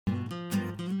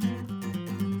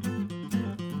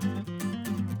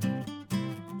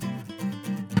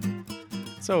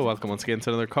So, welcome once again to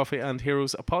another Coffee and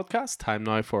Heroes podcast. Time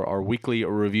now for our weekly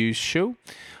reviews show.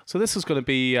 So, this is going to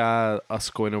be us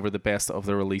going over the best of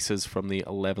the releases from the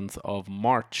 11th of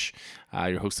March.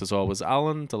 Your host, as always,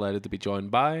 Alan. Delighted to be joined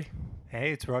by.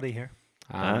 Hey, it's Roddy here.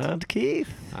 And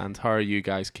Keith. And how are you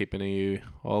guys keeping? Are you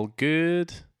all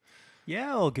good?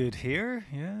 Yeah, all good here.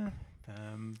 Yeah.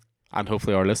 And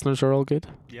hopefully, our listeners are all good.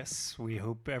 Yes, we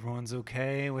hope everyone's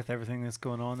okay with everything that's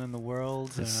going on in the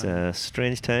world. It's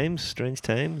strange times. Strange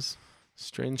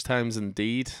times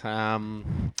indeed.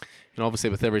 Obviously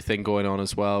with everything going on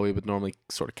as well, we would normally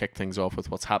sort of kick things off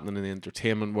with what's happening in the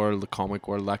entertainment world, the comic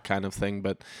world, that kind of thing.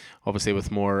 But obviously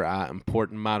with more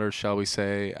important matters, shall we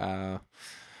say,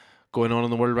 going on in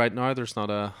the world right now, there's not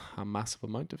a massive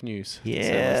amount of news.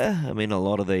 Yeah, I mean, a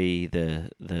lot of the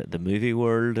movie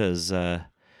world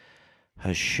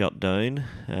has shut down.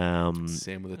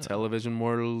 Same with the television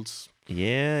world.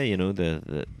 Yeah,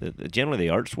 the generally the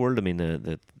arts world. I mean,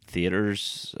 the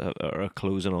theaters are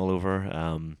closing all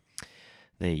over.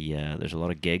 There's a lot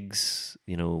of gigs.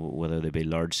 Whether they be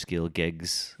large scale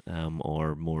gigs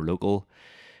or more local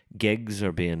gigs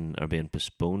are being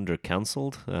postponed or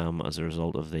cancelled as a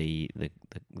result of the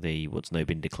what's now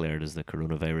been declared as the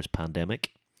coronavirus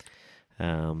pandemic.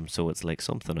 So it's like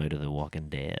something out of The Walking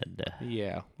Dead.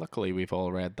 Yeah, luckily we've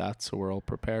all read that, so we're all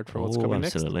prepared for what's coming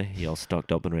next. Absolutely. You all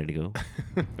stocked up and ready to go.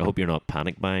 I hope you're not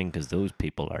panic buying, because those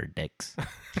people are dicks.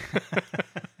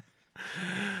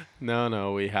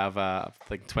 No, we have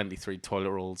like 23 toilet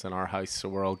rolls in our house, so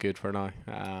we're all good for now.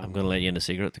 I'm going to let you in a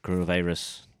secret. The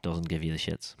coronavirus doesn't give you the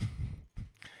shits.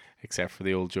 Except for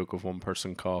the old joke of one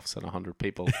person coughs and 100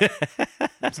 people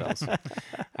themselves.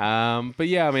 But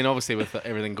yeah, I mean, obviously with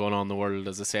everything going on in the world,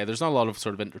 as I say, there's not a lot of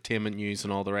sort of entertainment news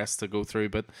and all the rest to go through,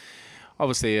 but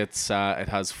obviously it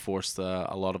has forced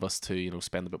a lot of us to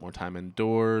spend a bit more time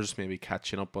indoors, maybe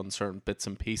catching up on certain bits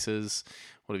and pieces.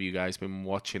 What have you guys been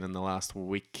watching in the last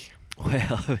week?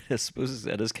 Well, I suppose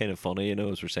it is kind of funny,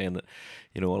 as we're saying that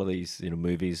all of these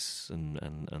movies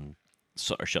and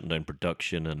sort of shutting down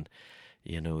production, and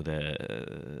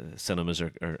the cinemas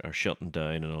are shutting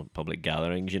down, and all public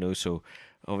gatherings, so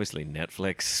obviously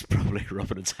Netflix probably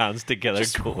rubbing its hands together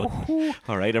going,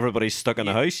 all right, everybody's stuck in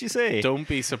the house, you say? Don't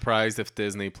be surprised if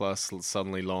Disney Plus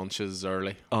suddenly launches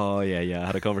early. Oh, yeah. I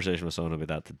had a conversation with someone about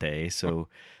that today, so...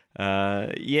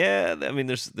 yeah, I mean,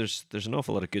 there's an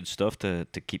awful lot of good stuff to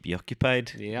keep you occupied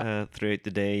throughout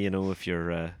the day.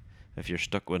 If you're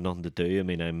stuck with nothing to do. I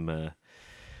mean,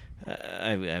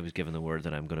 I was given the word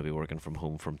that I'm going to be working from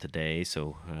home from today,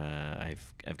 so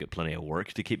I've got plenty of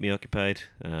work to keep me occupied.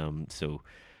 So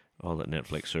all that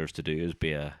Netflix serves to do is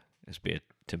be a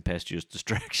tempestuous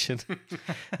distraction.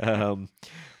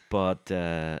 But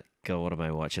God, what am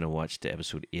I watching? I watched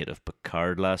episode 8 of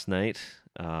Picard last night.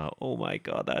 Oh my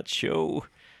God, that show!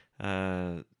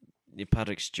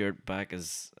 Patrick Stewart back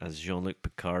as Jean-Luc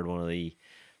Picard, one of the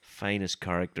finest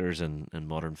characters in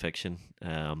modern fiction,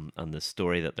 and the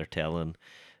story that they're telling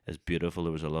is beautiful.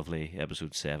 There was a lovely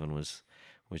episode 7 was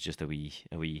just a wee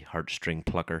heartstring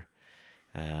plucker,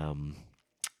 and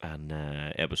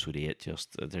episode 8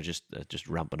 they're just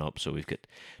ramping up. So we've got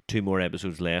 2 more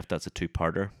episodes left. That's a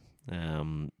 2-parter.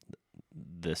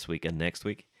 This week and next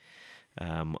week.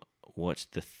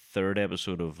 Watched the 3rd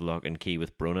episode of Lock and Key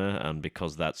with Brona, and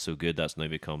because that's so good, that's now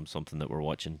become something that we're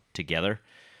watching together,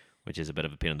 which is a bit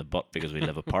of a pain in the butt because we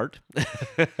live apart.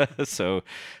 So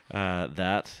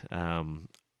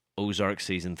Ozark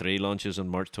season 3 launches on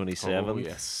March 27th. Oh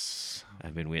yes,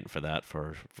 I've been waiting for that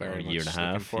for very a year and a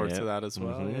half. Looking forward to that as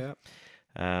well. Mm-hmm.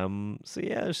 Yeah. So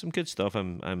yeah, there's some good stuff.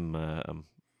 I'm in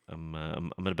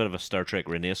a bit of a Star Trek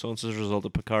renaissance as a result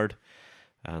of Picard,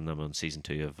 and I'm on season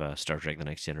 2 of Star Trek: The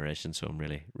Next Generation, so I'm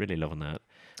really, really loving that.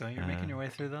 So you're making your way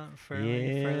through that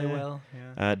fairly well.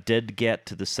 Yeah. Did get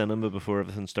to the cinema before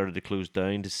everything started to close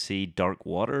down to see Dark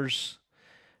Waters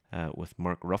with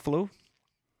Mark Ruffalo,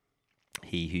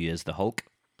 he who is the Hulk,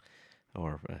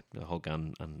 or the Hulk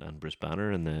and Bruce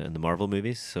Banner in the Marvel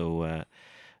movies. So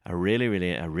I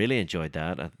really enjoyed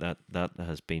that. That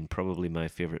has been probably my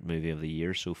favorite movie of the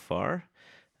year so far.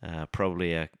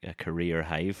 Probably a career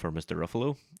high for Mr.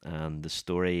 Ruffalo, and the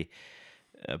story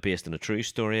based on a true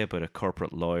story about a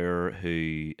corporate lawyer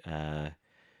who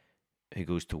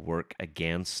goes to work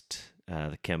against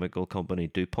the chemical company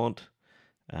DuPont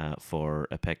for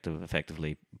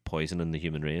effectively poisoning the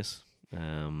human race.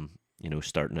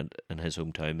 Starting it in his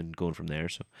hometown and going from there.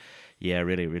 So, yeah,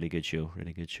 really, really good show.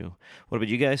 Really good show. What about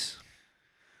you guys?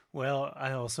 Well,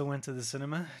 I also went to the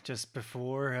cinema just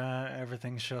before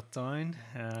everything shut down.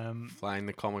 Flying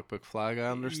the comic book flag, I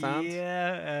understand.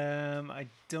 Yeah, I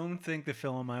don't think the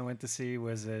film I went to see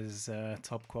was as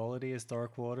top quality as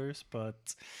Dark Waters,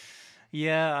 but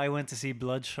yeah, I went to see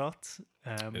Bloodshot.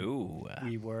 Ooh.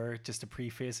 We were, just to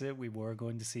preface it, we were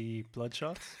going to see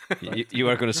Bloodshot. You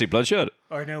are going to see Bloodshot?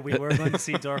 Or no, we were going to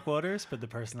see Dark Waters, but the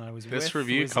person I was with This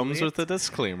review was comes late. with a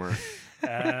disclaimer.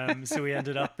 So we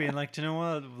ended up being like, do you know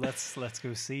what? Let's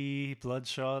go see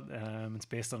Bloodshot. It's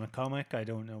based on a comic. I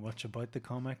don't know much about the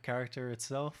comic character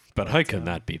itself. But how can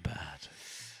that be bad?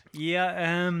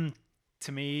 Yeah,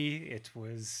 to me it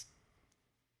was,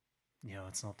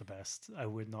 it's not the best. I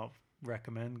would not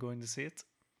recommend going to see it.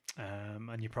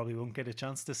 And you probably won't get a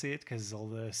chance to see it because all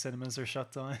the cinemas are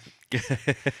shut down.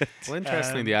 Well,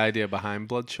 interestingly, the idea behind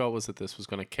Bloodshot was that this was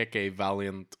going to kick a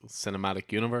Valiant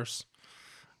cinematic universe.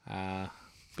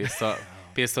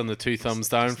 Based on the two thumbs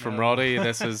down from Roddy,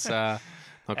 this is not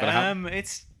going to happen.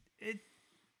 It's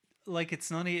not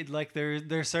like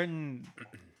there's certain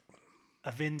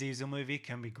a Vin Diesel movie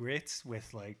can be great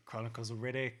with like Chronicles of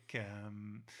Riddick.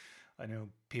 I know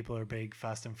people are big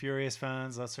Fast and Furious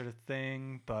fans, that sort of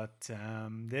thing, but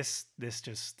this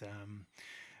just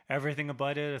everything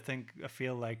about it, I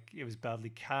feel like it was badly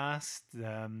cast.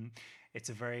 It's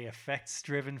a very effects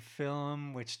driven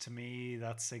film, which to me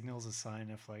that signals a sign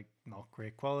of like not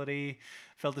great quality.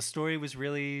 Felt the story was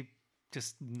really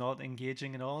just not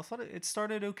engaging at all. I thought it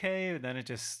started okay, and then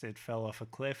it fell off a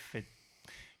cliff. It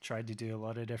tried to do a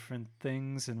lot of different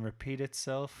things and repeat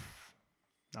itself.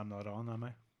 I'm not on, am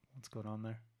I? What's going on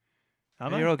there?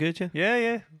 You're all good, yeah?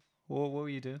 Yeah. What were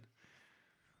you doing?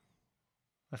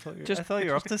 I thought you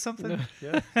were up to something. No.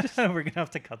 Yeah, we're gonna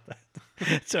have to cut that.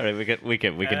 Sorry, we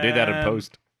can do that in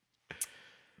post.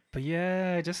 But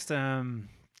yeah, just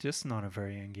not a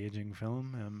very engaging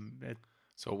film.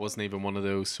 So it wasn't even one of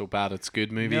those so bad it's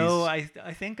good movies. No, I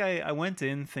think I went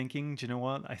in thinking, do you know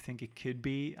what? I think it could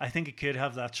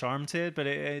have that charm to it, but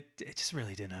it just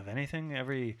really didn't have anything.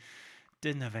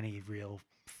 Didn't have any real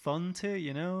fun to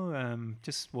it,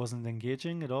 just wasn't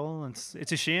engaging at all. And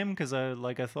it's a shame because I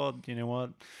thought, you know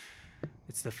what,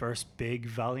 it's the first big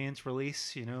Valiant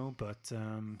release, but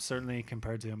certainly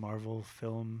compared to a Marvel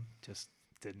film, just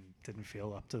didn't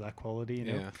feel up to that quality,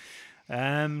 Yeah.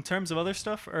 In terms of other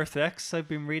stuff, Earth X I've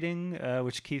been reading,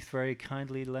 which Keith very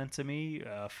kindly lent to me.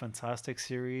 Fantastic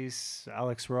series.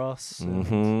 Alex Ross,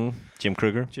 and Jim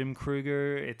Kruger. Jim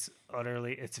Kruger. It's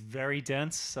very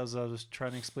dense, as I was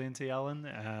trying to explain to you,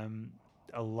 Alan.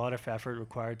 A lot of effort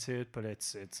required to it, but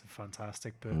it's a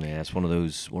fantastic book. Yeah, it's one of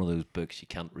those books you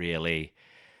can't really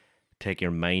take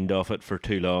your mind off it for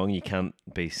too long. You can't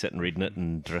be sitting reading it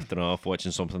and drifting off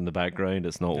watching something in the background.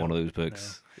 It's not one of those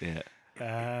books. No. Yeah.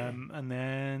 And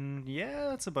then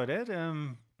that's about it.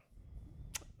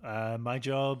 My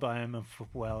job,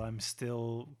 I'm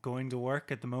still going to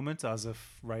work at the moment as of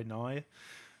right now.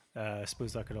 I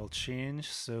suppose that could all change.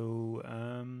 So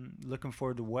looking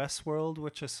forward to Westworld,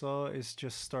 which I saw is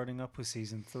just starting up with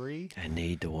season 3. I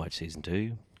need to watch season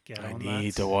 2. I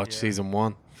need to watch season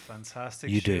 1. Fantastic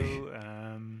you show. Do.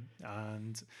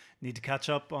 And need to catch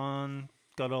up on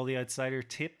Got All the Outsider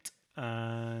Taped.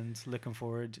 And looking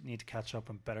forward, need to catch up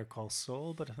on Better Call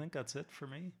Saul, but I think that's it for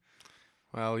me.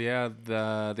 Well, yeah,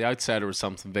 the Outsider was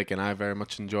something Vic and I very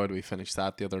much enjoyed. We finished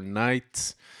that the other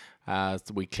night.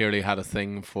 We clearly had a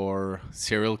thing for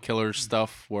serial killer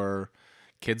stuff where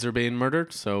kids are being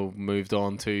murdered, so moved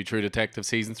on to True Detective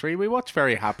season 3. We watch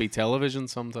very happy television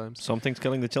sometimes. Something's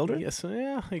killing the children. Yes,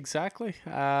 yeah, exactly.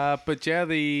 But yeah,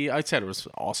 the Outsider was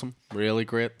awesome, really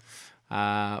great.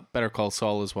 Better Call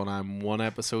Saul is one I'm one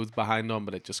episode behind on,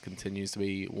 but it just continues to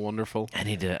be wonderful. I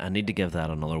need to give that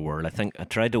another whirl. I think I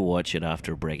tried to watch it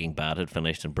after Breaking Bad had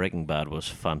finished, and Breaking Bad was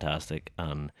fantastic.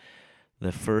 And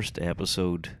the first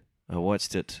episode, I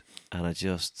watched it, and I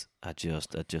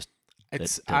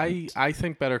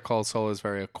think Better Call Saul is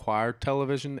very acquired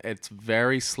television. It's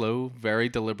very slow, very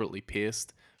deliberately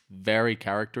paced, very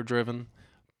character driven,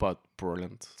 but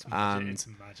brilliant. It's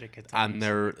magic at times. And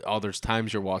there's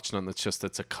times you're watching it and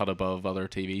it's a cut above other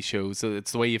TV shows.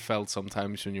 It's the way you felt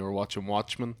sometimes when you were watching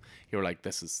Watchmen. You were like,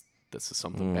 this is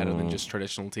something better than just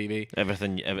traditional TV.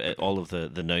 Everything, all of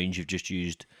the nouns you've just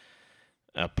used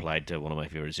applied to one of my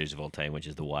favorite series of all time, which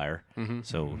is The Wire.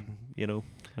 So,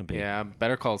 yeah,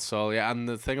 Better Call Saul. Yeah, and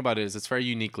the thing about it is it's very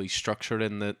uniquely structured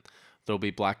in that there'll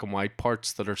be black and white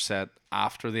parts that are set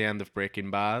after the end of Breaking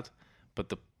Bad, but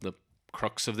the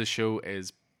crux of the show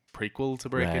is prequel to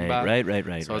Breaking Bad.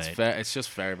 Right. So it's just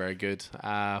very, very good.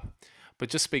 But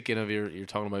just speaking of you're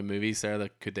talking about movies there,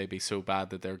 that could they be so bad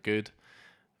that they're good?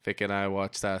 Vicky and I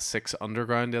watched Six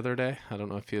Underground the other day. I don't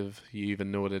know if you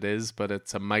even know what it is, but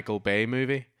it's a Michael Bay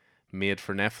movie made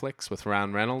for Netflix with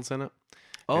Ryan Reynolds in it.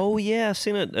 Oh yeah, I've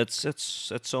seen it.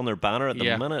 It's on their banner at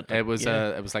the minute. It was yeah.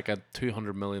 it was like a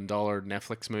 $200 million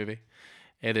Netflix movie.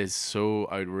 It is so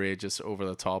outrageous, over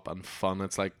the top, and fun.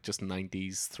 It's like just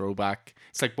 90s throwback.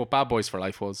 It's like what Bad Boys for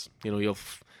Life was. You know, you'll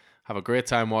have a great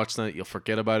time watching it. You'll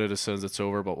forget about it as soon as it's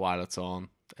over, but while it's on,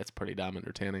 it's pretty damn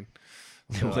entertaining.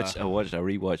 So, I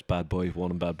rewatched Bad Boys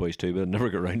 1 and Bad Boys 2, but I never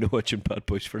got around to watching Bad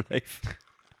Boys for Life.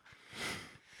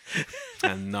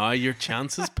 And now your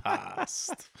chance is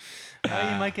past. You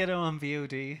might get it on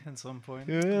VOD at some point.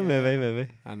 Yeah, maybe.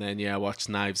 And then I watched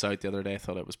Knives Out the other day. I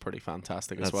thought it was pretty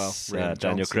fantastic as well. That's, Rian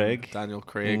Daniel Johnson, Craig. Daniel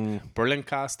Craig. Brilliant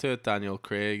cast to it. Daniel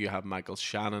Craig. You have Michael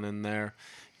Shannon in there.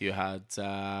 You had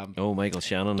Michael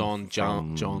Shannon.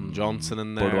 John Johnson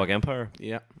in there. Boardwalk Empire.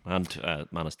 Yeah. And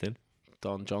Man of Steel.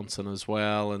 Don Johnson as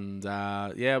well. And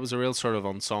it was a real sort of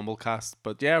ensemble cast.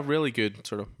 But yeah, really good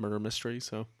sort of murder mystery.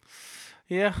 So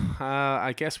yeah,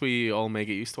 I guess we all may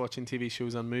get used to watching TV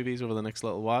shows and movies over the next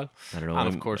little while. I don't know. And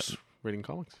of course, reading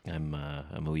comics. I'm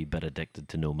a wee bit addicted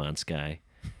to No Man's Sky.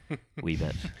 Wee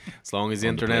bit. As long as the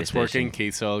On the internet's working, PlayStation.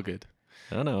 Keith's all good.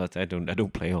 I don't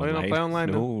don't play Oh, online. you don't play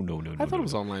online? No. I thought it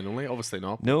was online only. Obviously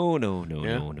not. No.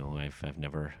 Yeah. I've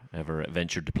never ever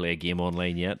ventured to play a game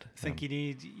online yet. I think you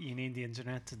need the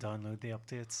internet to download the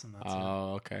updates, and that's it.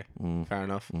 Oh, okay. Mm. Fair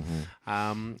enough.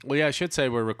 Mm-hmm. Well, yeah, I should say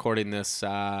we're recording this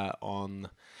on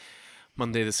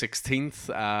Monday the 16th.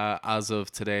 As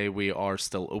of today, we are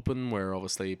still open. We're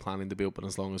obviously planning to be open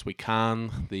as long as we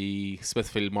can. The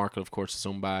Smithfield Market, of course, is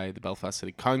owned by the Belfast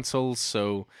City Council,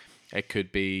 so it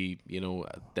could be,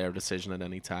 their decision at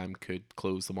any time could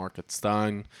close the markets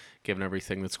down, given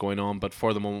everything that's going on. But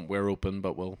for the moment, we're open,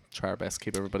 but we'll try our best to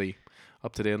keep everybody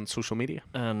up to date on social media.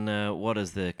 And what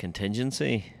is the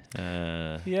contingency?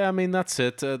 Yeah, I mean, that's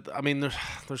it. There's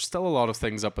still a lot of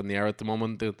things up in the air at the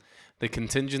moment. The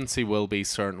contingency will be,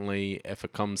 certainly, if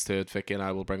it comes to it, Vicky and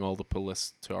I will bring all the pull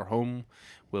lists to our home.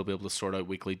 We'll be able to sort out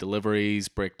weekly deliveries,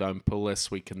 break down pull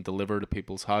lists we can deliver to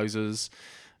people's houses.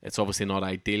 It's obviously not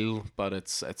ideal, but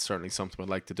it's certainly something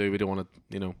we'd like to do. We don't want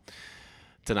to,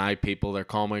 deny people their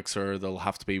comics, or they'll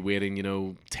have to be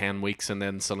waiting, 10 weeks, and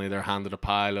then suddenly they're handed a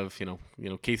pile of,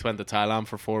 Keith went to Thailand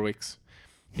for 4 weeks.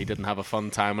 He didn't have a fun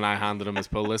time when I handed him his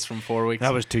pull list from 4 weeks.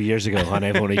 That was 2 years ago, and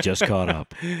I've only just caught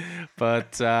up.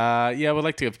 But we'd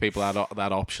like to give people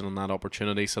that option and that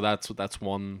opportunity. So that's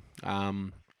one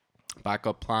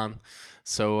backup plan.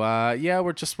 So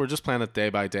we're just playing it day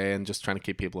by day and just trying to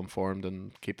keep people informed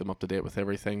and keep them up to date with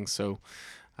everything. So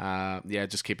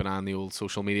just keep an eye on the old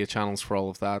social media channels for all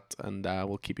of that, and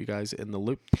we'll keep you guys in the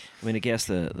loop. I mean, I guess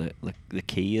the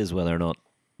key is whether or not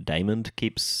Diamond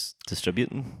keeps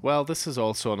distributing. Well, this is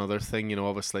also another thing.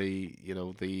 Obviously,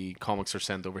 the comics are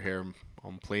sent over here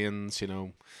on planes.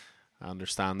 I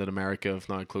understand that America have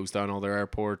now closed down all their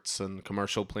airports and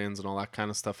commercial planes and all that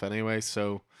kind of stuff anyway.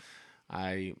 So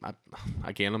I'm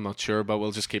not sure, but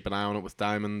we'll just keep an eye on it with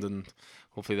Diamond, and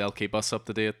hopefully they'll keep us up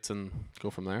to date and go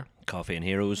from there. Coffee and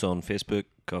Heroes on Facebook,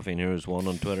 Coffee and Heroes 1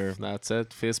 on Twitter. That's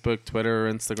it. Facebook,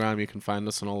 Twitter, Instagram, you can find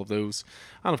us on all of those.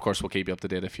 And of course, we'll keep you up to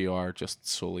date if you are just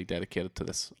solely dedicated to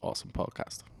this awesome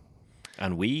podcast.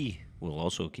 And we will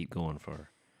also keep going for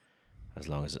as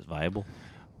long as it's viable.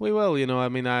 We will,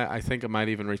 I think it might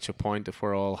even reach a point if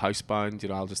we're all housebound.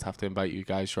 I'll just have to invite you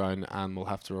guys round, and we'll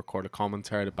have to record a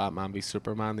commentary to Batman v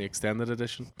Superman, the extended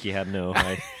edition. Yeah, no.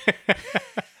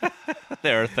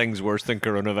 There are things worse than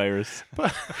coronavirus.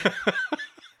 But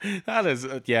that is,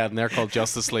 and they're called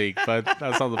Justice League, but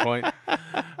that's not the point.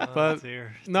 But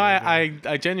no,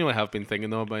 I genuinely have been thinking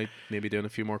though about maybe doing a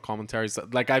few more commentaries.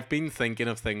 Like, I've been thinking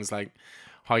of things like,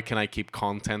 how can I keep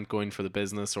content going for the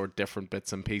business, or different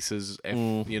bits and pieces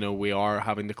if we are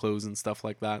having to close and stuff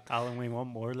like that. Alan, we want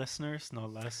more listeners,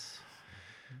 not less.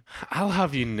 I'll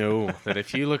have you know that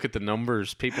if you look at the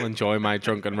numbers, people enjoy my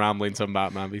drunken ramblings on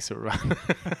Batman v Superman.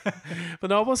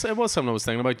 But no, it was something I was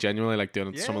thinking about genuinely, like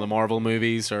doing some of the Marvel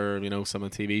movies, or some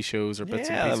of the TV shows, or bits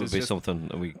and pieces. That would be something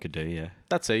that we could do. Yeah,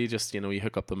 that's it. You just you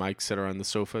hook up the mic, sit around the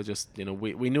sofa. Just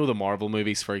we know the Marvel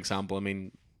movies, for example. I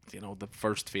mean, the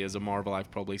first phase of Marvel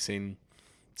I've probably seen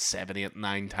 7, 8,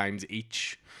 9 times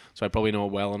each, so I probably know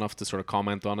it well enough to sort of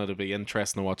comment on it. It'd be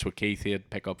interesting to watch with Keith. He'd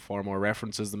pick up far more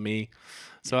references than me,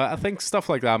 so I think stuff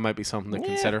like that might be something to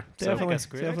consider. Definitely, so.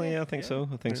 definitely. I think so.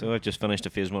 I just finished a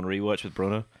Phase 1 rewatch with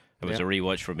Brona. It was a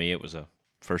rewatch for me. It was a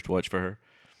first watch for her,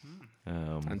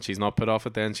 and she's not put off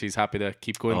it. Then she's happy to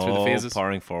keep going through the phases.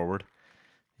 Powering forward.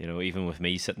 You know, even with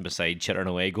me sitting beside, chittering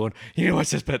away, going, "You need to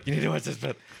watch this bit. You need to watch this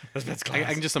bit. This bit's class."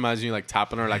 I can just imagine you like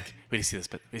tapping her, like, "Wait, do you see this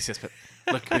bit? Wait, do you see this bit?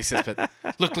 Look, wait, do you see this bit?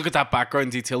 Look at that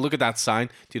background detail. Look at that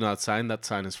sign. Do you know that sign? That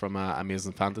sign is from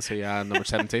Amazing Fantasy, number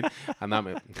 17." And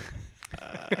that.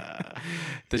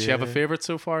 Does she have a favorite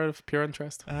so far of pure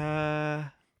interest?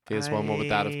 Phase 1, what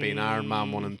would that have been? Iron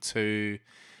Man 1 and 2,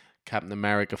 Captain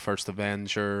America, First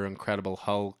Avenger, Incredible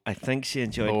Hulk. I think she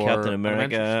enjoyed Thor, Captain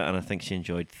America, Avengers. and I think she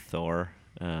enjoyed Thor.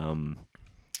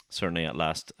 Certainly at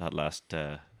last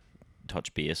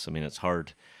touch base. I mean, it's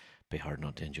be hard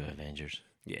not to enjoy Avengers.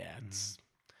 Yeah,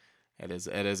 it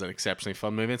is an exceptionally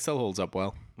fun movie. It still holds up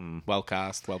well. Well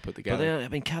cast, well put But together. I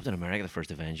mean, Captain America: The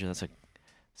First Avenger.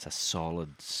 It's a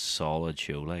solid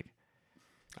show. Like,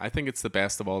 I think it's the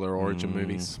best of all their origin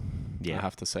movies. yeah, I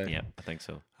have to say. yeah, I think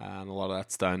so. And a lot of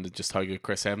that's down to just how good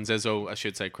Chris Evans is. Oh, I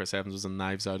should say Chris Evans was in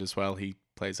Knives Out as well. He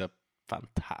plays a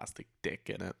fantastic dick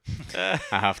in it.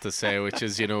 I have to say, which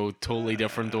is, totally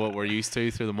different to what we're used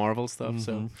to through the Marvel stuff.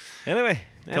 So Anyway,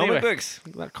 comic books.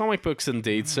 Comic books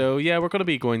indeed. So yeah, we're going to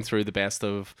be going through the best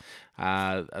of,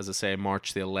 as I say,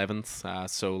 March the 11th.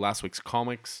 So last week's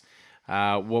comics.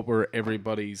 What were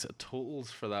everybody's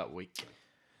totals for that week?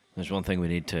 There's one thing we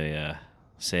need to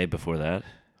say before that.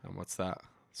 And what's that?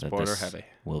 that Spoiler this heavy.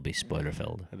 Will be spoiler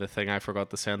filled. The thing I forgot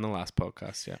to say in the last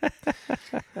podcast,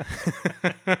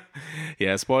 yeah.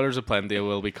 Yeah, spoilers aplenty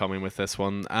will be coming with this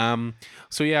one.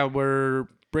 So yeah, we're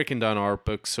breaking down our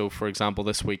books. So for example,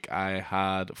 this week I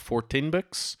had 14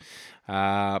 books.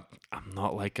 I'm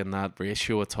not liking that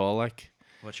ratio at all. Like,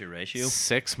 What's your ratio?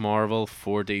 6 Marvel,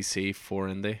 4 DC, 4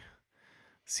 Indie.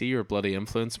 See your bloody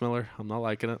influence, Miller. I'm not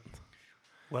liking it.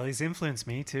 Well, he's influenced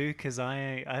me too, because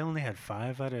I only had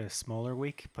 5 at a smaller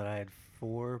week, but I had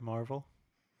 4 Marvel.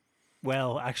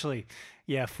 Well, actually,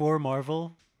 yeah, 4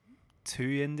 Marvel, 2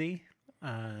 indie,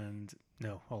 and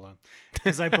no, hold on,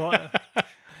 because I bought.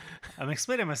 I'm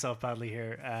explaining myself badly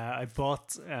here. I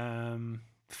bought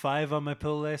 5 on my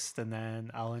pull list, and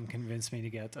then Alan convinced me to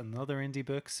get another indie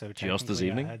book. So Just this technically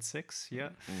evening? I had 6.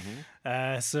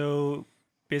 Yeah. So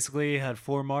basically, had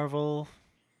 4 Marvel,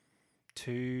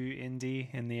 2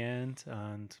 indie in the end,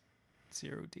 and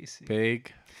 0 DC.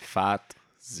 Big, fat,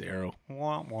 0.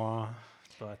 Wah wah.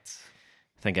 But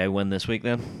I think I win this week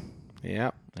then.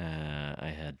 Yeah.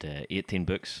 I had 18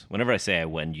 books. Whenever I say I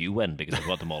win, you win because I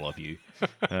bought them all off you.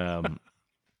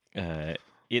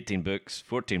 18 books,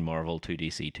 14 Marvel, 2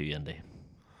 DC, 2 indie.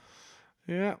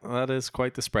 Yeah, that is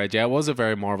quite the spread. Yeah, it was a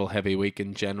very Marvel heavy week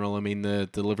in general. I mean, the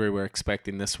delivery we're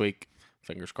expecting this week,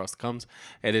 fingers crossed it comes,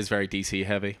 it is very DC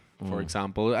heavy, for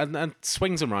example. And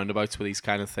swings and roundabouts with these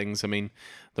kind of things. I mean,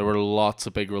 there were lots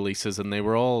of big releases and they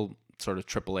were all sort of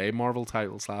AAA Marvel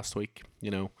titles last week.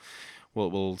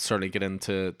 We'll certainly get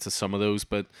into some of those,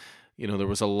 but there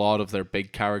was a lot of their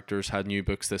big characters had new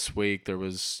books this week. There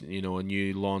was a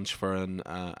new launch for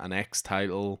an X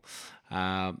title,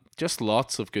 just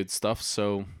lots of good stuff.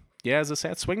 So yeah, as I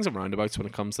said, swings and roundabouts when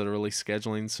it comes to the release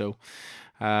scheduling. So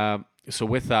so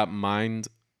with that in mind,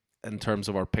 in terms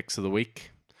of our picks of the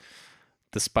week,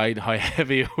 despite how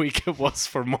heavy a week it was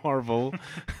for Marvel.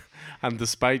 And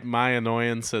despite my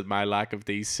annoyance at my lack of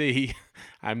DC,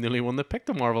 I'm the only one that picked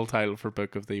a Marvel title for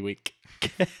Book of the Week.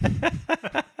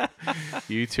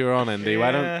 You two are on Indie.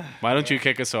 Why don't you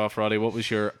kick us off, Roddy? What was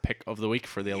your pick of the week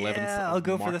for the 11th? yeah, I'll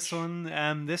go for March? this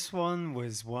one. This one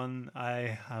was one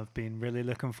I have been really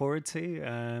looking forward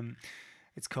to.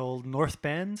 It's called North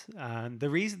Bend, and the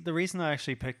reason I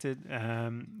actually picked it,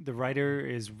 the writer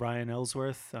is Ryan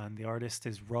Ellsworth, and the artist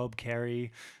is Rob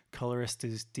Carey, colorist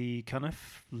is Dee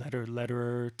Cunniffe,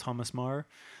 letterer Thomas Marr.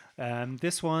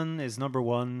 This one is number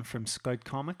 1 from Scout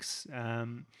Comics.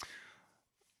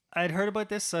 I'd heard about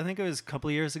this. I think it was a couple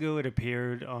of years ago. It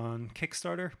appeared on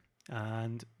Kickstarter,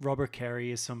 and Robert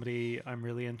Carey is somebody I'm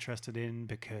really interested in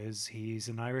because he's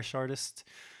an Irish artist.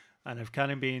 And I've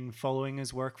kind of been following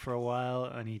his work for a while,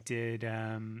 and he did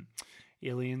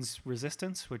Aliens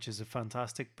Resistance, which is a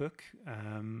fantastic book.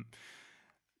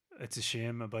 It's a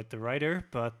shame about the writer,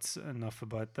 but enough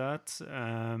about that.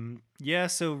 Yeah,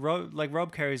 so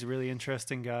Rob Carey's a really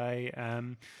interesting guy.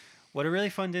 What I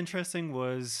really found interesting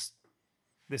was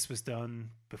this was done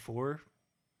before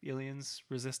Aliens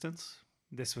Resistance.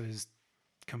 This was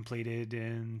completed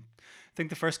in, I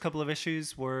think the first couple of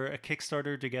issues were a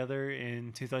Kickstarter together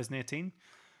in 2018.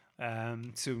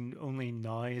 So only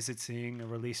now is it seeing a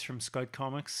release from Scout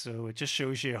Comics. So it just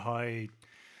shows you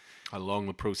how long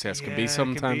the process can yeah, be it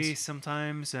sometimes. can be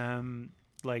sometimes.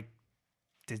 Like,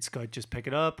 did Scout just pick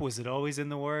it up? Was it always in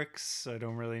the works? I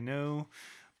don't really know.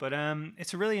 But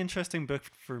it's a really interesting book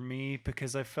for me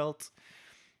because I felt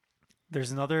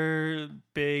There's another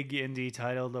big indie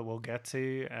title that we'll get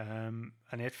to, and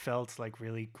it felt like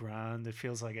really grand. It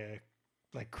feels like a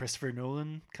Christopher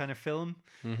Nolan kind of film.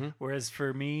 Mm-hmm. Whereas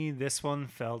for me, this one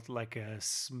felt like a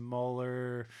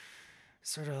smaller,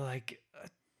 sort of like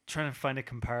trying to find a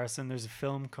comparison. There's a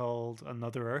film called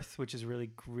Another Earth, which is a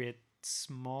really great,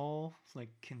 small, like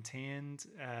contained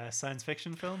science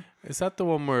fiction film. Is that the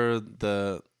one where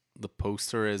the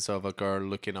poster is of a girl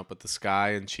looking up at the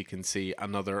sky and she can see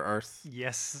another Earth?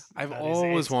 Yes, I've that is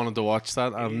always it. wanted to watch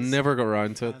that. I've is never got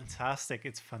around to it. Fantastic!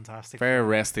 It's fantastic. Very film.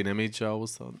 arresting image, I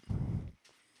always thought.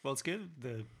 Well, it's good.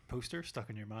 The poster stuck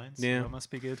in your mind. So Yeah. that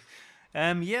must be good.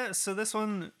 Yeah. So this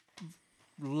one,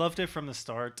 loved it from the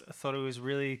start. I thought it was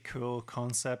really cool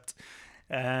concept.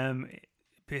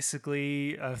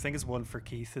 Basically, I think it's one for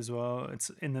Keith as well. It's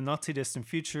in the not too distant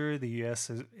future. The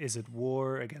U.S. is at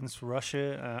war against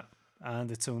Russia and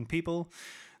its own people.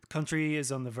 The country is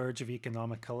on the verge of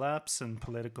economic collapse and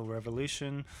political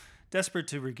revolution. Desperate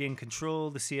to regain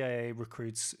control, the CIA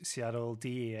recruits Seattle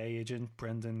DEA agent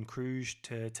Brendan Cruz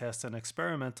to test an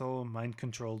experimental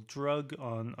mind-controlled drug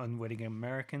on unwitting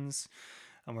Americans.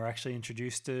 And we're actually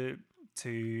introduced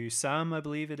to Sam, I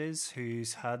believe it is,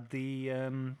 who's had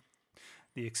the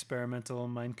experimental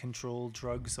mind-controlled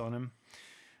drugs on him.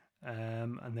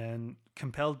 And then,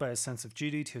 compelled by a sense of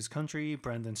duty to his country,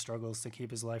 Brendan struggles to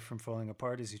keep his life from falling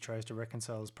apart as he tries to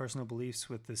reconcile his personal beliefs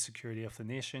with the security of the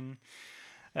nation.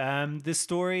 This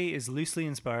story is loosely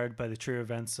inspired by the true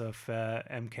events of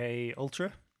MK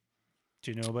Ultra.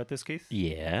 Do you know about this, Keith?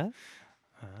 Yeah.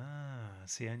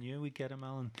 See, I knew we'd get him,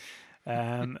 Alan.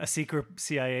 A secret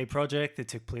CIA project that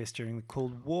took place during the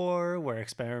Cold War, where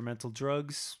experimental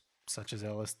drugs such as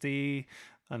LSD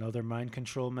and other mind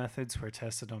control methods were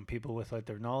tested on people without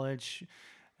their knowledge.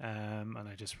 And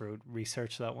I just wrote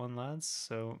research that one, lads.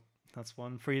 So that's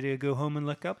one for you to go home and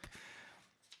look up.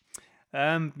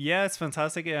 Yeah, it's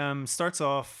fantastic. Starts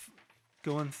off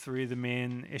going through the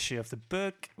main issue of the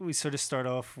book. We sort of start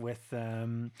off with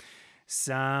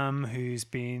Sam, who's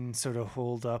been sort of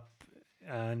holed up,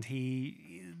 and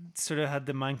he sort of had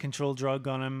the mind control drug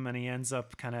on him, and he ends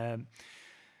up kind of,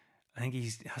 I think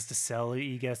he has to sell it.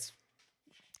 He gets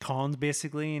conned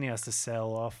basically, and he has to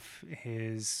sell off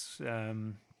his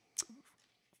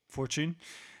fortune.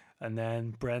 And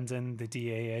then Brendan, the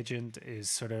DA agent, is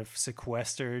sort of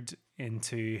sequestered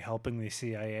into helping the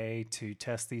CIA to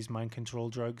test these mind control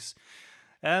drugs.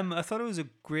 I thought it was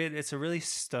it's a really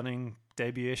stunning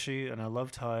debut issue, and I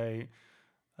love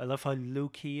how low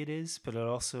key it is, but it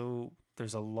also,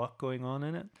 there's a lot going on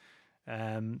in it.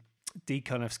 D.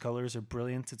 Cunnife's colors are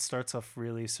brilliant. It starts off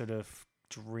really sort of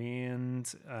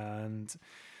drained and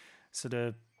sort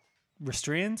of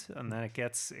restrained, and then it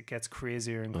gets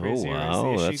crazier and crazier as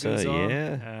the issue goes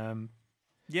on.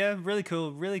 Yeah, really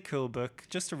cool book.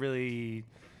 Just a really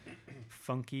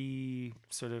funky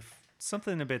sort of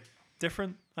something a bit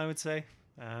different, I would say.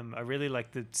 I really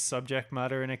like the subject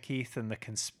matter in it, Keith, and the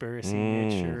conspiracy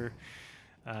nature.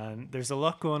 There's a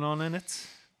lot going on in it,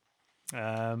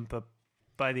 but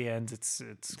by the end, it's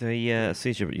the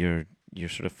see you're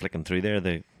sort of flicking through there.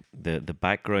 The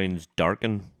backgrounds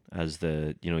darken as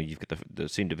you've got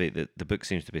the book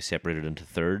seems to be separated into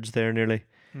thirds there nearly.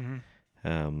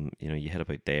 Mm-hmm. You hit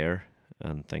about there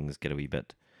and things get a wee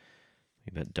bit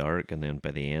dark, and then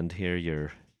by the end here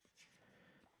you're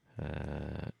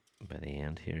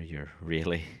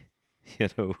really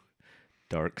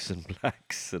darks and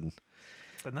blacks and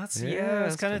that's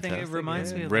it's kind of thing. It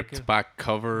reminds me of ripped back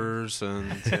covers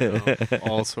and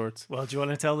all sorts. Well, do you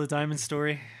want to tell the Diamond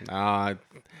story? I'm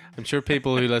sure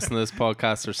people who listen to this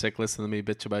podcast are sick listening to me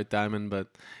bitch about Diamond, but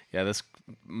yeah,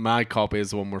 my copy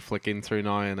is the one we're flicking through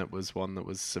now, and it was one that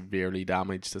was severely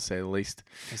damaged, to say the least.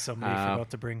 Somebody forgot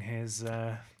to bring his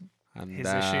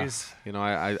issues.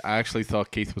 I actually thought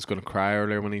Keith was going to cry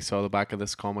earlier when he saw the back of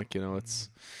this comic. It's.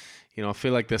 I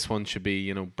feel like this one should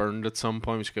be, burned at some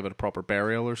point. We should give it a proper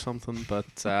burial or something. But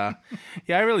yeah,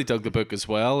 I really dug the book as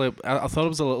well. I thought it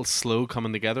was a little slow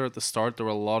coming together at the start. There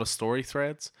were a lot of story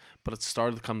threads, but it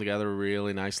started to come together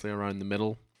really nicely around the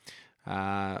middle.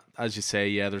 As you say,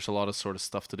 yeah, there's a lot of sort of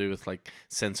stuff to do with like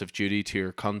sense of duty to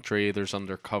your country. There's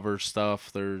undercover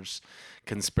stuff. There's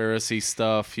conspiracy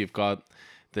stuff. You've got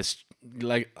this,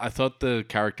 like, I thought the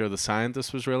character of the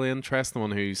scientist was really interesting, the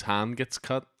one whose hand gets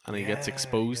cut and he gets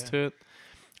exposed to it,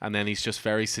 and then he's just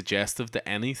very suggestive to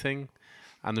anything.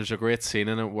 And there's a great scene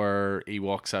in it where he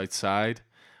walks outside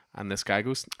and this guy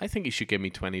goes, I think you should give me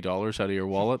 $20 out of your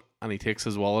wallet. And he takes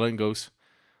his wallet out and goes,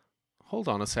 hold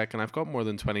on a second, I've got more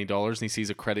than $20. And he sees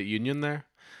a credit union there.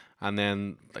 And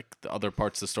then like the other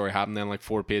parts of the story happen. Then like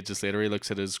 4 pages later, he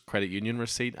looks at his credit union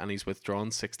receipt and he's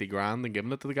withdrawn 60 grand and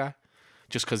giving it to the guy.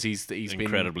 just because he's been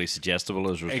incredibly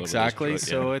suggestible as a result. exactly. Of this,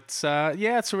 So it's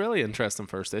it's a really interesting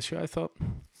first issue, I thought.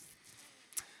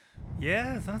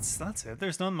 Yeah, that's it.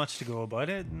 There's not much to go about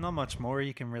it. Not much more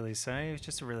you can really say. It's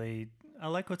just a really. I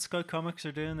like what Scout Comics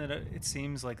are doing. It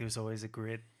seems like there's always a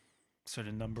great sort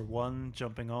of number one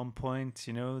jumping on point.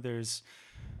 You know,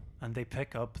 and they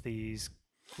pick up these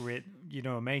great. You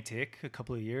know, it may take a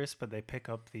couple of years, but they pick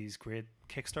up these great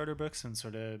Kickstarter books and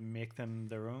sort of make them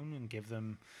their own and give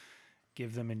them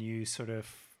a new sort of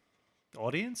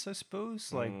audience, I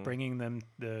suppose, like bringing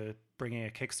a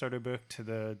Kickstarter book to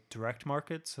the direct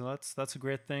market. So that's a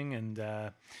great thing.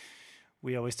 And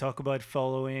we always talk about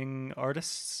following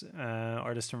artists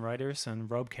and writers, and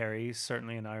Rob Carey's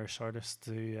certainly an Irish artist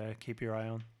to keep your eye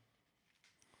on.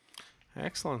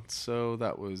 Excellent. So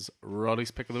that was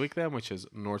Roddy's pick of the week then, which is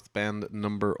North Bend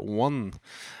 #1.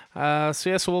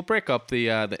 So we'll break up the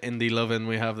indie loving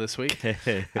we have this week.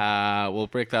 We'll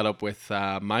break that up with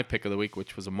my pick of the week,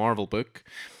 which was a Marvel book.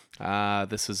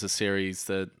 This is a series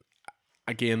that,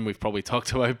 again, we've probably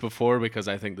talked about before, because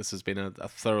I think this has been a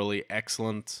thoroughly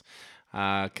excellent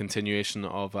continuation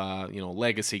of a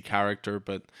legacy character,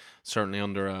 but certainly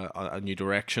under a new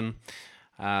direction.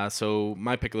 So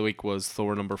my pick of the week was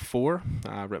Thor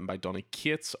 #4, written by Donny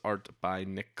Cates, art by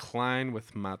Nick Klein,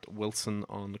 with Matt Wilson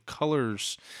on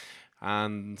colors.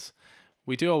 And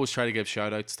we do always try to give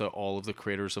shout outs to all of the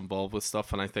creators involved with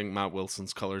stuff, and I think Matt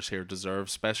Wilson's colors here deserve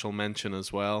special mention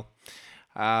as well.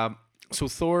 So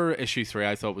Thor issue 3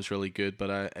 I thought was really good,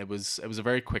 but it was a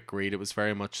very quick read. It was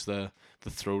very much the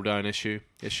throwdown issue.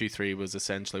 Issue 3 was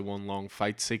essentially one long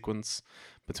fight sequence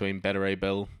between Beta Ray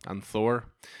Bill and Thor.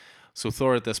 So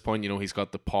Thor at this point, he's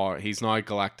got the power. He's now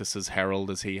Galactus's herald,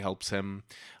 as he helps him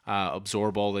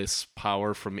absorb all this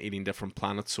power from eating different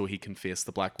planets so he can face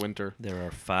the Black Winter. There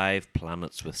are 5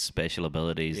 planets with special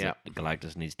abilities Yep. that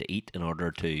Galactus needs to eat in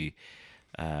order to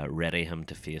ready him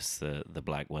to face the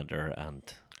Black Winter. And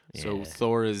So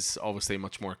Thor is obviously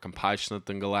much more compassionate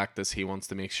than Galactus. He wants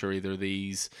to make sure either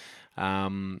these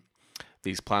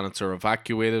planets are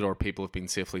evacuated or people have been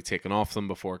safely taken off them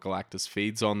before Galactus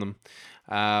feeds on them.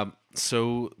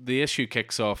 So the issue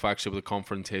kicks off actually with a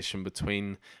confrontation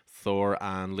between Thor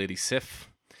and Lady Sif,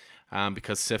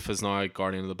 because Sif is now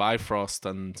Guardian of the Bifrost,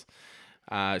 and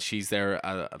she's there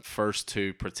at first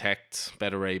to protect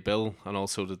Beta Ray Bill and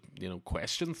also to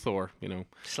question Thor.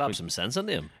 slap some sense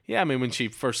into him. Yeah, I mean, when she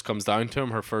first comes down to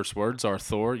him, her first words are,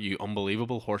 "Thor, you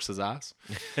unbelievable horse's ass."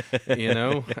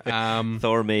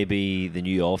 Thor may be the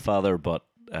new Allfather, but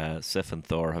Sif and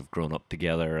Thor have grown up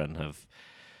together and have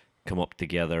come up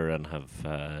together and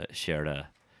have shared a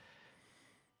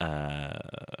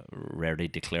rarely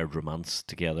declared romance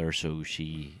together, so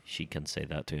she can say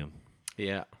that to him.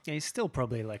 Yeah. Yeah, he's still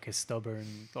probably like a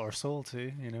stubborn arsehole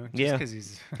too, just Yeah. because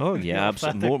he's Oh yeah,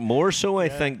 absolutely. More so, I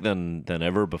think, than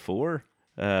ever before.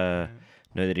 Now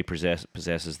that he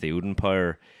possesses the Odin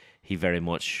power, he very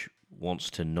much wants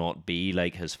to not be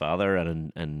like his father,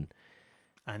 and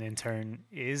in turn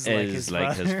is his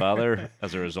father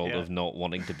as a result Yeah. of not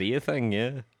wanting to be a thing.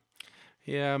 Yeah.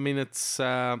 Yeah, I mean, it's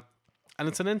and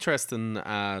it's an interesting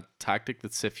tactic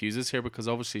that Sif uses here, because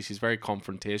obviously she's very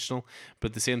confrontational,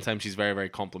 but at the same time she's very, very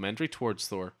complimentary towards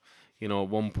Thor. At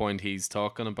one point he's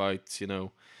talking about,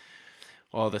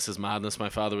 oh, this is madness, my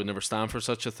father would never stand for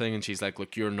such a thing, and she's like,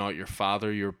 look, you're not your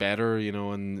father, you're better,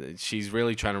 and she's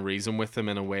really trying to reason with him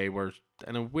in a way where,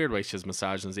 in a weird way, she's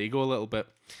massaging his ego a little bit.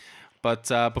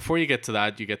 But before you get to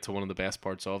that, you get to one of the best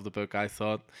parts of the book, I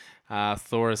thought.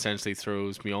 Thor essentially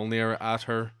throws Mjolnir at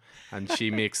her, and she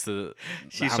makes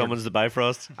She summons the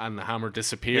Bifrost, and the hammer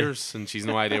disappears, and she's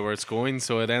no idea where it's going.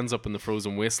 So it ends up in the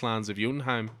frozen wastelands of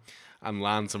Jotunheim and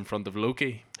lands in front of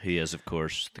Loki. who is, of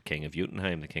course, the king of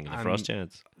Jotunheim, the king of the Frost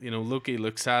Giants. Loki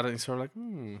looks at it and he's sort of like,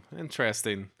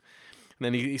 interesting. And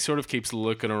then he sort of keeps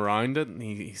looking around it, and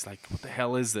he's like, what the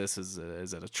hell is this? Is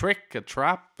it a trick, a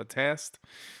trap, a test?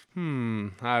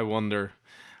 I wonder.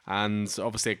 And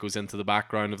obviously it goes into the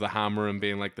background of the hammer and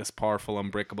being like this powerful,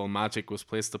 unbreakable magic was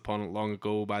placed upon it long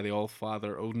ago by the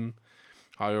All-Father Odin.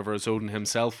 However, as Odin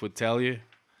himself would tell you,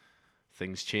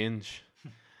 things change.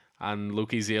 And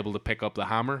Loki's able to pick up the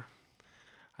hammer.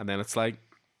 And then it's like,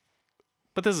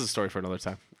 but this is a story for another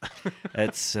time.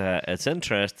 It's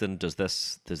interesting. Does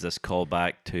this call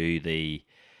back to the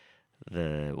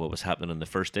what was happening in the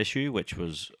first issue, which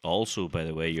was also, by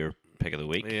the way, your pick of the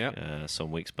week? Yeah.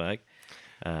 Some weeks back.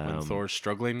 When Thor's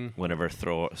struggling. Whenever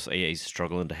he's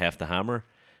struggling to heft the hammer,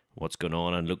 what's going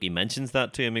on? And Loki mentions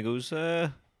that to him. He goes,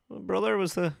 "Brother,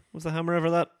 was the hammer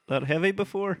ever that heavy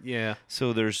before?" Yeah.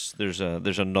 So there's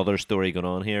another story going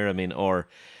on here. I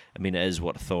mean, is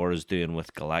what Thor is doing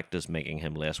with Galactus making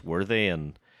him less worthy,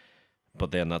 and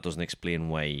but then that doesn't explain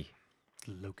why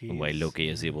Loki. Loki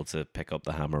is able to pick up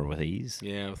the hammer with ease.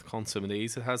 Yeah, with consummate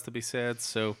ease, it has to be said.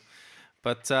 So,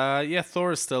 but yeah,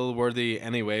 Thor is still worthy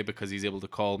anyway because he's able to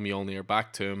call Mjolnir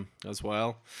back to him as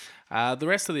well. The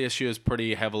rest of the issue is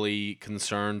pretty heavily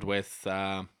concerned with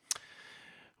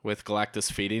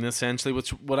Galactus feeding, essentially.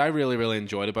 What I really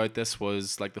enjoyed about this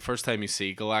was like the first time you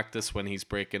see Galactus when he's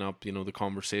breaking up, the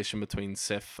conversation between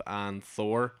Sif and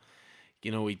Thor.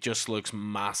 He just looks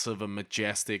massive and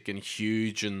majestic and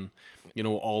huge and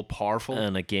all powerful.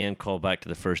 And again, call back to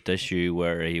the first issue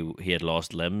where he had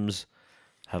lost limbs,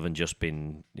 having just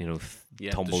been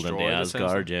tumbled into destroyed,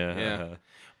 Asgard. essentially. Yeah.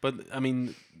 But I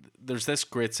mean, there's this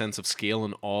great sense of scale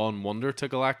and awe and wonder to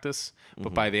Galactus.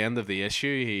 But by the end of the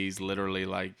issue, he's literally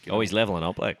like He's leveling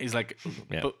up like. he's like,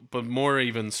 Yeah. but more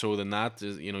even so than that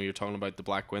is you're talking about the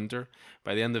Black Winter.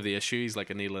 By the end of the issue, he's like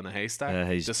a needle in a haystack.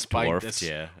 He's Despite dwarfed, this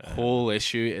yeah. whole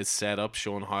issue is set up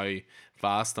showing how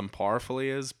vast and powerful he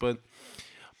is. But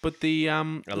the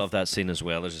I love that scene as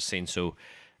well. There's a scene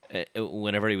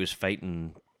whenever he was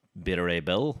fighting Beta Ray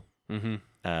Bill,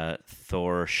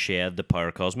 Thor shed the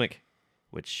power cosmic,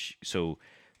 so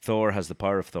Thor has the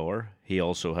power of Thor. He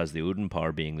also has the Odin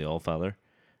power, being the Allfather,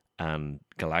 and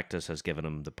Galactus has given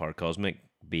him the power cosmic,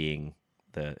 being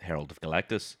the Herald of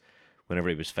Galactus. Whenever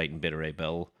he was fighting Beta Ray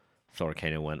Bill, Thor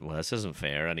kind of went, "Well, this isn't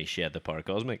fair," and he shed the power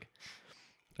cosmic.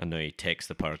 And now he takes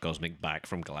the power cosmic back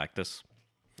from Galactus.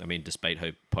 I mean, despite how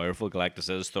powerful Galactus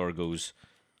is, Thor goes,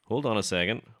 "Hold on a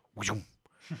second,"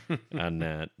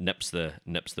 and nips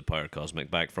the power cosmic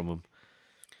back from him.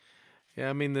 Yeah,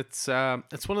 I mean it's one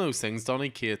of those things. Donny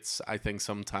Cates, I think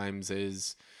sometimes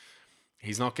he's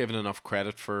not given enough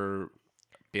credit for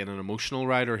being an emotional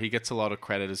writer. He gets a lot of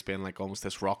credit as being like almost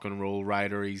this rock and roll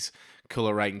writer. He's cool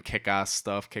at writing kick-ass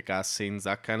stuff, kick-ass scenes,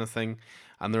 that kind of thing.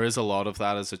 And there is a lot of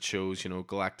that, as it shows,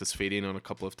 Galactus feeding on a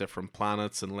couple of different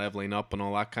planets and leveling up and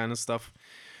all that kind of stuff.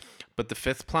 But the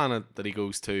fifth planet that he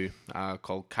goes to,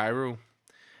 called Cairo,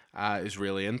 is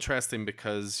really interesting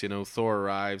because, Thor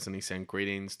arrives and he's saying,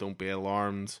 "Greetings, don't be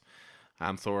alarmed.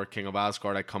 I'm Thor, King of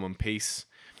Asgard, I come in peace."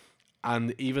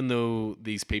 And even though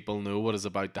these people know what is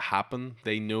about to happen,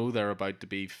 they know they're about to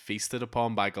be feasted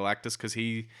upon by Galactus because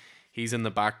he's in the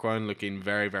background looking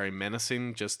very, very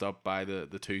menacing just up by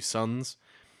the two suns.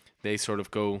 They sort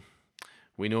of go,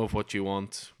 "We know of what you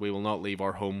want. We will not leave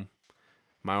our home.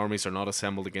 My armies are not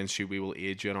assembled against you. We will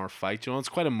aid you in our fight." It's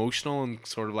quite emotional and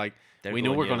sort of like, we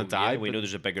know we're going to die. We know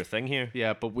there's a bigger thing here.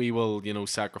 Yeah, but we will,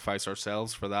 sacrifice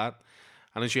ourselves for that.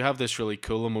 And as you have this really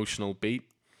cool emotional beat,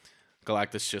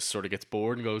 Galactus just sort of gets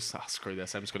bored and goes, "Screw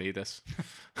this, I'm just going to eat this."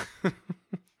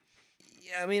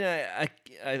 Yeah, I mean,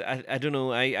 I don't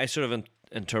know. I sort of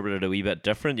interpreted it a wee bit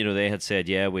different. They had said,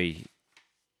 "Yeah, we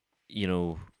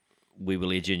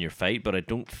will aid you in your fight," but I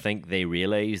don't think they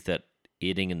realized that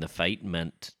aiding in the fight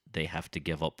meant they have to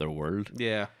give up their world.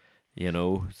 Yeah.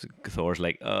 Thor's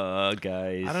like,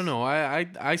 guys. I don't know.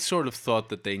 I sort of thought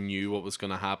that they knew what was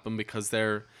going to happen because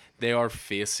they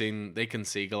can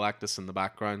see Galactus in the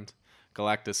background.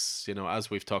 Galactus, as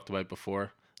we've talked about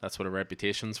before, that's what a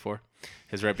reputation's for.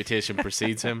 His reputation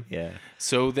precedes him. Yeah.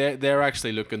 So they're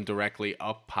actually looking directly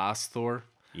up past Thor,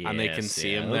 and they can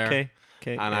see him there.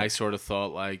 Okay. And I sort of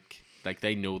thought like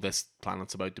they know this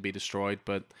planet's about to be destroyed,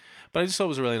 but I just thought it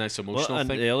was a really nice emotional and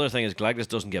thing. the other thing is Galactus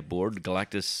doesn't get bored.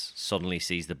 Galactus suddenly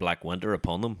sees the Black Winter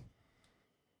upon them.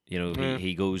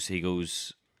 He goes.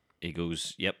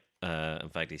 Yep. In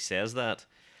fact, he says that,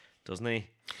 doesn't he?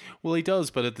 Well, he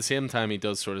does, but at the same time, he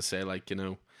does sort of say like,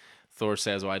 Thor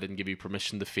says, "Oh, I didn't give you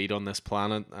permission to feed on this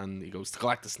planet," and he goes,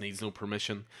 "Galactus needs no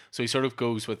permission." So he sort of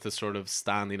goes with the sort of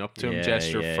standing up to him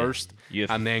gesture first,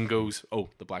 and then goes, "Oh,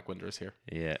 the Black Winter is here."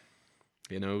 Yeah.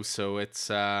 So it's,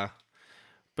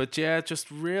 but yeah, just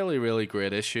really, really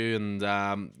great issue,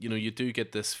 and you do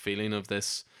get this feeling of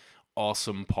this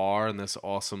awesome power and this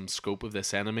awesome scope of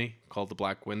this enemy called the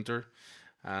Black Winter,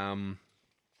 but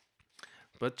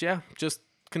yeah, just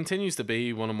continues to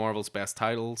be one of Marvel's best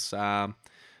titles. I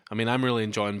mean, I'm really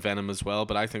enjoying Venom as well,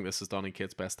 but I think this is Donny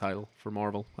Cates' best title for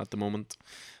Marvel at the moment.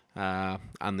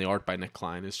 And the art by Nick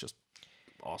Klein is just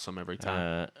awesome every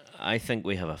time. I think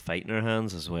we have a fight in our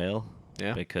hands as well.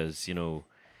 Yeah. Because,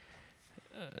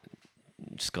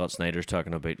 Scott Snyder's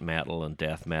talking about metal and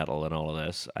death metal and all of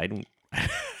this. I don't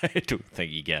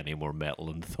think you get any more metal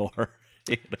than Thor.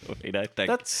 I think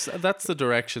that's the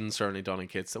direction certainly Donny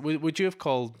Cates. Would you have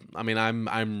called? I mean,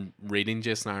 I'm reading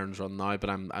Jason Aaron's run now, but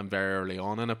I'm very early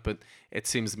on in it. But it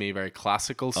seems to me very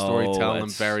classical storytelling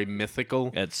and very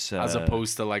mythical. It's as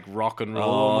opposed to like rock and roll.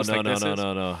 Oh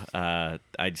no.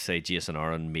 I'd say Jason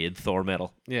Aaron made Thor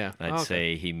metal. Yeah, I'd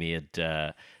say he made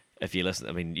if you listen,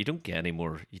 I mean, you don't get any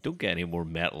more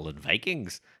metal than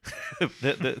Vikings.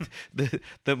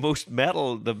 the most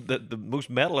metal the most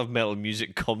metal of metal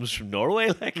music comes from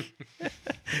Norway, like.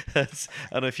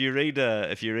 And if you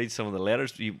read some of the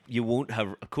letters, you won't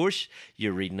have. Of course,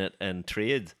 you're reading it in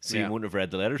trade, so you won't have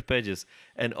read the letters pages.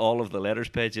 And all of the letters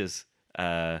pages,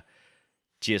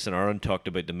 Jason Aaron talked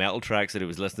about the metal tracks that he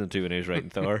was listening to when he was writing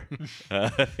Thor.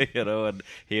 And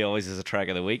he always has a track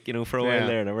of the week, for a while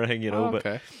there and everything,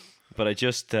 Okay. But I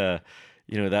just, that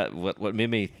what made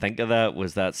me think of that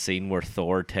was that scene where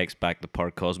Thor takes back the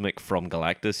Part Cosmic from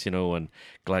Galactus, and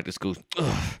Galactus goes,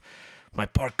 "Ugh, my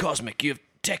Part Cosmic, you've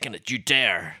taken it, you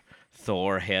dare."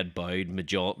 Thor, head bowed,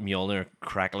 Mjolnir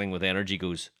crackling with energy,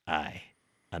 goes, "Aye,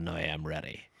 and now I am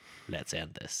ready. Let's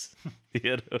end this."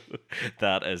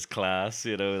 That is class.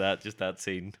 That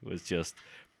scene was just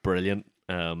brilliant.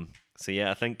 So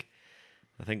yeah, I think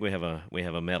we have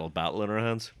a metal battle in our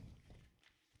hands.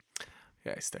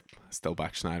 Yeah, still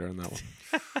back Schneider on that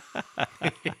one.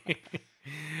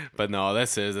 But no,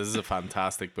 this is a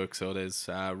fantastic book. So it is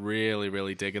really,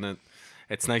 really digging it.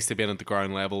 It's nice to be in at the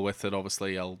ground level with it.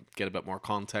 Obviously, I'll get a bit more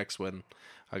context when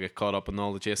I get caught up in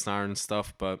all the Jason Aaron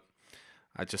stuff. But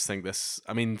I just think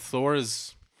Thor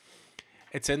is...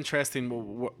 It's interesting.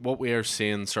 What we are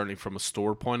seeing, certainly from a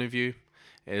store point of view,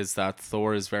 is that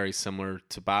Thor is very similar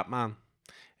to Batman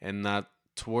in that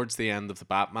towards the end of the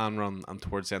Batman run and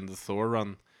towards the end of the Thor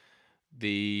run,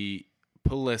 the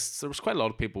pull lists, there was quite a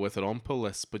lot of people with it on pull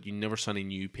lists, but you never saw any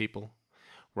new people.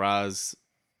 Whereas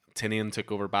Tinian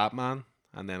took over Batman,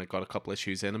 and then it got a couple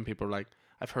issues in, and people were like,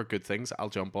 "I've heard good things, I'll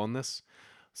jump on this."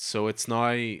 So it's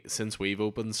now, since we've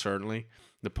opened, certainly,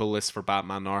 the pull lists for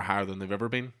Batman are higher than they've ever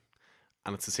been.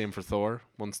 And it's the same for Thor.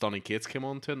 Once Donny Cates came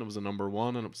onto it, and it was a number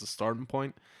one, and it was a starting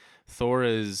point. Thor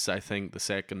is, I think, the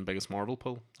second biggest Marvel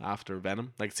pull after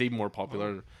Venom. Like, it's even more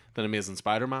popular than Amazing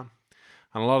Spider-Man.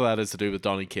 And a lot of that is to do with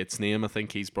Donny Cates' name. I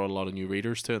think he's brought a lot of new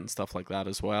readers to it and stuff like that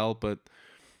as well. But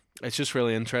it's just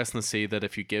really interesting to see that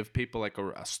if you give people like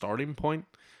a starting point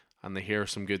and they hear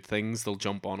some good things, they'll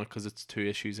jump on it because it's 2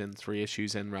 issues in, 3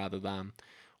 issues in, rather than,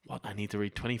 what, I need to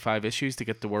read 25 issues to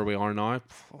get to where we are now?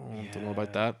 I don't know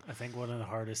about that. I think one of the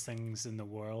hardest things in the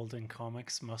world in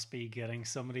comics must be getting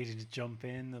somebody to jump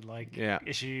in at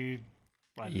issue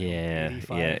 85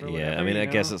 or whatever, I mean, I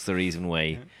guess it's the reason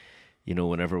why,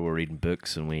 whenever we're reading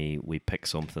books and we pick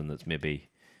something that's maybe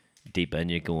deep in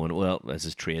you going, well, this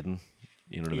is trading,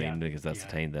 you know what I mean? Because that's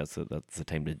the time, that's the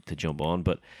time to jump on.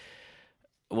 But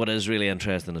what is really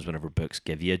interesting is whenever books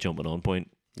give you a jumping on point.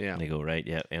 Yeah. And they go, right,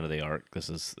 yeah, end of the arc. This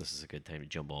is a good time to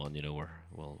jump on.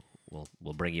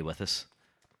 We'll bring you with us.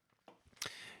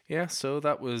 Yeah, so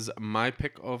that was my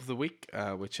pick of the week,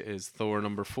 which is Thor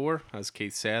number 4. As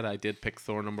Keith said, I did pick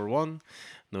Thor number 1.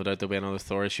 No doubt there'll be another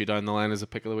Thor issue down the line as a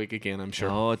pick of the week again, I'm sure.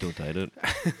 Oh, don't doubt it.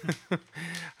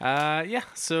 Yeah,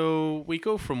 so we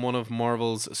go from one of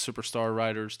Marvel's superstar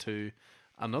writers to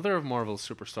another of Marvel's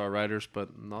superstar writers,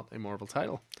 but not a Marvel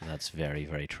title. That's very,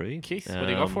 very true. Keith, what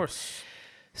do you got for us?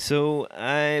 So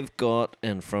I've got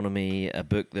in front of me a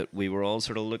book that we were all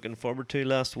sort of looking forward to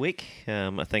last week.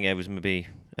 I think I was maybe,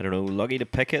 I don't know, lucky to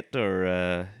pick it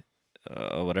or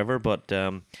whatever, but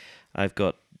I've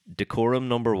got Decorum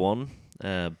number 1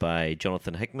 by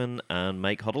Jonathan Hickman and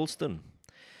Mike Huddleston.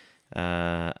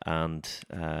 And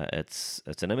it's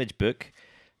an image book,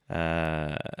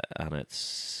 and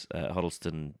it's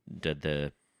Huddleston did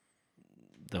the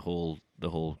whole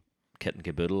kit and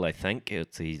caboodle, I think.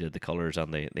 He did the colours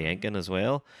and the inking as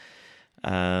well.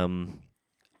 And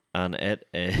it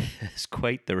is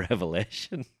quite the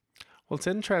revelation. Well, it's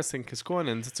interesting because going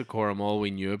into Decorum, all we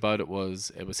knew about it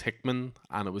was Hickman,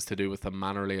 and it was to do with the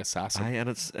Mannerly assassin. And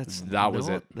it's that was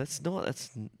it. That's not.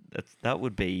 That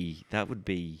would be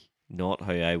not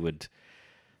how I would.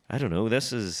 I don't know.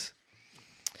 This is.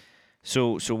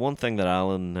 So one thing that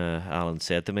Alan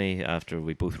said to me after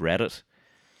we both read it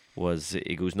was,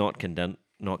 he goes, not content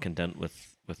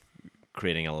with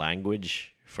creating a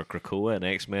language for Krakoa and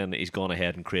X-Men, he's gone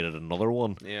ahead and created another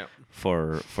one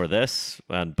for this,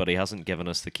 but he hasn't given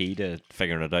us the key to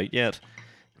figuring it out yet.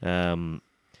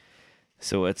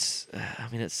 So it's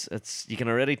you can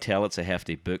already tell it's a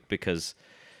hefty book because,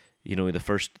 the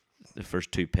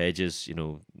first 2 pages,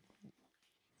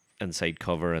 inside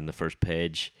cover and the first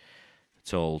page,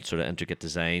 it's all sort of intricate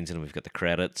designs, and we've got the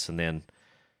credits, and then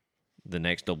the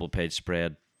next double page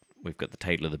spread, we've got the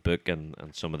title of the book and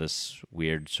some of this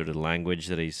weird sort of language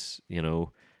that he's,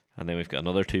 and then we've got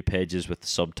another 2 pages with the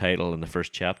subtitle in the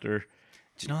first chapter.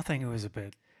 Do you not think it was a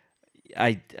bit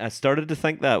I started to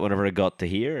think that whenever I got to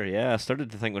here. Yeah, I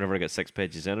started to think whenever I got 6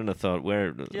 pages in, and I thought,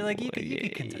 where? You're like, you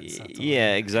could condense that to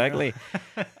Yeah, one, exactly.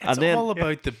 It's And then all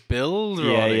about the build,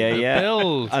 yeah, Roddy. yeah, the yeah.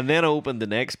 build. And then I opened the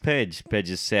next page,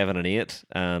 pages 7 and 8,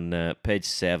 and page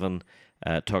 7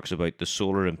 talks about the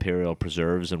solar imperial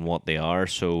preserves and what they are.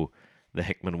 So the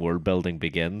Hickman world building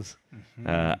begins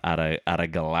at a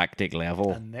galactic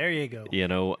level, And there you go. you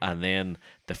know. And then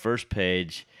the first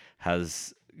page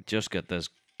has just got this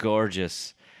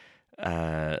gorgeous,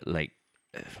 like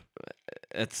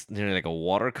it's nearly like a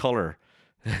watercolor,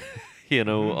 you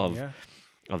know, of Yeah.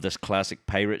 of this classic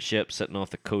pirate ship sitting off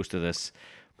the coast of this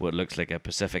what looks like a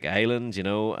Pacific island, you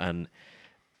know, and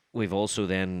we've also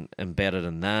then embedded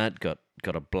in that got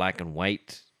a black and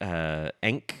white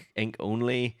ink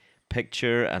only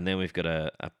picture, and then we've got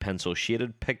a pencil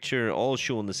shaded picture, all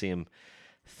showing the same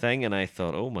thing. And I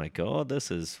thought, oh my god,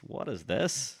 what is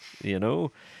this, you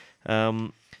know?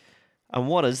 And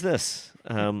what is this?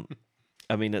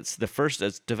 I mean, it's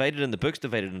divided in the book's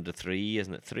divided into 3,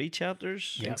 isn't it? 3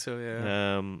 chapters. I think so,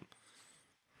 yeah.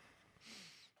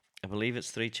 I believe it's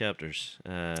 3 chapters.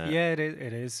 Yeah, it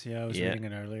is. Yeah, I was yeah. reading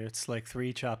it earlier. It's like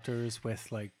 3 chapters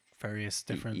with like various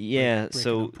different. Yeah, breaking up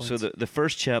so points. the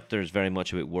first chapter is very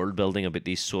much about world building, about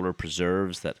these solar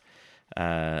preserves that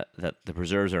the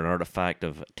preserves are an artifact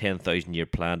of a 10,000-year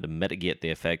plan to mitigate the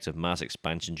effects of mass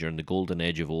expansion during the golden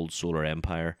age of old solar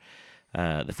empire.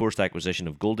 The forced acquisition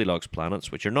of Goldilocks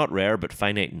planets, which are not rare but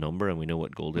finite in number, and we know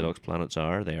what Goldilocks planets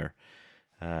are. They're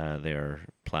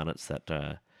planets that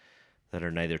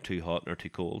are neither too hot nor too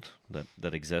cold,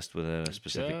 that exist within a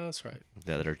specific. That's right.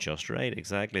 That are just right,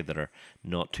 exactly. That are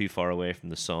not too far away from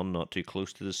the sun, not too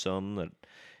close to the sun. That,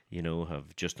 you know,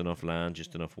 have just enough land,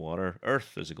 just enough water.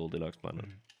 Earth is a Goldilocks planet.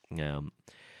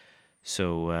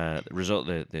 So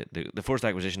the forced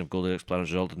acquisition of Goldilocks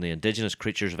planets resulted in the indigenous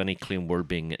creatures of any claimed world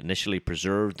being initially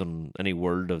preserved on any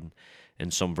world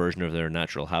in some version of their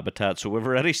natural habitat. So we've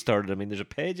already started. I mean, there's a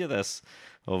page of this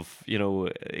of, you know,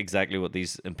 exactly what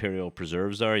these imperial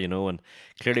preserves are, you know, and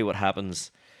clearly what happens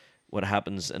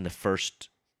in the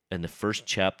first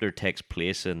chapter takes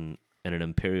place in an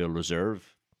imperial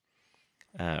reserve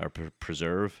or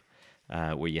preserve,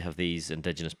 where you have these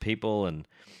indigenous people, and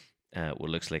what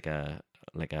looks like a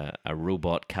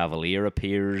robot cavalier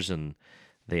appears, and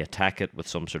they attack it with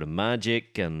some sort of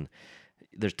magic, and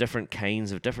there's different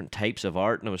types of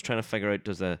art, and I was trying to figure out,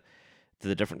 do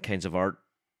the different kinds of art,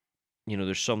 you know,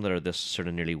 there's some that are this sort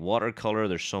of nearly watercolor,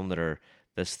 there's some that are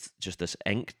this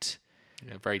inked.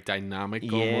 Yeah, very dynamic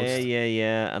Yeah, almost.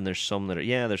 yeah, and there's some that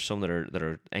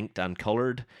are inked and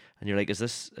colored, and you're like, is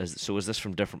this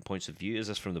from different points of view? Is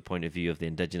this from the point of view of the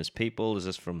indigenous people? Is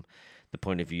this from the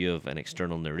point of view of an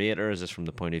external narrator? Is this from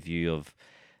the point of view of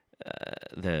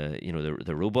the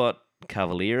robot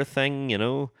cavalier thing? You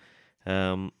know,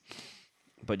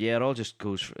 but yeah, it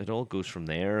all goes from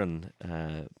there, and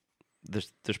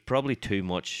there's probably too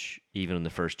much even in the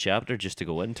first chapter just to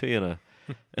go into in a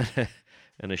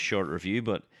in a short review,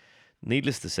 but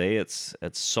needless to say, it's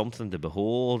something to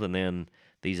behold. And then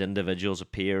these individuals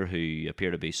appear who appear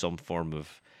to be some form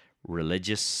of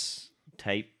religious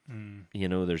type. You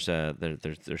know, there's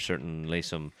certainly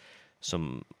some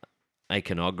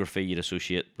iconography you'd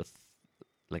associate with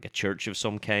like a church of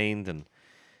some kind,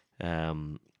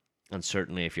 and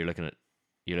certainly if you're looking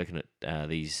at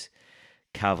these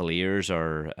cavaliers,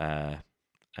 or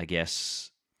I guess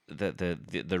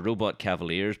the robot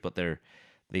cavaliers, but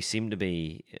they seem to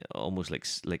be almost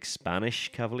like Spanish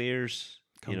cavaliers,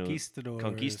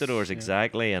 conquistadors, yeah.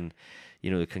 exactly. And you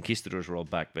know, the conquistadors were all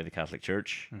backed by the Catholic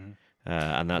Church,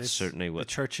 and that's certainly what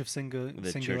the Church of Singularity.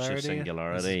 the Church of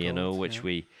Singularity, you know, called,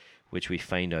 which we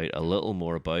find out a little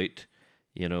more about.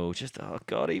 You know, just oh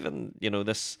god, even you know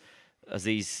this. As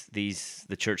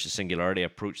the Church of Singularity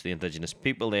approach the indigenous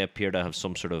people, they appear to have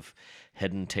some sort of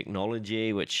hidden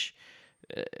technology which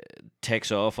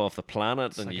takes off the planet,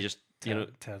 it's and like you a just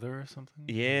tether or something.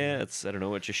 yeah, it's I don't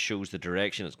know, it just shows the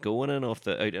direction it's going in out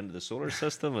into the solar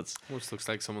system. It's Almost looks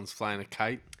like someone's flying a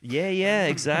kite. yeah,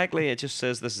 exactly. It just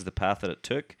says this is the path that it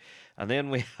took, and then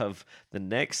we have the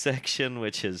next section,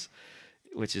 which is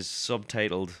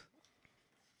subtitled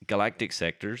Galactic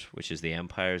Sectors, which is the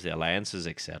empires, the alliances,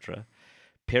 etc.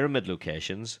 Pyramid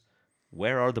locations,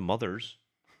 where are the mothers?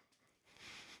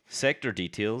 Sector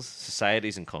details,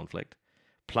 societies in conflict,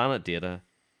 planet data,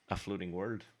 a floating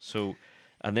world. So,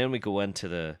 and then we go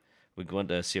into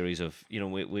a series of, you know,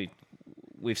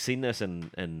 we've seen this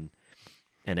in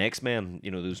X-Men,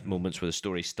 you know, those moments where the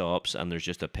story stops and there's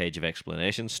just a page of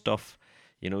explanation stuff,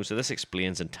 you know. So this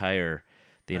explains the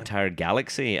entire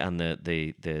galaxy and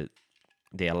the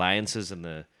alliances and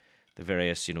the the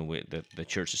various, the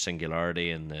Church of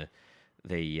Singularity and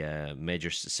the major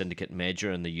syndicate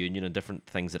major and the Union and different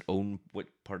things that own which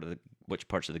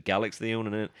parts of the galaxy they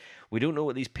own. And we don't know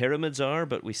what these pyramids are,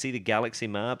 but we see the galaxy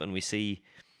map and we see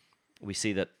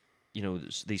that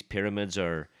these pyramids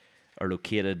are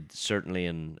located certainly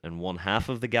in one half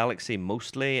of the galaxy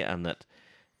mostly, and that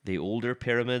the older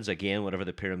pyramids, again, whatever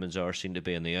the pyramids are, seem to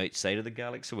be on the outside of the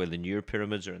galaxy, while the newer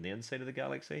pyramids are on the inside of the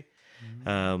galaxy.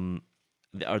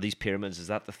 Are these pyramids, is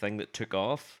that the thing that took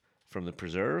off from the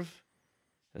preserve?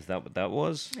 Is that what that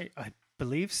was? I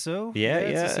believe so. Yeah.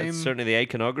 It's the same. Certainly the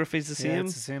iconography is the same. Yeah,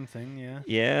 it's the same thing. Yeah.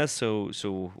 Yeah.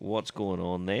 So what's going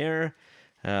on there?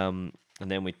 And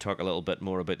then we talk a little bit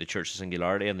more about the Church of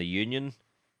Singularity and the Union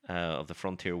of the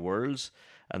Frontier Worlds,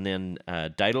 and then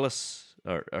Daedalus,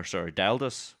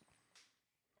 Daldus,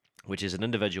 which is an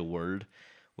individual world,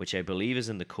 which I believe is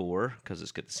in the core because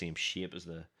it's got the same shape as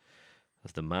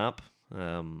the map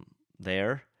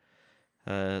there.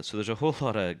 So there's a whole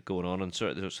lot of going on, and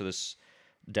so this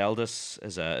Daldus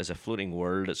is a floating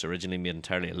world. It's originally made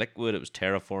entirely of liquid. It was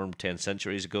terraformed 10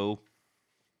 centuries ago.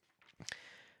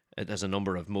 It has a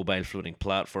number of mobile floating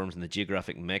platforms, and the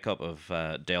geographic makeup of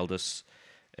Daldus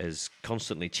is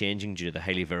constantly changing due to the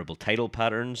highly variable tidal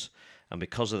patterns. And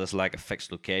because of this lack of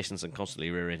fixed locations and constantly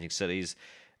rearranging cities,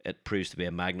 it proves to be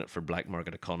a magnet for black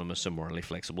market economists and morally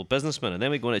flexible businessmen. And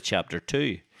then we go into chapter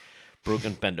 2,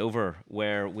 Broken Bent Over,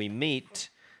 where we meet,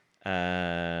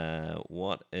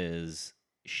 what is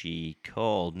she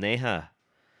called? Neha.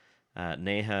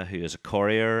 Neha, who is a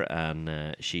courier,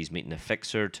 and she's meeting a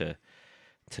fixer to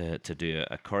do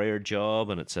a courier job,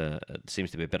 and it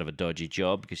seems to be a bit of a dodgy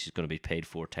job because she's going to be paid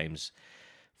four times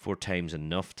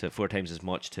as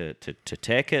much to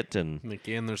take it. And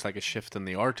again, there's like a shift in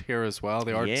the art here as well.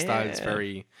 The art style is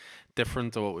very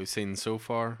different to what we've seen so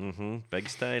far. Big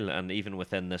style, and even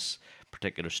within this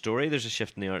particular story, there's a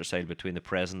shift in the art style between the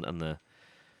present and the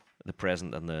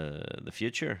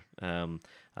future. And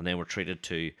then we're treated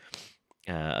to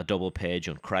a double page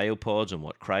on cryopods and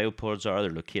what cryopods are.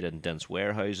 They're located in dense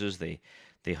warehouses. They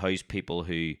house people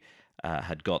who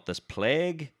had got this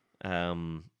plague.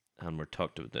 And we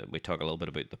talk a little bit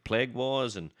about the plague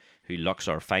was and who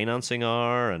Luxor financing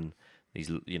are, and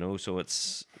these, so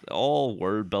it's all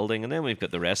world building. And then we've got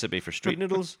the recipe for street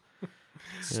noodles.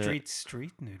 Street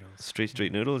noodles.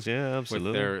 Street noodles, yeah,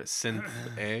 absolutely. With their synth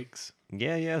eggs.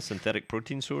 Yeah, synthetic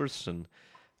protein source and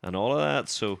all of that.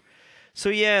 So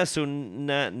Naha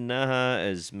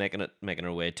is making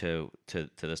her way to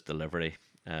this delivery.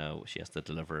 She has to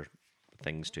deliver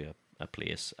things to a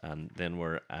place, and then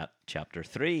we're at chapter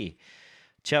 3.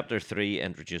 Chapter 3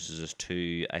 introduces us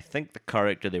to, I think, the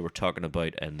character they were talking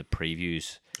about in the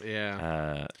previews.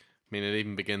 Yeah. I mean, it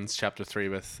even begins chapter 3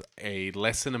 with a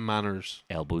lesson in manners.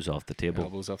 Elbows off the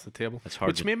table. It's hard,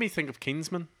 which made me think of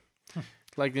Kingsman.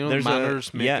 Like, There's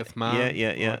manners maketh man.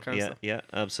 Yeah,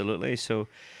 absolutely. So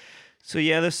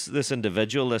yeah, this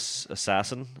individual, this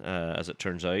assassin, as it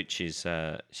turns out, she's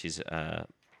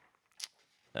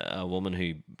a woman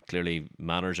who clearly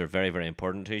manners are very, very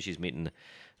important to. She's meeting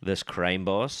this crime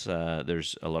boss.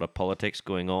 There's a lot of politics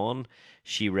going on.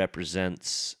 She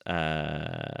represents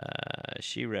the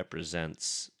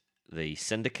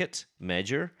syndicate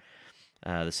major.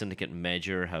 The syndicate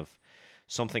major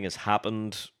something has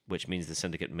happened, which means the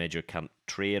syndicate major can't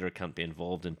trade or can't be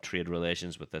involved in trade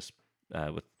relations with this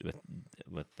with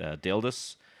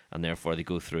Daldus, and therefore they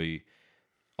go through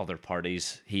other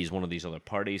parties. He's one of these other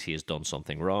parties. He has done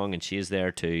something wrong, and she is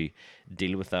there to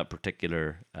deal with that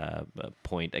particular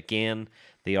point. Again,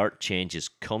 the art changes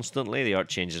constantly. The art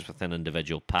changes within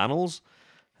individual panels.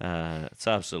 It's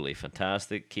absolutely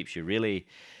fantastic. It keeps you really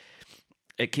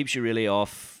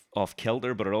off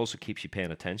kilter, but it also keeps you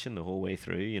paying attention the whole way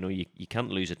through. You can't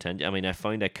lose attention. I mean, I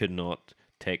found I could not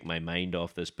take my mind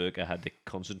off this book. I had to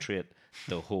concentrate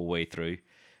the whole way through.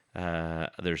 And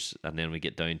then we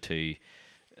get down to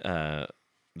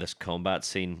this combat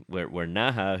scene where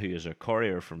Naha, who is a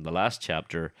courier from the last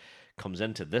chapter, comes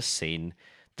into this scene,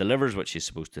 delivers what she's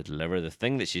supposed to deliver, the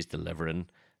thing that she's delivering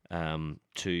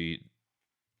to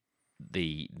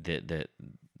the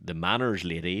manners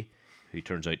lady, who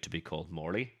turns out to be called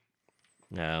Morley,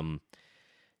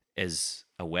 is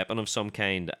a weapon of some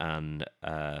kind, and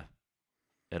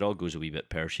it all goes a wee bit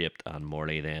pear-shaped, and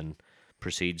Morley then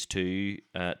proceeds to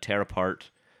tear apart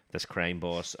this crime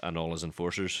boss and all his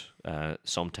enforcers,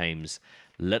 sometimes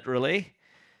literally.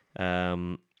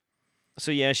 So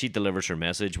yeah, she delivers her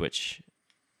message, which,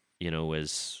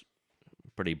 is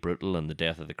pretty brutal in the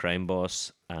death of the crime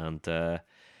boss. And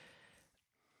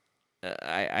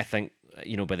I think,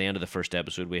 by the end of the first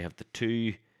episode, we have the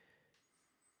two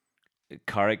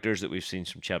characters that we've seen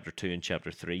from chapter 2 and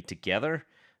chapter 3 together,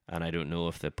 and I don't know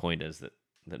if the point is that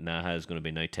Naha is going to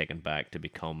be now taken back to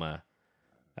become an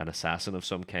assassin of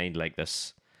some kind, like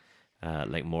this,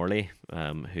 like Morley,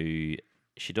 who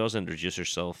she does introduce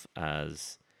herself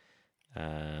as.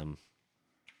 How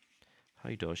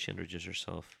does she introduce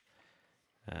herself?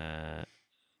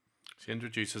 She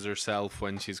introduces herself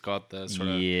when she's got the sort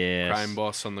Yes, of crime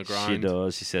boss on the ground. She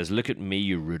does. She says, "Look at me,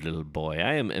 you rude little boy.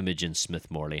 I am Imogen Smith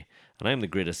Morley, and I am the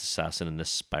greatest assassin in this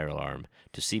spiral arm.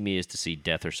 To see me is to see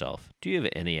death herself. Do you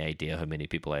have any idea how many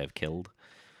people I have killed?"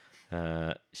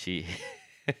 She,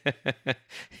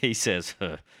 he says,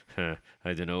 I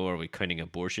don't know. Are we counting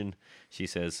abortion? She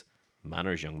says,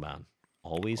 "Manners, young man.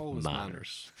 Always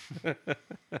manners."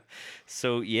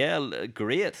 So yeah,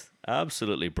 great,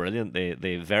 absolutely brilliant.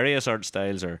 The various art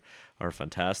styles are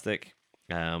fantastic.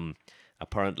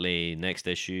 Apparently, next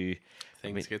issue,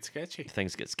 Things get sketchy.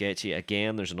 Things get sketchy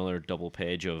again. There's another double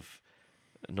page of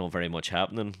not very much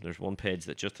happening. There's one page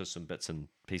that just has some bits and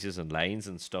pieces and lines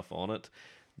and stuff on it.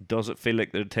 Does it feel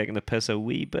like they're taking the piss a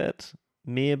wee bit?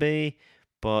 Maybe.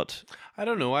 But I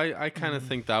don't know. I kind of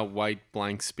think that white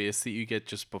blank space that you get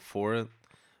just before it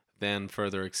then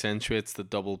further accentuates the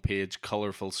double page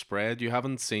colorful spread. You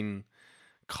haven't seen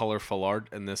colorful art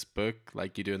in this book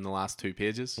like you do in the last 2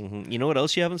 pages. You know what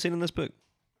else you haven't seen in this book?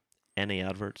 Any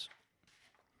adverts?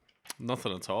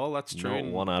 Nothing at all. That's true.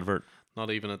 Not one advert. Not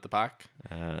even at the back.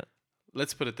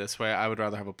 Let's put it this way. I would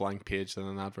rather have a blank page than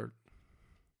an advert.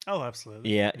 Oh,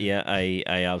 absolutely. Yeah. I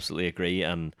absolutely agree,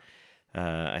 and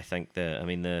I think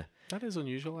the that is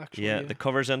unusual, actually. Yeah, the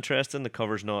cover's interesting. The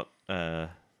cover's not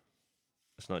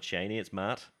it's not shiny. It's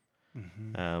matte.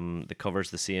 Mm-hmm. The cover's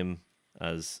the same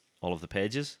as all of the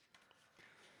pages,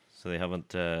 so they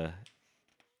haven't,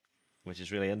 which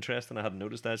is really interesting. I hadn't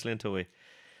noticed actually until we,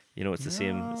 it's the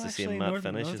same. It's the same matte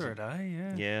finish.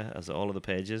 Yeah, as all of the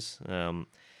pages.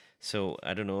 So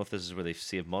I don't know if this is where they've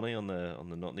saved money on the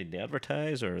not needing to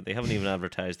advertise, or they haven't even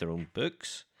advertised their own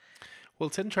books. Well,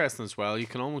 it's interesting as well. You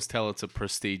can almost tell it's a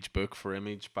prestige book for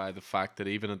Image by the fact that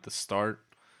even at the start,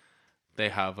 they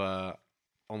have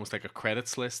almost like a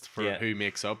credits list for who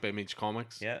makes up Image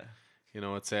Comics. Yeah.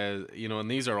 It says,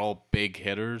 and these are all big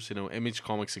hitters. Image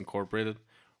Comics Incorporated,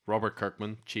 Robert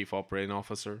Kirkman, Chief Operating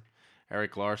Officer,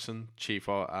 Eric Larson, Chief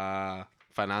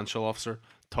Financial Officer,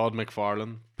 Todd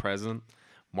McFarlane, President,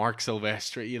 Mark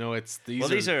Silvestri.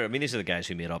 These are the guys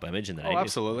who made up Image in the 90s. Oh,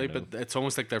 absolutely. But it's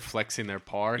almost like they're flexing their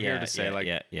power here to say,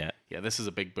 this is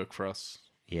a big book for us.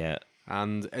 Yeah.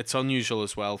 And it's unusual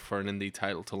as well for an indie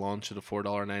title to launch at a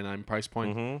 $4.99 price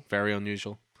point. Mm-hmm. Very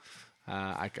unusual.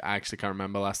 I actually can't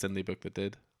remember the last indie book that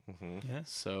did. Mm-hmm. Yeah.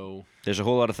 So there's a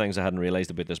whole lot of things I hadn't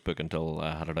realized about this book until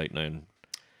I had it out now.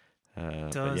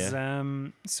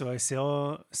 So I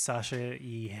saw Sasha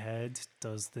E. Head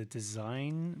does the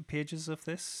design pages of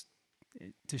this.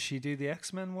 Does she do the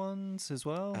X-Men ones as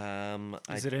well?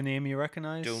 Is it a name you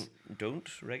recognize?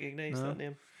 Don't recognize that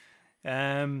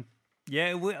name.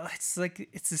 Yeah, well, it's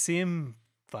the same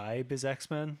vibe as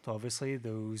X-Men. Obviously,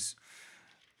 those.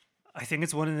 I think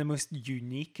it's one of the most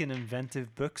unique and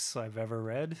inventive books I've ever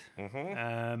read.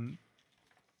 Mm-hmm.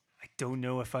 I don't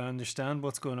know if I understand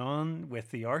what's going on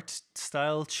with the art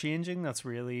style changing. It's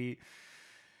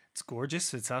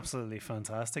gorgeous. It's absolutely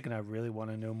fantastic, and I really want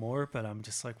to know more. But I'm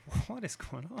just like, what is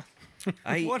going on?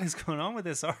 What is going on with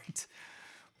this art?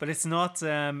 But it's not.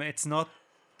 It's not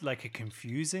like a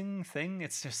confusing thing.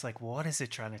 It's just like, what is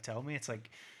it trying to tell me? It's like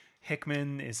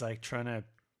Hickman is like trying to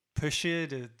push you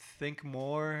to think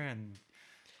more and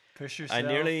push yourself.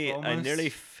 I nearly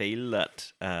feel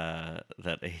that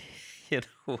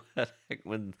what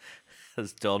Hickman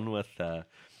has done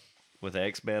with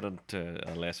X-Men and to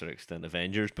a lesser extent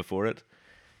Avengers before it.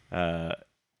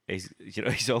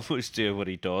 He's almost doing what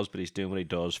he does, but he's doing what he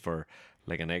does for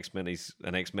like an X-Men. He's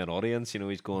an X-Men audience.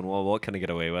 He's going, well, what can I get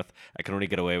away with? I can only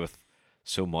get away with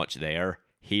so much there.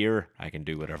 Here, I can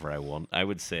do whatever I want. I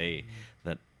would say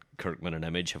that Kirkman and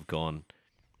Image have gone,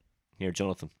 here,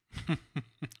 Jonathan,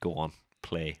 go on,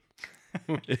 play.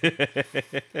 I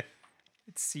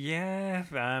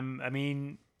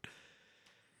mean,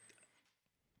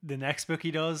 the next book he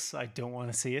does, I don't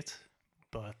want to see it,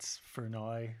 but for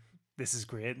now, this is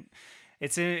great.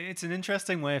 It's an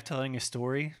interesting way of telling a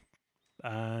story,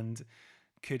 and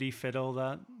could he fit all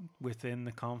that within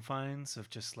the confines of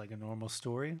just like a normal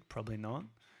story? Probably not.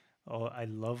 Oh, I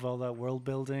love all that world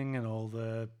building and all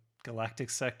the galactic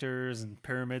sectors and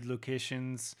pyramid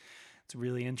locations. It's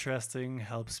really interesting.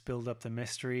 Helps build up the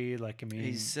mystery. Like, I mean,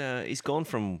 he's gone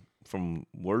from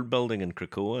world building in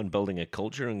Krakoa and building a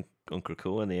culture on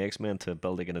Krakoa and the X-Men to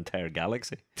building an entire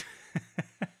galaxy.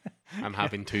 I'm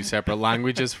having two separate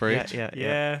languages for each.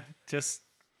 Yeah, just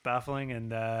baffling,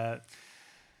 and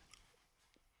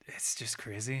it's just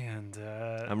crazy. And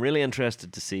I'm really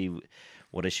interested to see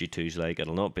what issue 2's like.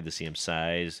 It'll not be the same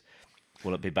size.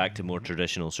 Will it be back to more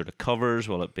traditional sort of covers?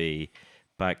 Will it be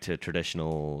back to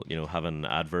traditional, having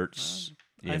adverts?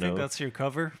 I think that's your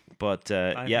cover. But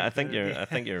I think the- I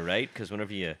think you're right, because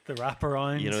whenever you The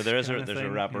wraparound. there's kind a of there's a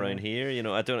thing, wrap around yeah.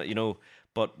 here. I don't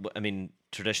but I mean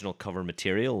traditional cover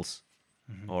materials,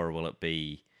 or will it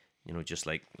be just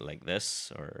like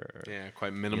this, or Yeah,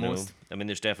 quite you know? minimalist. I mean,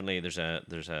 there's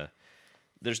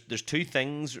two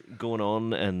things going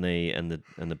on in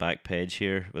the back page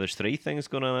here. Well, there's three things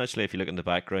going on actually. If you look in the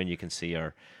background, you can see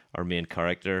our main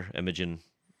character, Imogen,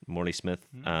 Morley Smith,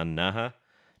 and Naha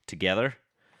together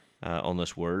on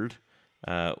this world.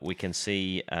 We can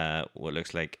see what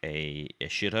looks like a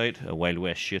shootout, a Wild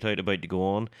West shootout about to go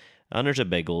on, and there's a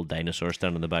big old dinosaur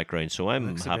standing in the background. So I'm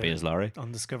Looks a happy bit as Larry.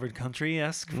 Undiscovered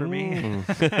country-esque for me.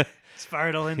 It's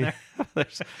fired all in there.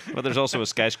 But there's also a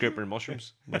skyscraper and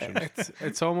mushrooms.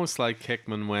 It's almost like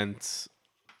Hickman went,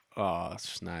 "Oh,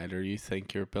 Schneider, you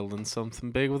think you're building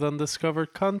something big with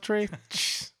Undiscovered Country?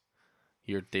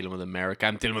 You're dealing with America.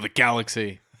 I'm dealing with the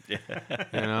galaxy."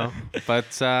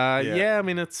 But yeah, I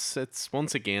mean, it's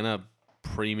once again a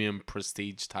premium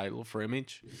prestige title for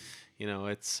Image.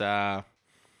 It's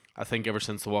I think ever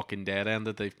since The Walking Dead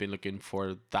ended, they've been looking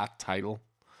for that title.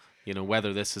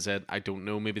 Whether this is it, I don't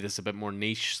know. Maybe this is a bit more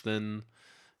niche than,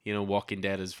 Walking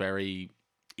Dead is very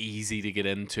easy to get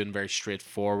into and very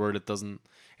straightforward. It doesn't.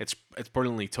 It's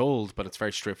brilliantly told, but it's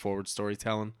very straightforward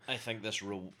storytelling. I think this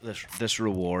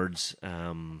rewards.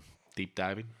 Deep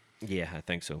diving. Yeah, I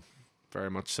think so.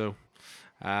 Very much so.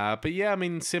 But yeah, I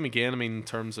mean, same again. I mean, in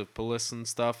terms of police and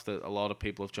stuff, that a lot of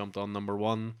people have jumped on number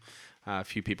one. A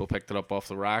few people picked it up off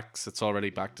the racks. It's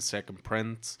already back to second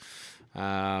print.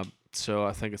 So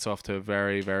I think it's off to a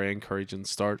very, very encouraging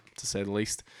start, to say the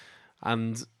least.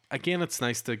 And again, it's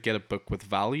nice to get a book with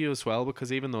value as well,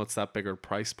 because even though it's that bigger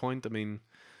price point, I mean,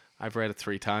 I've read it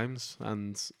 3 times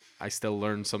and I still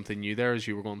learned something new there as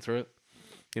you were going through it.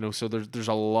 So there's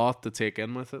a lot to take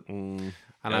in with it. And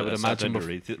I would imagine to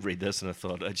read this, and I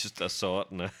thought I saw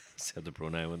it, and I said to Bro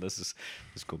now, and this is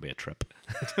going to be a trip.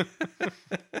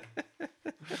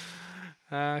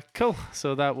 Cool.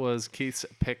 So that was Keith's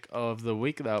pick of the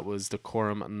week. That was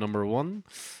Decorum number 1,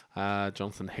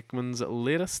 Jonathan Hickman's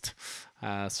latest.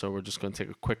 So we're just going to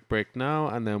take a quick break now,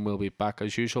 and then we'll be back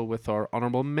as usual with our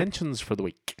honourable mentions for the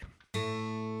week.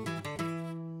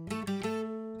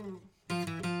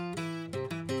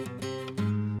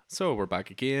 So we're back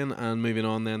again, and moving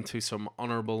on then to some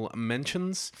honourable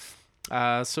mentions.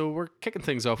 So we're kicking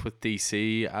things off with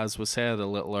DC. As was said a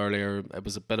little earlier, it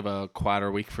was a bit of a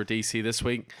quieter week for DC this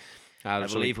week. I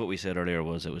believe what we said earlier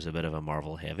was it was a bit of a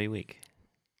Marvel heavy week.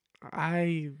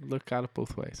 I look at it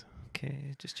both ways.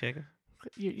 Okay, just checking.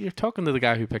 You're talking to the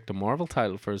guy who picked a Marvel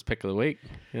title for his pick of the week.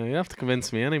 You don't have to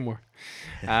convince me anymore.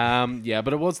 Yeah,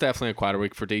 but it was definitely a quieter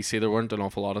week for DC. There weren't an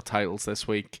awful lot of titles this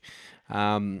week.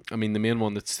 I mean, the main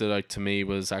one that stood out to me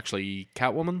was actually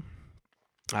Catwoman.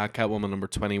 Catwoman number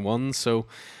 21. So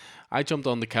I jumped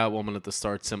on the Catwoman at the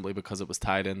start simply because it was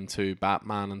tied into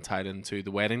Batman and tied into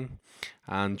The Wedding.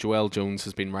 And Joelle Jones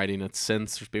has been writing it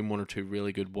since. There's been 1 or 2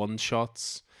 really good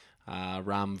one-shots.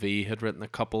 Ram V had written a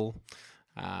couple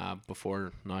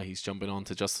before. Now he's jumping on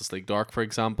to Justice League Dark, for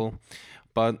example.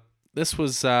 But this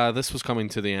was coming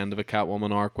to the end of a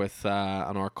Catwoman arc with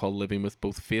an arc called Living with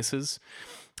Both Faces.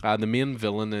 The main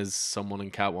villain is someone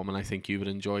in Catwoman I think you would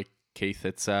enjoy, Keith.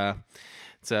 It's a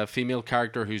female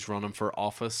character who's running for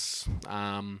office.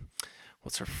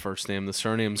 What's her first name? The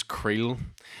surname's Creel.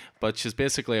 But she's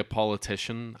basically a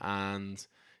politician, and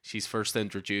she's first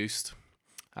introduced.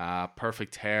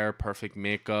 Perfect hair, perfect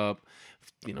makeup,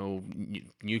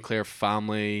 nuclear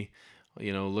family,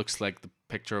 looks like the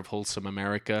picture of wholesome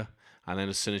America. And then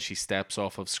as soon as she steps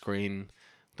off of screen,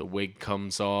 the wig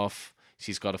comes off.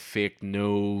 She's got a fake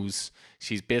nose.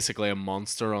 She's basically a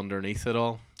monster underneath it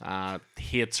all.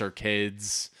 Hates her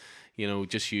kids,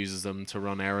 just uses them to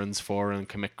run errands for her and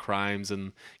commit crimes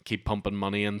and keep pumping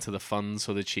money into the fund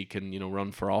so that she can,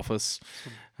 run for office.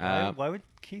 Why would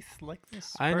Keith like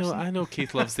this? I know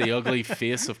Keith loves the ugly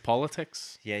face of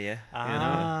politics. Yeah.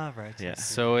 Right. Yeah.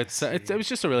 So it was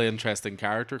just a really interesting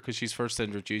character because she's first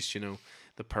introduced,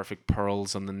 the perfect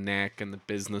pearls on the neck and the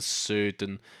business suit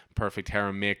and perfect hair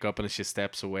and makeup, and as she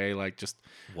steps away, like just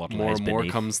What more lies and more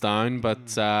beneath. comes down. But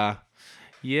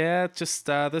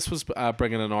this was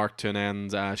bringing an arc to an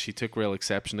end. She took real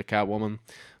exception to Catwoman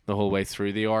the whole way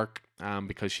through the arc,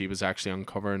 because she was actually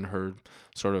uncovering her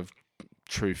sort of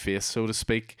true face, so to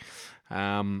speak.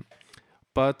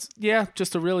 But yeah,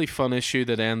 just a really fun issue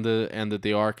that ended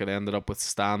the arc. It ended up with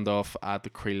standoff at the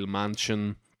Creel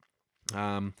Mansion.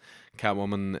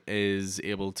 Catwoman is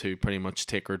able to pretty much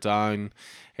take her down.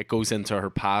 It goes into her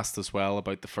past as well,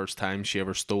 about the first time she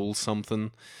ever stole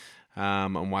something,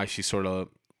 and why she sort of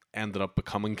ended up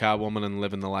becoming Catwoman and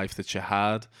living the life that she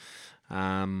had.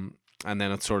 And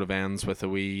then it sort of ends with a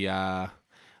wee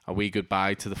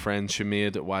goodbye to the friends she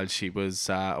made while she was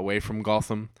away from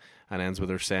Gotham, and ends with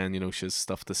her saying, she has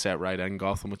stuff to set right in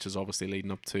Gotham, which is obviously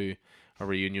leading up to a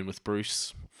reunion with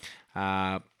Bruce.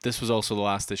 This was also the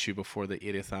last issue before the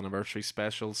 80th anniversary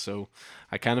special, so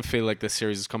I kind of feel like this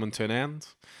series is coming to an end.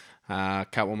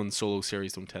 Catwoman solo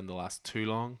series don't tend to last too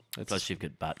long. Plus you've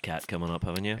got Batcat coming up,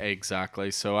 haven't you?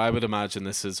 Exactly. So I would imagine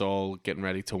this is all getting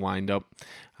ready to wind up.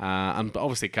 And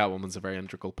obviously Catwoman's a very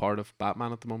integral part of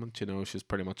Batman at the moment. She's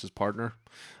pretty much his partner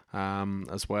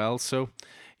as well. So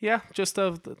yeah, just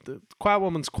the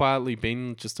Catwoman's quietly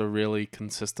been just a really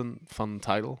consistent, fun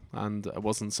title. And it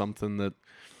wasn't something that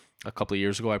a couple of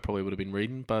years ago I probably would have been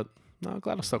reading. But no, I'm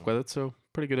glad I stuck with it. So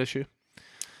pretty good issue.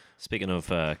 Speaking of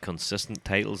consistent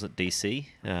titles at DC,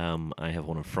 I have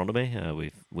one in front of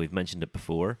me. We've mentioned it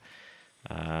before,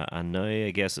 and now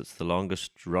I guess it's the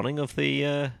longest running of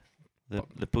the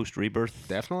post Rebirth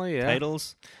definitely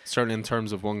titles. Certainly in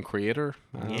terms of one creator.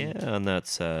 And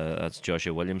that's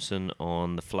Joshua Williamson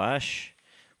on the Flash,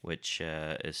 which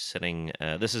is sitting.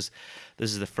 This is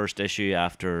the first issue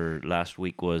after last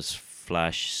week was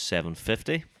Flash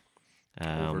 750.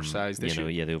 Oversized issue.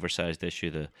 The oversized issue.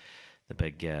 The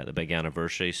big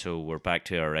anniversary, so we're back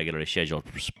to our regularly scheduled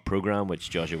program, which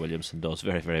Joshua Williamson does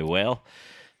very, very well.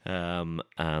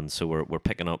 And so we're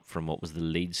picking up from what was the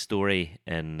lead story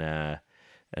in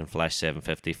Flash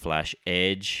 750, Flash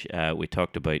Edge. We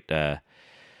talked about it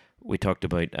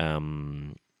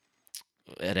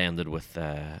ended with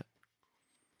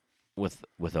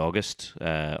August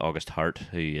Hart,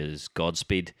 who is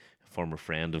Godspeed, former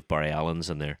friend of Barry Allen's,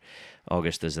 and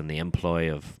August is in the employ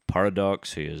of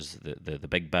Paradox, who is the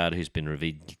big bad, who's been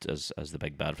revealed as the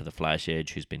big bad for the Flash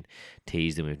Age, who's been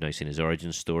teased, and we've now seen his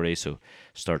origin story. So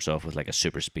starts off with like a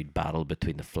super speed battle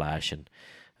between the Flash and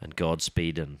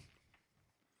Godspeed and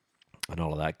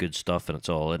all of that good stuff, and it's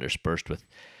all interspersed with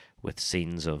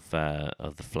scenes of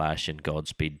the Flash and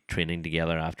Godspeed training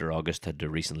together after August had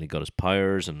recently got his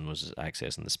powers and was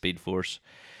accessing the Speed Force.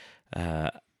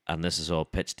 And this is all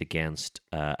pitched against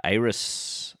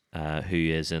Iris, who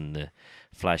is in the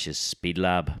Flash's Speed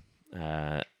Lab,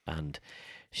 and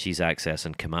she's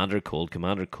accessing Commander Cold.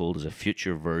 Commander Cold is a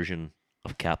future version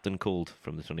of Captain Cold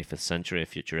from the 25th century, a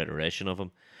future iteration of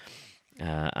him.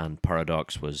 And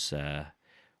Paradox was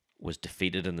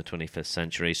defeated in the 25th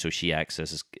century, so she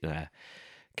accesses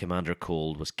Commander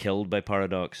Cold was killed by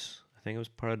Paradox. I think it was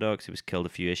Paradox. He was killed a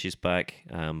few issues back,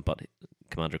 but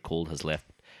Commander Cold has left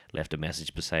a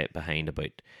message behind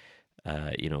about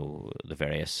the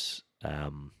various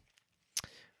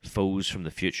foes from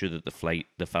the future that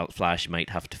the Flash might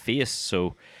have to face.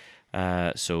 So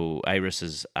Iris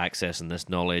is accessing this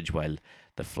knowledge while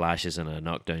the Flash is in a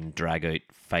knockdown, drag-out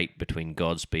fight between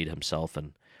Godspeed himself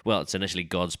and, well, it's initially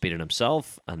Godspeed and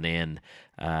himself, and then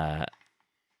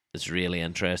it's really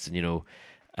interesting.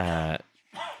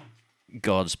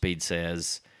 Godspeed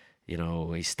says,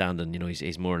 he's standing,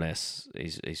 he's more or less,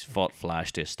 he's fought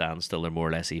Flash to a standstill. They're more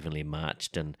or less evenly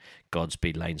matched, and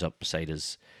Godspeed lines up beside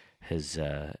his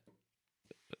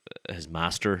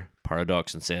master,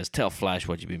 Paradox, and says, "Tell Flash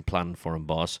what you've been planning for him,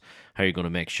 boss. How are you going to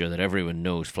make sure that everyone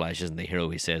knows Flash isn't the hero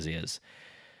he says he is?"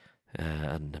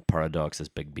 And Paradox, this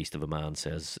big beast of a man,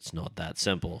 says, "It's not that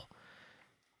simple.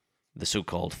 The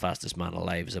so-called fastest man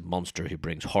alive is a monster who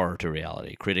brings horror to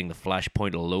reality. Creating the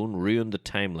Flashpoint alone ruined the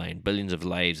timeline. Billions of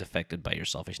lives affected by your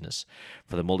selfishness.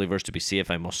 For the multiverse to be safe,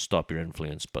 I must stop your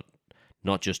influence, but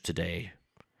not just today.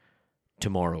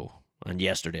 Tomorrow, and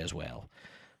yesterday as well.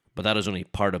 But that is only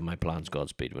part of my plans,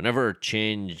 Godspeed. Whenever a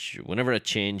change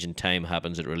in time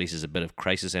happens, it releases a bit of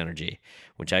crisis energy,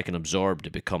 which I can absorb to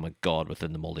become a god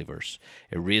within the multiverse.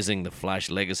 Erasing the Flash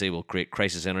legacy will create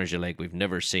crisis energy like we've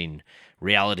never seen.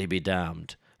 Reality be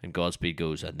damned." And Godspeed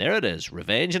goes, "And there it is,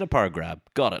 revenge in a power grab.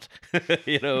 Got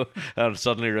it." And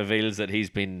suddenly reveals that he's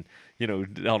been,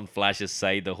 on Flash's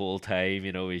side the whole time.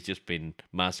 He's just been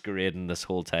masquerading this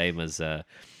whole time as a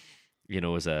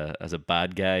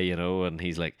bad guy, and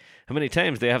he's like, "How many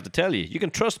times do I have to tell you? You can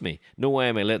trust me. No way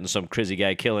am I letting some crazy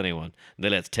guy kill anyone. And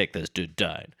then let's take this dude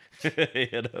down."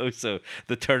 So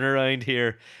the turnaround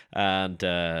here, and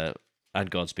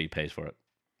Godspeed pays for it.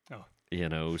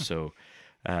 Oh. So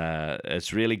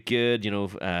It's really good, you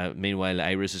know. Meanwhile,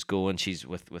 Iris is going. She's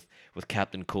with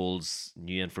Captain Cole's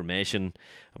new information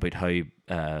about how,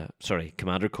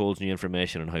 Commander Cole's new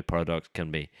information on how Paradox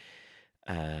can be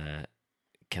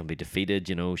defeated.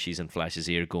 You know, she's in Flash's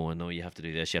ear going, "No, you have to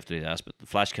do this, you have to do that." But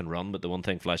Flash can run, but the one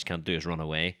thing Flash can't do is run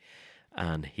away,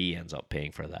 and he ends up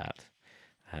paying for that.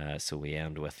 So we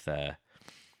end with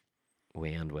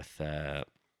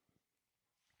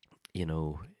you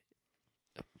know,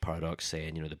 Paradox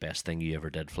saying, you know, the best thing you ever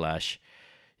did, Flash.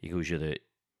 He goes, "You're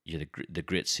the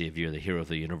great savior, the hero of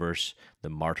the universe, the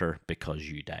martyr because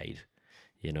you died,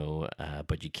 you know.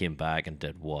 But you came back and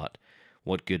did what?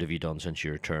 What good have you done since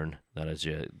your return? That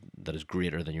is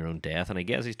greater than your own death." And I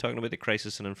guess he's talking about the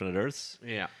Crisis on Infinite Earths.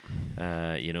 Yeah.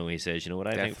 You know, he says, "You know what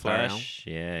I Death think, Flash."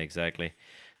 Yeah, exactly.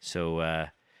 So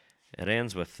it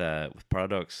ends with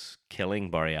Paradox killing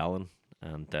Barry Allen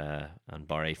and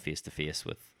Barry face to face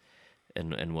with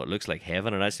in what looks like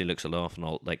heaven. It actually looks an awful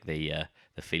lot like the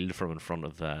field from in front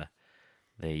of the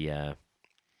Heroes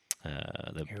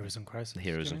in Crisis.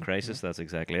 Heroes in Crisis. That's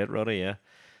exactly it, Roddy. Yeah,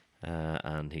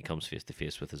 and he comes face to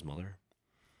face with his mother.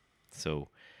 So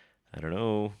I don't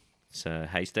know. It's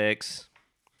high stakes,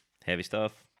 heavy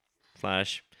stuff.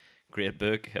 Flash, great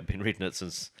book. I've been reading it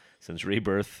since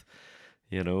Rebirth.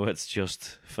 You know, it's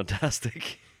just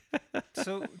fantastic.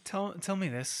 So tell me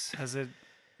this: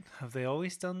 have they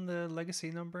always done the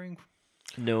legacy numbering?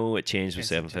 No, it changed with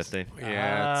Is it 750.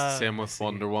 Yeah, it's the same I with see,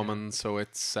 Wonder yeah. Woman, so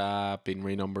it's been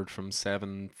renumbered from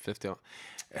 750 on.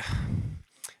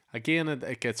 Again,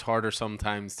 it gets harder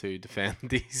sometimes to defend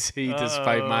DC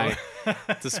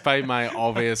despite my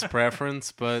obvious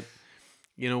preference, but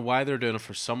you know why they're doing it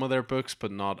for some of their books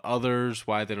but not others,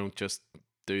 why they don't just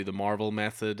do the Marvel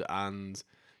method and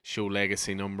show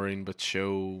legacy numbering but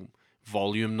show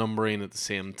volume numbering at the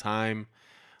same time.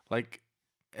 Like,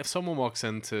 if someone walks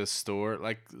into a store,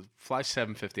 like Flash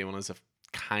 751 is a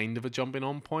kind of a jumping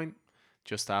on point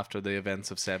just after the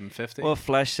events of 750. Well,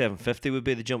 Flash 750 would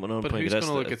be the jumping on but point. who's That's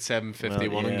going to look at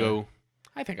 751 and yeah. go,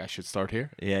 I think I should start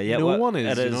here? Yeah, No well, one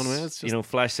is, it you know is, what I mean? It's you just- know,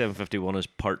 Flash 751 is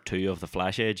part 2 of the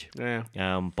Flash Age. Yeah.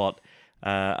 But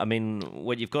I mean,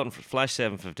 what you've got in Flash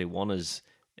 751 is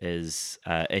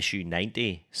issue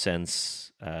 90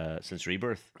 since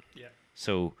Rebirth. Yeah.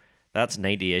 So that's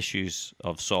 90 issues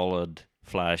of solid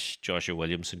Flash Joshua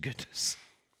Williamson goodness.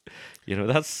 You know,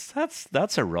 that's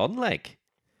a run. Like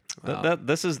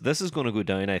this is going to go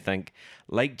down. I think,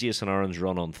 like Jason Aaron's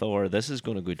run on Thor, this is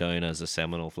going to go down as a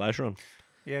seminal Flash run.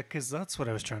 Yeah, because that's what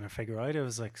I was trying to figure out. It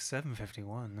was like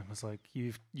 751. It was like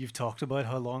you've talked about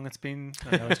how long it's been.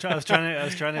 And I was trying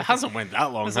to. It hasn't went that I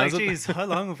long, was has like, it? geez, how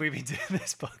long have we been doing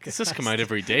this podcast? Does this come out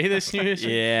every day, this new issue?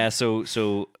 Yeah.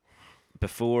 So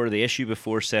before the issue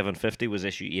before 750 was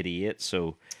issue 88.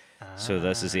 So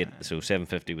this is it. So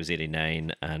 750 was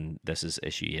 89, and this is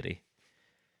issue 80.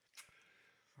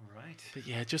 Right. But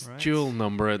yeah, just Right. dual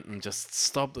number it and just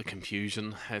stop the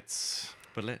confusion.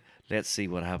 But let's see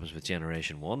what happens with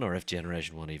Generation 1, or if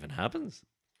Generation 1 even happens.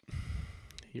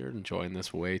 You're enjoying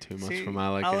this way too much See, for my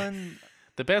liking. Alan,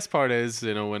 The best part is,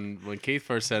 you know, when Keith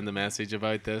first sent the message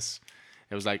about this,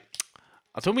 it was like,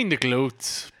 I don't mean to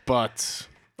gloat, but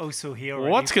so he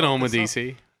already what's going on brought with this up?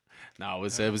 DC? No,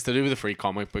 it was to do with the Free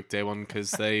Comic Book Day one,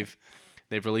 because they've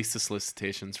released the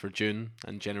solicitations for June,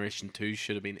 and Generation 2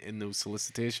 should have been in those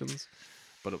solicitations,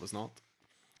 but it was not.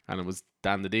 And it was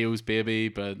Dan DiDio's baby,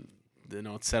 but you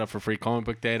know, it's set up for Free Comic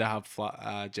Book Day to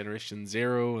have Generation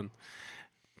 0, and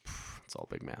it's all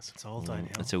a big mess. It's all downhill.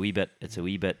 It's a wee bit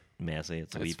messy.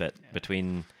 It's a wee bit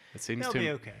between It seems It'll to be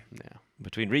okay.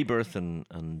 yeah. Rebirth and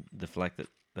the fact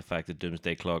that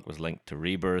Doomsday Clock was linked to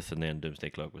Rebirth, and then Doomsday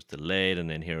Clock was delayed, and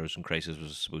then Heroes in Crisis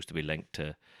was supposed to be linked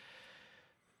to,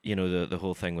 you know, the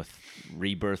whole thing with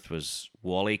Rebirth was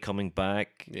Wally coming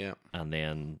back, Yeah. and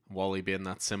then Wally being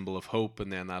that symbol of hope,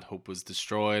 and then that hope was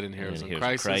destroyed in Heroes in Heroes in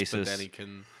Crisis, but Crisis. then he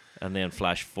can...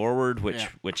 Flash Forward, Yeah.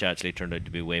 which actually turned out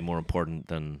to be way more important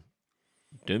than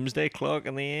Doomsday Clock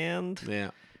in the end.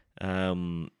 Yeah.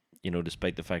 You know,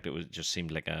 despite the fact it just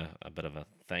seemed like a bit of a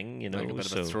thing, you know, Like a bit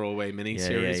of so a throwaway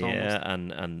mini-series yeah,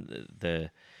 almost. and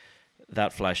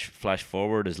that Flash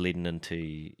Forward is leading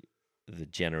into the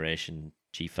Generation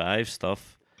G5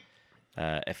 stuff,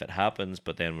 if it happens.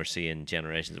 But then we're seeing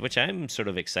Generations, which I'm sort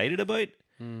of excited about.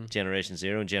 Generation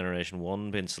 0 and Generation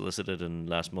 1 being solicited in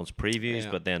last month's previews,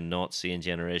 Yeah. but then not seeing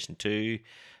Generation 2.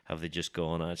 Have they just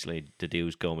gone, actually, the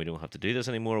deal's gone, we don't have to do this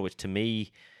anymore? Which to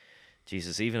me,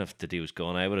 Jesus, even if the deal was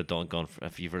gone, I would have gone for,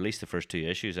 if you've released the first 2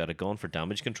 issues, I'd have gone for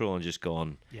Damage Control and just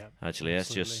gone, Yeah. actually,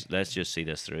 let's just see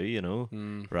this through, you know,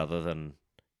 rather than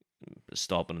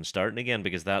stopping and starting again,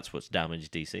 because that's what's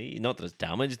damaged DC. Not that it's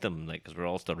damaged them, like, because we're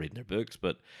all still reading their books,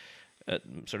 but it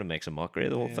sort of makes a mockery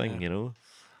of the whole thing, you know.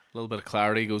 A little bit of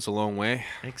clarity goes a long way,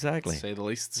 Exactly. to say the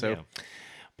least. So, Yeah.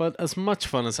 but as much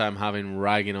fun as I'm having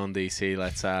ragging on DC,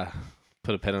 let's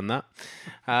put a pin on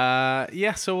that.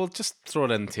 Yeah, so we'll just throw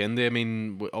it into indie. I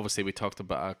mean, obviously we talked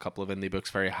about a couple of indie books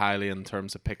very highly in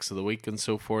terms of picks of the week and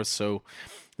so forth. So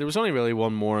there was only really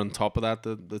one more on top of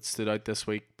that stood out this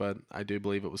week, but I do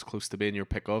believe it was close to being your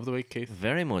pick of the week, Keith.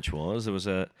 Very much was. There was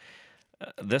a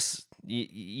this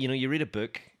you know, you read a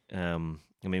book. I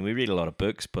mean, we read a lot of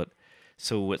books, but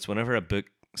so it's whenever a book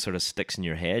sort of sticks in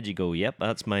your head, you go, "Yep,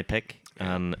 that's my pick."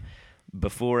 And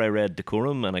before I read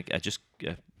Decorum, and I just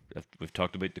we've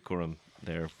talked about Decorum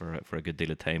there for a good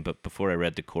deal of time, but before I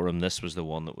read Decorum, this was the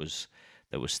one that was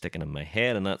sticking in my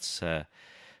head, and that's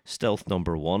Stealth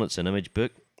Number 1. It's an Image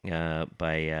book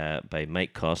by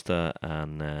Mike Costa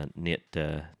and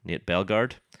Nate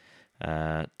Bellegarde,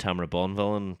 Tamara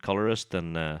Bonvillain, colorist,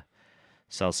 and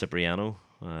Sal Cipriano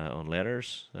on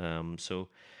letters. So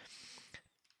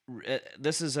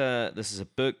this is a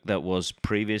book that was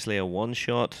previously a one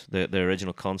shot. The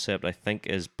original concept, I think,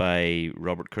 is by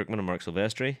Robert Kirkman and Mark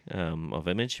Silvestri of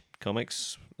Image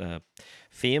Comics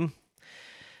fame.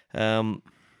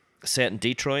 Set in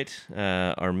Detroit,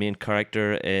 our main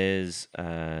character is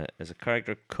a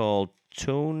character called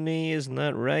Tony. Isn't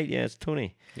that right? Yeah, it's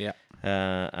Tony. Yeah.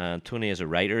 And Tony is a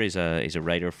writer. He's a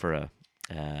writer for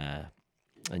a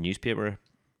newspaper,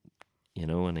 you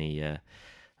know, and he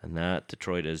and that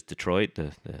Detroit is Detroit,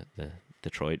 the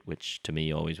Detroit, which to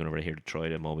me always, whenever I hear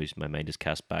Detroit, my mind is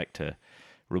cast back to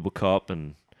RoboCop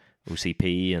and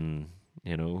OCP and,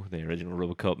 you know, the original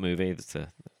RoboCop movie. That's the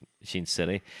Machine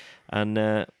City,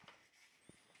 and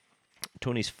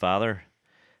Tony's father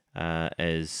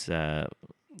is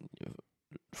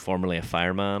formerly a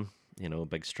fireman, you know, a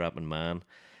big strapping man,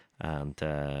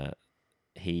 and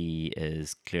he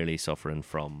is clearly suffering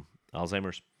from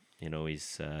Alzheimer's. You know,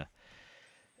 he's the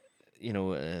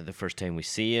first time we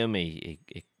see him, he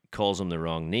calls him the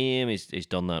wrong name. He's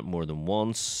done that more than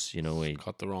once. You know, he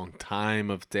got the wrong time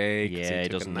of day. Yeah, he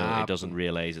doesn't know. He doesn't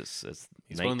realize it's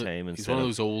nighttime. He's one of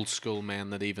those old school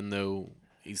men that, even though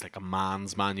he's like a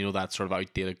man's man, you know, that sort of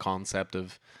outdated concept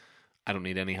of, I don't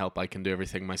need any help, I can do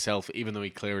everything myself, even though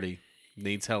he clearly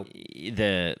needs help.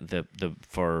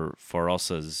 For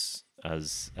us as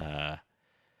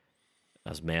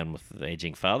men with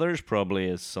aging fathers, probably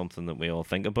is something that we all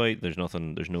think about. There's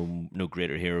no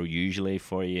greater hero usually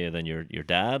for you than your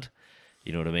dad.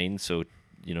 You know what I mean? So,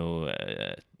 you know,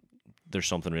 there's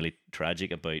something really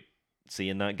tragic about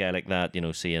seeing that guy like that. You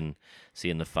know, seeing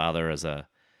the father as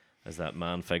that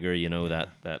man figure. You know, that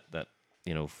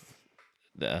you know,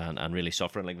 and really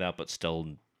suffering like that, but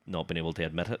still not being able to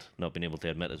admit it, not being able to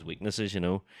admit his weaknesses. You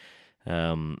know,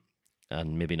 and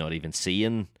maybe not even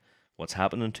seeing what's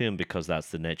happening to him, because that's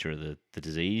the nature of the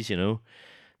disease, you know.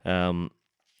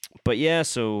 But yeah,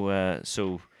 so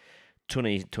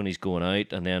Tony's going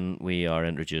out, and then we are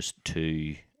introduced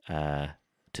to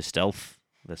Stealth,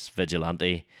 this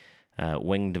vigilante,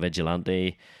 winged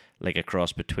vigilante, like a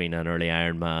cross between an early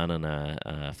Iron Man and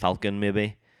a Falcon,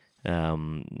 maybe.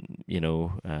 You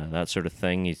know, that sort of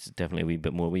thing. He's definitely a wee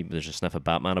bit more. There's a sniff of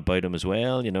Batman about him as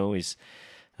well, you know. He's,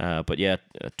 but yeah,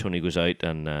 Tony goes out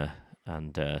and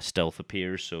Stealth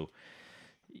appears. So,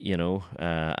 you know,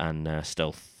 and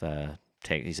Stealth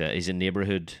he's a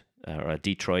neighborhood or a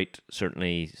Detroit,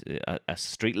 certainly a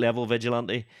street level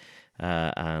vigilante,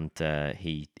 and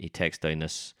he takes down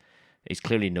this. He's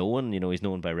clearly known, you know, he's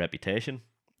known by reputation.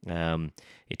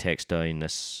 He takes down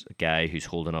this guy who's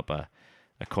holding up a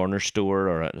corner store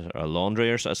or a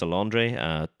laundry, or it's a laundry.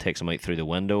 Takes him out through the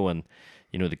window, and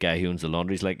you know, the guy who owns the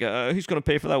laundry's like, who's going to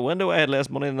pay for that window? I had less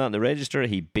money than that in the register.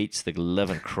 He beats the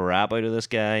living crap out of this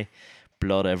guy.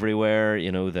 Blood everywhere.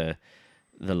 You know, the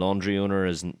laundry owner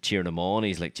isn't cheering him on.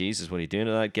 He's like, Jesus, what are you doing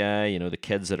to that guy? You know, the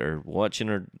kids that are watching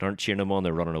aren't cheering him on.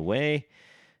 They're running away.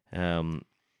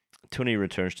 Tony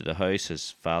returns to the house.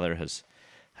 His father has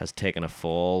taken a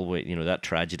fall. You know, that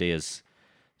tragedy is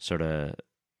sort of,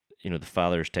 you know, the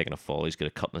father's taken a fall. He's got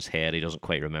a cut in his head. He doesn't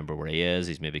quite remember where he is.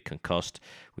 He's maybe concussed.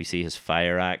 We see his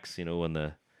fire axe, you know, on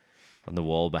the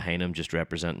wall behind him, just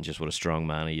representing just what a strong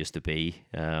man he used to be.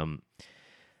 And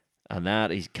that,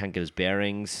 he can't get his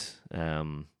bearings.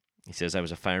 He says, I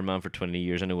was a fireman for 20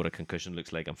 years. I know what a concussion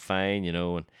looks like. I'm fine, you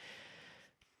know. And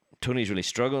Tony's really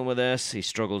struggling with this. He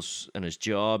struggles in his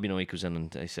job. You know, he goes in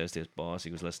and he says to his boss, he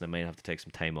goes, listen, I might have to take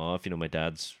some time off. You know, my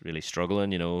dad's really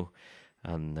struggling, you know.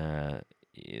 And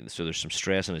so there's some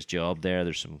stress in his job there.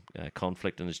 There's some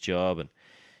conflict in his job, and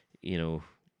you know,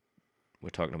 we're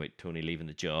talking about Tony leaving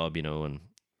the job, you know, and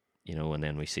you know, and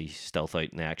then we see Stealth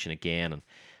out in action again, and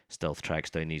Stealth tracks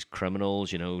down these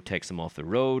criminals, you know, takes them off the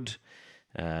road.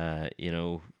 You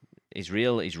know, he's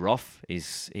real, he's rough,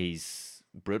 he's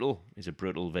brutal. He's a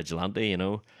brutal vigilante, you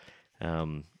know.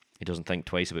 He doesn't think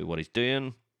twice about what he's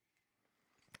doing.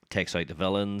 Takes out the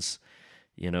villains,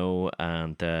 you know,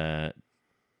 and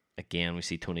again we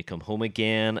see Tony come home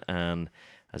again, and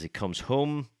as he comes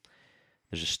home,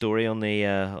 there's a story on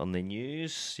the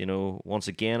news. You know, once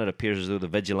again it appears as though the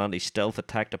vigilante Stealth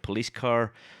attacked a police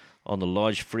car on the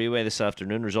Lodge Freeway this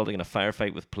afternoon, resulting in a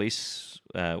firefight with police,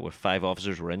 where 5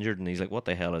 officers were injured. And he's like, "What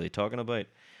the hell are they talking about?"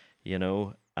 You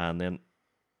know, and then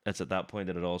it's at that point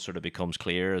that it all sort of becomes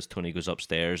clear as Tony goes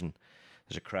upstairs and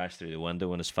there's a crash through the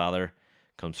window, and his father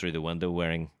comes through the window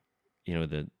wearing, you know,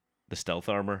 the stealth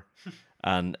armor,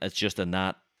 and it's just in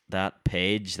that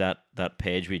page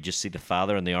where you just see the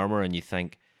father in the armor, and you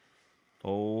think,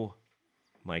 oh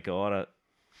my god,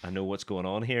 I know what's going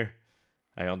on here.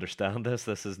 I understand this.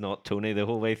 This is not Tony the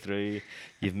whole way through.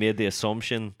 You've made the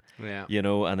assumption, Yeah. you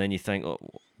know, and then you think, oh,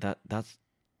 that's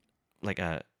like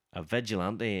a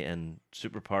vigilante in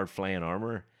superpowered flying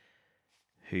armor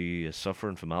who is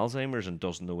suffering from Alzheimer's and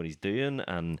doesn't know what he's doing,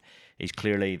 and he's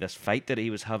clearly, this fight that he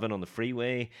was having on the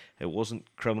freeway, it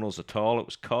wasn't criminals at all, it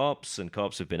was cops, and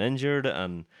cops have been injured,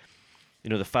 and you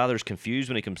know, the father's confused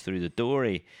when he comes through the door.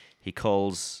 He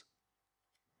calls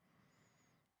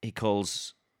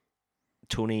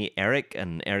Tony Eric,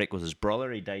 and Eric was his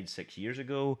brother. He died 6 years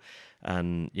ago,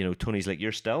 and you know, Tony's like,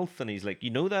 "You're Stealth," and he's like,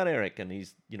 "You know that, Eric?" And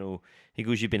he's, you know, he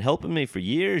goes, "You've been helping me for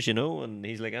years, you know," and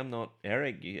he's like, "I'm not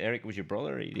Eric. Eric was your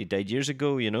brother. He died years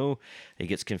ago, you know." He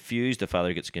gets confused. The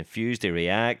father gets confused. He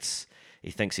reacts. He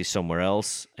thinks he's somewhere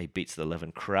else. He beats the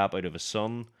living crap out of his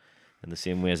son in the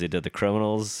same way as he did the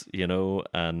criminals, you know,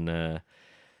 and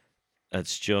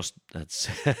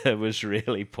it was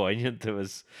really poignant. It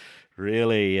was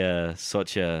really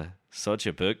such a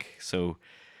book. So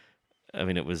I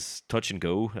mean, it was touch and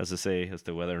go, as I say, as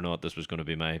to whether or not this was going to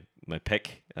be my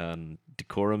pick, and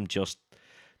Decorum just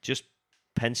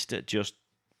pinched it just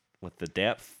with the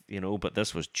depth, you know. But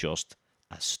this was just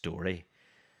a story.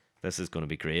 This is going to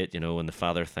be great, you know. And the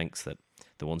father thinks that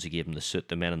the ones who gave him the suit,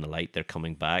 the men in the light, they're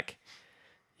coming back.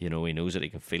 You know, he knows it, he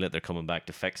can feel it. They're coming back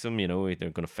to fix him, you know. They're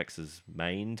going to fix his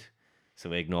mind.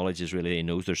 So he acknowledges, really, he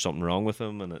knows there's something wrong with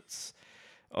him, and it's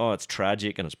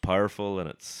tragic and it's powerful, and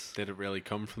it's... Did it really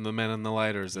come from the men in the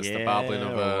light, or is this the babbling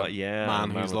of a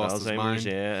man who's lost his mind?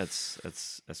 Yeah, it's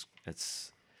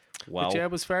wow. But yeah,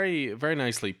 it was very, very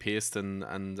nicely paced,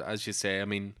 and as you say, I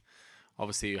mean,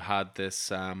 obviously you had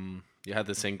this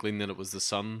inkling that it was the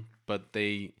son, but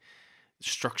they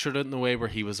structured it in a way where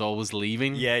he was always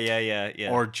leaving,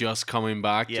 or just coming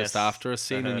back just after a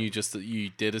scene, and you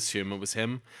did assume it was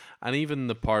him. And even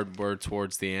the part where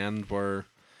towards the end where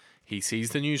he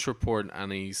sees the news report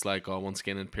and he's like, oh, once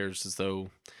again it appears as though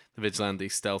the vigilante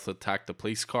Stealth attacked the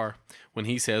police car. When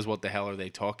he says, what the hell are they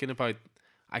talking about,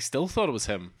 I still thought it was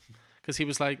him, because he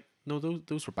was like, no,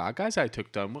 those were bad guys I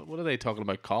took down. What are they talking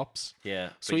about, cops? Yeah.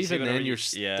 So even then, you're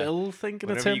still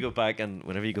thinking it's him.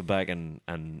 Whenever you go back and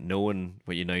knowing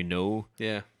what you now know,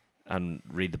 yeah, and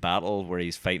read the battle where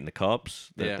he's fighting the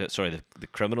cops, the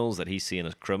criminals that he's seeing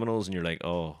as criminals, and you're like,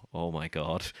 oh my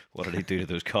god, what did he do to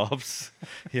those cops?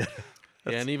 Yeah.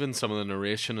 Yeah, and even some of the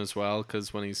narration as well,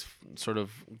 because when he's sort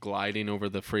of gliding over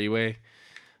the freeway,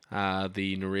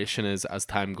 the narration is, as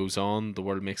time goes on, the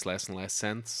world makes less and less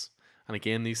sense. And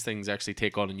again, these things actually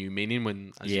take on a new meaning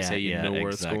when, as you say, you know where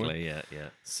it's going. Yeah.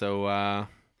 So, I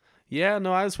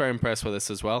was very impressed with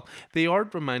this as well. The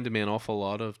art reminded me an awful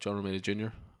lot of John Romita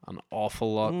Jr. An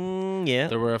awful lot. Yeah.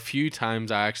 There were a few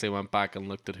times I actually went back and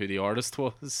looked at who the artist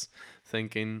was,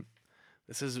 thinking,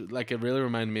 this is like, it really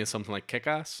reminded me of something like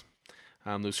Kick-Ass.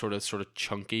 Those sort of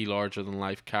chunky, larger than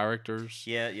life characters.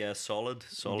 Yeah, solid.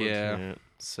 Yeah.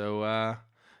 So, I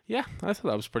thought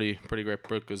that was pretty great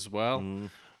book as well.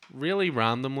 Really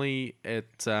randomly,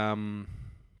 it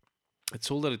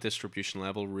sold at a distribution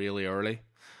level really early,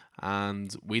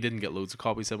 and we didn't get loads of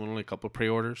copies. Only a couple of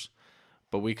pre-orders,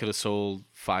 but we could have sold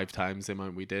 5 times the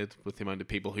amount we did with the amount of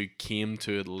people who came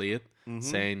to it late,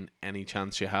 saying, any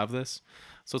chance you have this.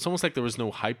 So it's almost like there was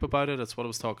no hype about it. That's what I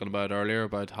was talking about earlier,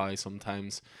 about how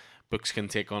sometimes books can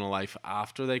take on a life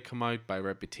after they come out by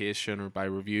reputation or by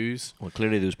reviews. Well,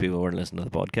 clearly those people weren't listening to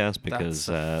the podcast, because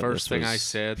that's the first thing I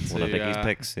said to one of Vicky's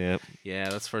picks. Yeah,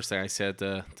 that's the first thing I said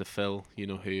to Phil. You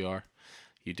know who you are.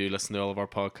 You do listen to all of our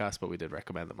podcasts, but we did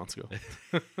recommend them months ago.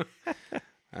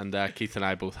 And Keith and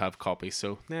I both have copies,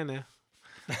 so nah.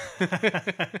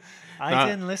 I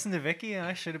didn't listen to Vicky, and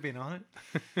I should have been on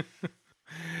it.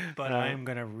 But I'm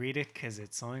going to read it because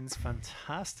it sounds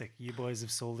fantastic. You boys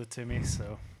have sold it to me,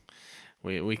 so...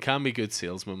 we can be good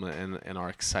salesmen in our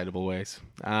excitable ways.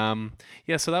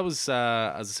 Yeah, so that was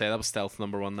as I say, that was Stealth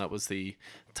number 1. That was the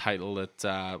title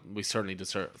that we certainly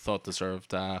thought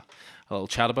deserved a little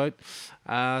chat about.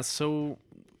 So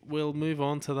we'll move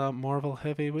on to that Marvel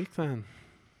heavy week then.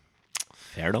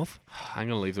 Fair enough. I'm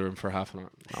gonna leave the room for half an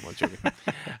hour. No, I'm not joking.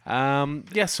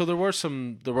 Yeah, so there were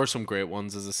some great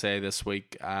ones, as I say, this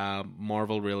week.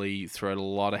 Marvel really threw out a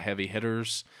lot of heavy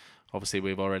hitters. Obviously,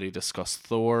 we've already discussed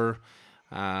Thor.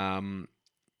 But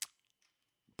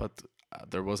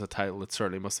there was a title that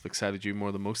certainly must have excited you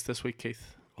more than most this week,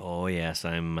 Keith. Oh yes,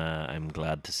 I'm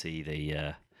glad to see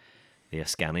the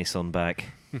Ascani son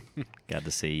back. Glad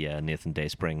to see Nathan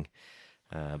Dayspring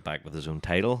back with his own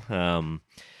title.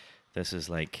 This is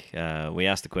like we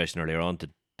asked the question earlier on.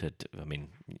 I mean,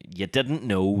 you didn't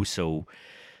know, so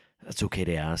that's okay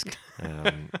to ask.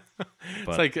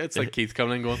 It's like Keith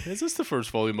coming in going, "Is this the first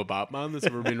volume of Batman that's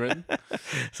ever been written?"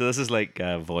 So this is like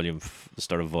the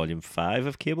start of volume 5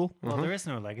 of Cable. Well, there is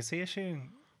no legacy issue.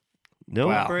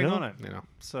 No, Bring no. on it. You know.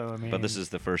 So I mean, But this is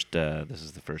the first. This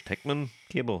is the first Hickman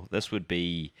Cable. This would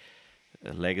be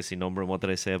a legacy number. And what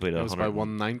did I say about It was 100? about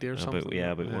 190 or something.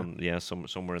 About one. Yeah, somewhere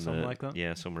in Something the like that.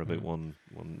 yeah, somewhere about one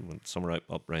somewhere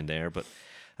up around there. But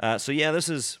so yeah, this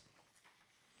is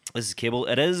Cable.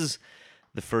 It is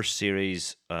the first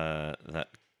series that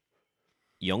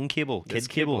young Cable, This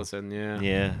Kid Cable, is in, yeah.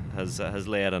 yeah, has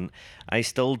led, and I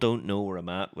still don't know where I'm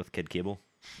at with Kid Cable.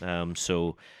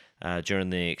 So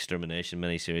during the Extermination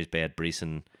miniseries by Ed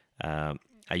Brisson, a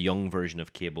young version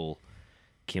of Cable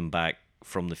came back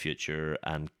from the future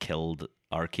and killed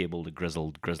our Cable, the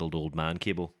grizzled old man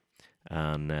Cable,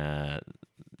 and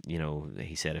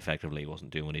he said effectively he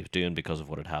wasn't doing what he was doing because of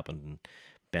what had happened. And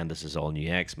Bendis is all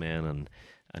new X-Men,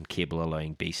 and Cable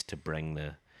allowing Beast to bring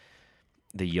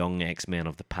the young X-Men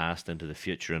of the past into the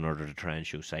future in order to try and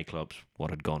show Cyclops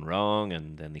what had gone wrong,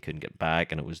 and then they couldn't get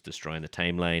back, and it was destroying the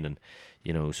timeline. And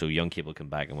so young Cable came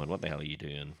back and went, "What the hell are you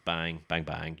doing? Bang, bang,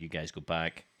 bang! You guys go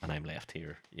back, and I'm left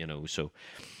here." So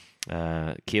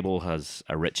Cable has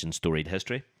a rich and storied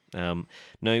history. Now,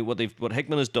 what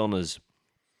Hickman has done is,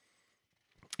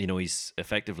 he's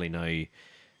effectively now,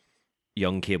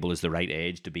 young Cable is the right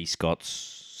age to be Scott's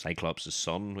Cyclops'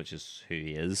 son, which is who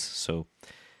he is. So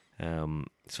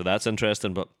that's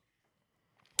interesting. But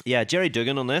yeah, Jerry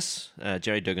Duggan on this.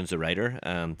 Jerry Duggan's the writer,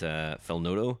 and Phil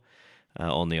Noto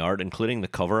on the art, including the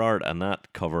cover art. And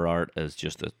that cover art is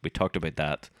just we talked about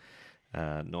that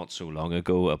not so long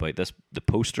ago about this. The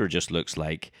poster just looks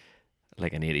like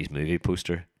an 80s movie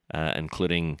poster,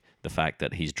 including the fact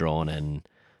that he's drawn in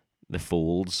the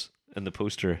folds in the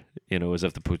poster, as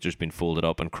if the poster's been folded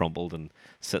up and crumpled and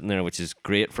sitting there, which is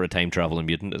great for a time traveling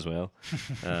mutant as well.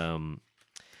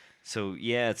 So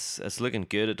yeah, it's looking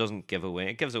good. It doesn't give away.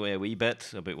 It gives away a wee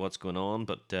bit about what's going on,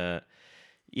 but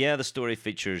yeah, the story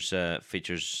features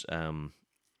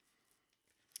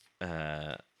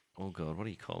oh god, what do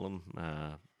you call them?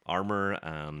 Armor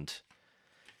and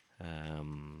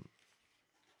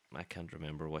I can't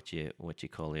remember what you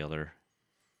call the other.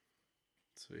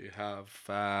 So you have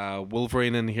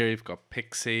Wolverine in here. You've got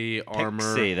Pixie, Armor.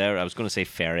 Pixie, there. I was going to say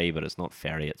Fairy, but it's not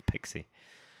Fairy. It's Pixie.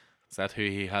 Is that who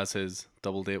he has his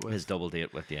double date with? His double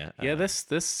date with, yeah. Yeah,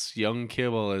 this young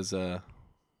Cable is a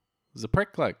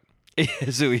prick, like.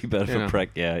 He's a wee bit of a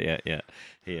prick. Yeah.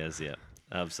 He is, yeah.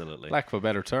 Absolutely. Lack of a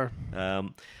better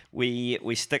term.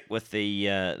 We stick with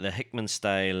the Hickman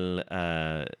style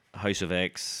House of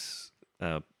X,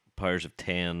 Powers of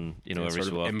 10, every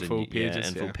so often. Info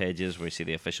pages, pages where you see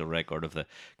the official record of the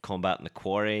combat in the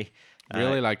quarry.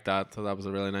 Really like that. So that was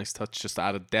a really nice touch. Just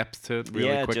added depth to it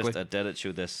really quickly. Yeah, it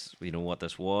showed this, what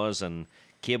this was. And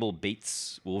Cable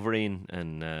beats Wolverine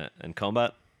in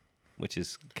combat, which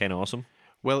is kind of awesome.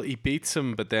 Well, he beats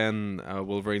him, but then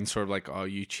Wolverine's sort of like, "Oh,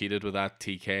 you cheated with that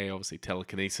TK," obviously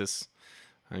telekinesis.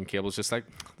 And Cable's just like,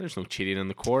 "There's no cheating in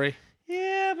the quarry."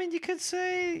 Yeah, I mean, you could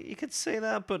say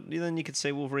that, but then you could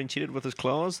say Wolverine cheated with his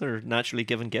claws. They're naturally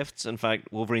given gifts. In fact,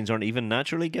 Wolverines aren't even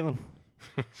naturally given.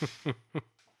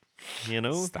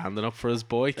 Standing up for his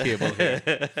boy, Cable here.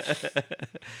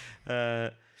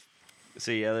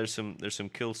 So yeah, there's some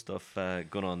cool stuff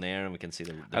going on there, and we can see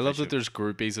the I love that there's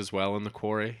groupies as well in the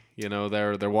quarry.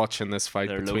 They're watching this fight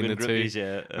between Logan the groupies, two,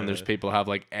 yeah, and there's people have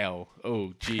like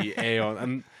LOGA on,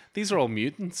 and these are all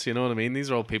mutants. You know what I mean? These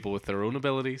are all people with their own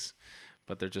abilities,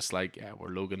 but they're just like, yeah, we're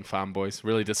Logan fanboys.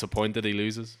 Really disappointed he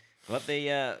loses. But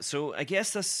so I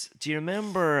guess this. Do you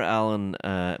remember, Alan?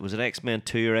 Was it X-Men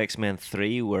 2 or X-Men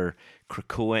 3 where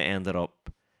Krakoa ended up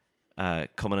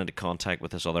coming into contact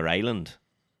with this other island?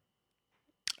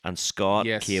 And Scott,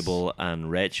 Yes. Cable, and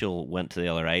Rachel went to the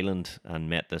other island and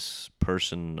met this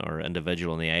person or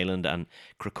individual on the island, and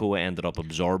Krakoa ended up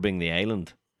absorbing the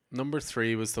island. Number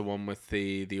 3 was the one with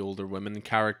the older women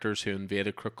characters who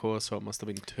invaded Krakoa, so it must have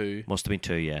been 2. Must have been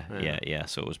 2, yeah.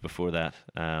 So it was before that.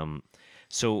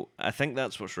 So I think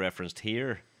that's what's referenced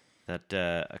here. That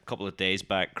a couple of days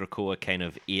back, Krakoa kind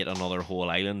of ate another whole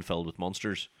island filled with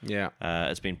monsters. Yeah.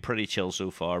 It's been pretty chill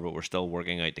so far, but we're still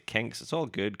working out the kinks. It's all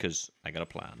good because I got a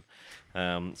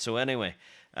plan. So anyway,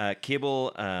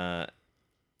 Cable,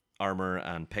 Armor,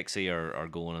 and Pixie are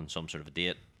going on some sort of a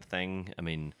date thing. I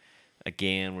mean,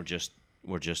 again, we're just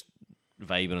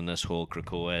vibing on this whole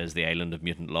Krakoa is the island of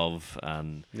mutant love,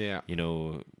 and Yeah. you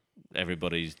know,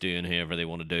 everybody's doing whoever they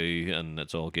want to do, and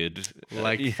it's all good.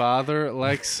 Like father,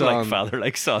 like son. Like father,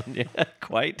 like son. Yeah,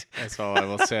 quite. That's all I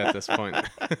will say at this point.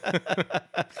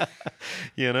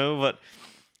 You know, but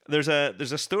there's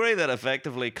a story that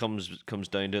effectively comes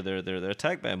down to they're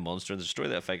attacked by a monster, and there's a story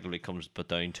that effectively comes but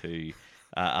down to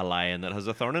a lion that has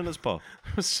a thorn in its paw.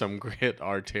 There's some great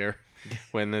art here.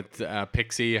 When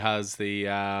Pixie has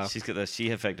the She's got this.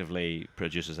 She effectively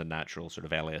produces a natural sort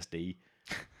of LSD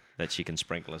that she can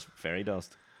sprinkle as fairy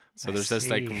dust. so there's this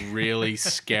like really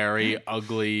scary,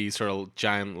 ugly sort of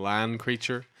giant land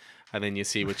creature, and then you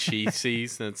see what she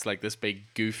sees, and it's like this big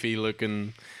goofy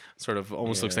looking sort of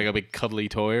almost looks like a big cuddly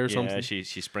toy or something. Yeah,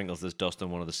 she sprinkles this dust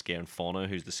on one of the scared fauna,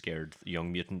 who's the scared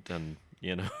young mutant, and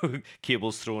you know,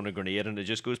 Cable's throwing a grenade, and it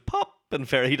just goes pop and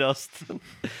fairy dust,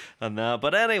 and that.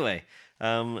 But anyway,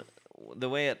 the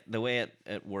way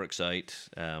it works out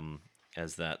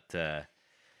is that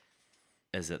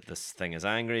this thing is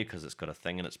angry because it's got a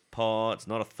thing in its paw. It's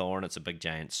not a thorn; it's a big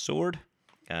giant sword.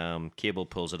 Cable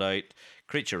pulls it out.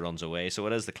 Creature runs away. So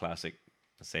it is the classic,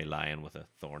 say, lion with a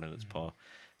thorn in its paw.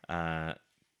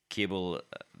 Cable,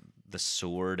 the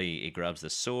sword. He grabs the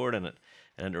sword, and it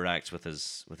interacts with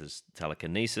his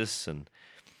telekinesis, and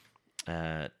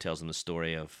tells him the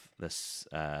story of this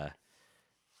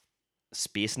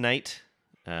space knight.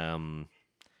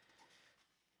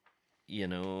 You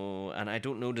know, and I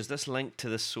don't know, does this link to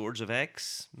the Swords of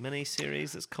X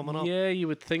miniseries that's coming up? Yeah, you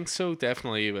would think so.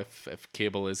 Definitely, if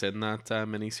Cable is in that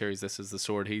miniseries, this is the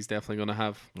sword he's definitely going to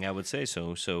have. Yeah, I would say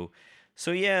so. So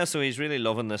yeah, so he's really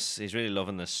loving this. He's really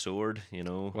loving this sword. You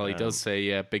know. Well, he does say,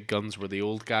 yeah, big guns were the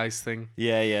old guys thing.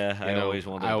 Yeah. I know, always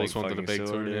wanted. I a always big wanted a fucking big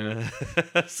sword,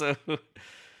 Yeah. So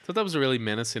So that was a really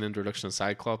menacing introduction of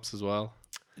Cyclops as well.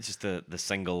 it's just the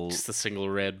single. Just the single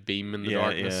red beam in the Yeah,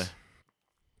 darkness.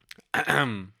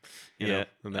 You know,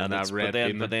 and then that it's- red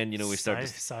beam. but then you know we start. to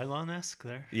Cylon-esque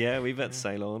there. Yeah, we bet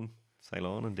Cylon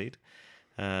indeed.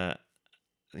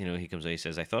 You know, he comes out, he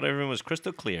says, I thought everyone was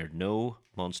crystal clear. No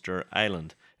Monster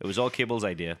Island. It was all Cable's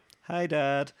idea. Hi,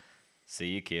 Dad. See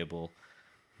you, Cable.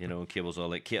 You know, Cable's all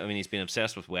like, I mean, he's been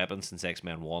obsessed with weapons since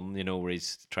X-Men 1, you know, where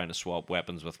he's trying to swap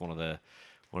weapons with one of the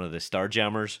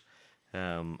Starjammers,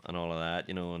 and all of that,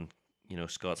 you know, and, you know,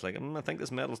 Scott's like, I think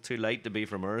this metal's too light to be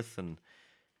from Earth, and,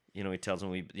 you know, he tells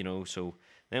him, so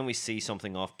then we see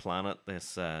something off planet,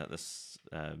 this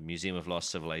Museum of Lost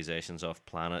Civilizations off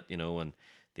planet, you know, and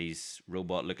these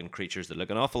robot-looking creatures that look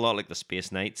an awful lot like the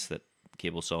Space Knights that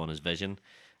Cable saw in his vision.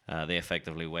 They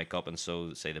effectively wake up and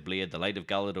so say the blade, the light of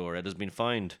Galador, it has been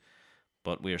found,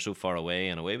 but we are so far away,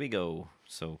 and away we go.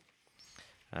 So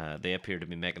they appear to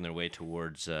be making their way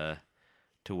towards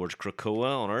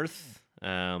Krakoa on Earth.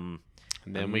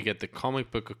 And then we get the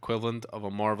comic book equivalent of a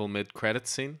Marvel mid-credit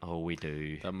scene. Oh, we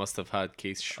do. That must have had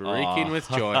Keith shrieking with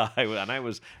joy. I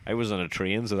was on a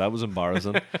train, so that was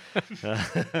embarrassing.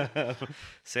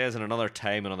 Says in another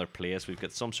time, another place, we've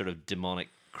got some sort of demonic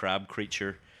crab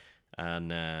creature,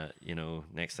 and you know,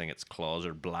 next thing its claws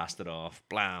are blasted off,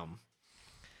 blam.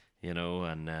 You know,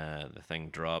 and the thing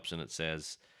drops, and it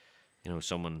says, you know,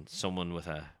 someone with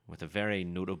a very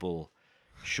notable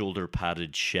shoulder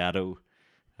padded shadow.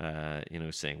 You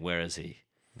know, saying, where is he?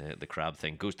 The crab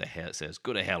thing goes to hell, says,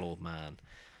 go to hell, old man.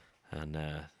 And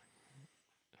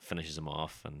finishes him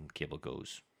off, and Cable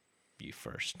goes, you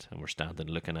first. And we're standing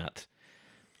looking at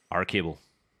our Cable,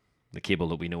 the Cable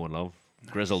that we know and love.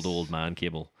 Nice. Grizzled old man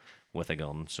Cable with a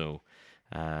gun. So,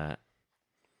 and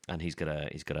he's got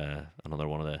another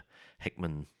one of the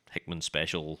Hickman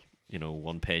special, you know,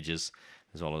 1 pages.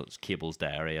 There's all of Cable's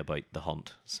diary about the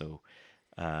hunt. So,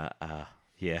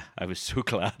 yeah, I was so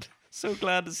glad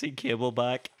to see Cable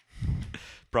back,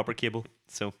 proper Cable.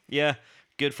 So yeah,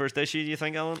 good first issue. Do you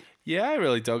think, Alan? Yeah, I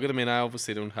really dug it. I mean, I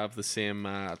obviously don't have the same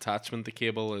attachment to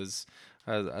Cable as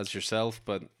yourself,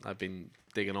 but I've been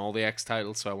digging all the X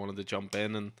titles, so I wanted to jump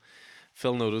in. And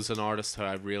Phil Noto's an artist who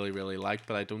I really, really like,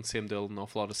 but I don't see him doing an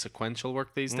awful lot of sequential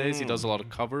work these days. He does a lot of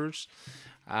covers.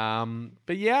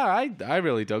 But yeah, I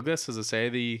really dug this. As I say,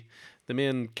 the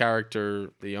main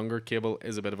character, the younger Cable,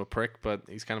 is a bit of a prick, but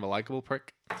he's kind of a likable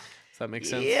prick. Does that make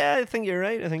sense? Yeah, I think you're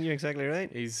right. I think you're exactly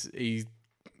right. He's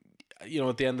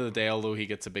at the end of the day, although he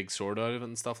gets a big sword out of it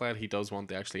and stuff like that, he does want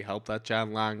to actually help that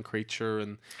Jan Lang creature,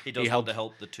 and He does want to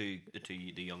help the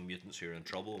young mutants who are in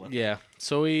trouble. With yeah.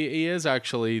 So he is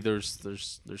actually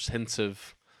there's hints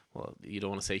of, well, you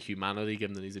don't want to say humanity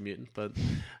given that he's a mutant, but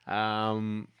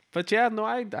yeah, no,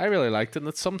 I really liked it, and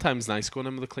it's sometimes nice going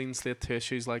in with a clean slate to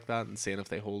issues like that and seeing if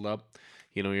they hold up.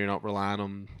 You're not relying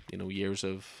on years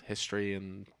of history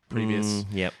and previous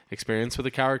Yep. experience with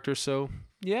the character. So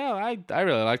yeah, I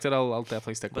really liked it. I'll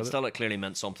definitely stick But with still, it clearly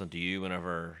meant something to you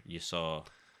whenever you saw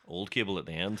old Cable at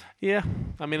the end. it. Yeah,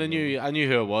 I mean, I knew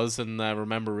who it was, and I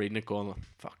remember reading it, going,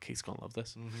 "Fuck, he's gonna love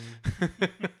this."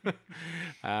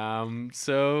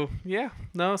 So yeah,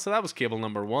 no. So that was Cable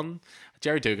number 1.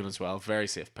 Jerry Dugan as well, very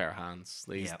safe pair of hands.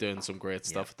 He's Yep. doing some great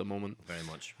stuff at the moment. Very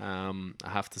much. I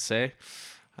have to say.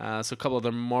 So a couple of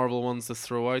the Marvel ones to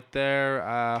throw out there.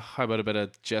 How about a bit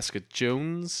of Jessica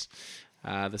Jones?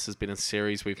 This has been a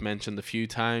series we've mentioned a few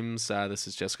times. This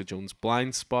is Jessica Jones'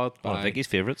 Blind Spot. One of by- Vicky's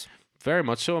favourites. Very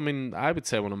much so. I mean, I would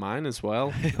say one of mine as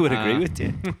well. I would agree with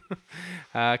you.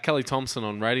 Kelly Thompson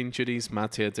on writing duties,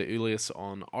 Mattia de Ulias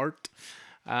on art.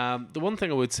 The one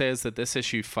thing I would say is that this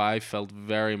issue 5 felt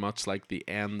very much like the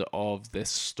end of this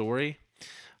story.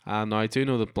 Now, I do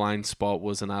know that Blind Spot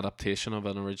was an adaptation of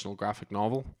an original graphic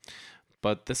novel,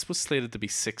 but this was slated to be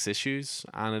 6 issues,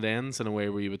 and it ends in a way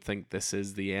where you would think this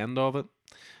is the end of it.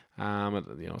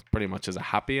 Pretty much as a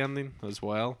happy ending as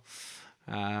well.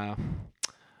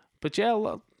 But yeah,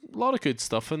 a lot of good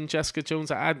stuff in Jessica Jones.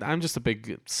 I'm just a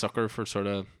big sucker for sort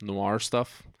of noir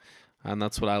stuff, and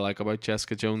that's what I like about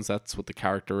Jessica Jones. That's what the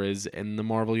character is in the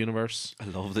Marvel Universe. I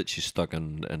love that she's stuck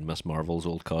in Miss Marvel's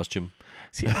old costume.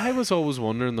 See, I was always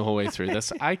wondering the whole way through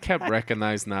this. I kept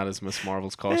recognizing that as Miss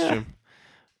Marvel's costume,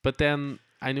 but then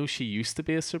I know she used to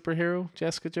be a superhero,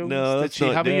 Jessica Jones. Did she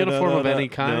have a uniform of any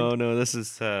kind? No, this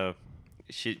is...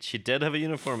 She did have a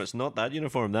uniform. It's not that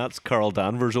uniform. That's Carl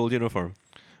Danvers' old uniform.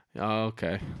 Oh,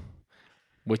 okay.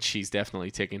 Which she's definitely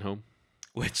taking home.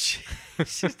 Which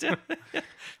she's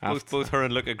both her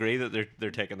and Luke agree that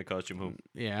they're taking the costume home.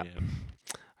 Yeah.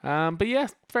 But yeah,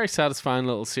 very satisfying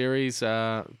little series.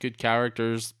 Good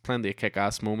characters, plenty of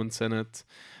kick-ass moments in it.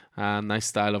 Nice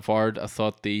style of art. I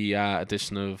thought the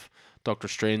addition of Doctor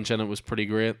Strange in it was pretty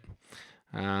great.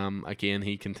 Again,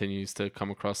 he continues to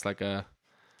come across like a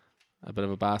bit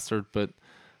of a bastard, but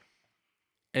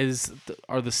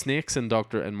are the snakes in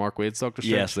Mark Waid's Doctor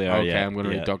Strange? Yes, they are. Okay, yeah, I'm going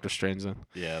to yeah. read Doctor Strange then.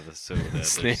 Yeah,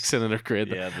 Snakes in it are great.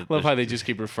 Yeah, Love how they just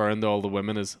keep referring to all the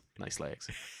women as nice legs.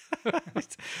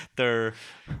 there's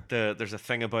a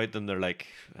thing about them. They're like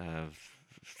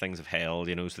things of hell,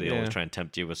 so they always try and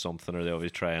tempt you with something, or they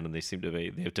always try and they seem to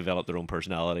they've developed their own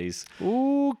personalities.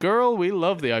 Ooh, girl, we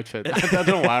love the outfit. I don't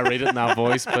know why I read it in that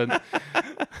voice, but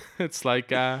it's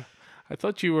like I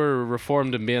thought you were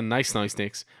reformed and being nice now,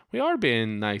 Snakes. We are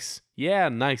being nice. Yeah,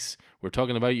 nice. We're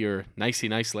talking about your nicey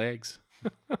nice legs.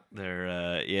 They're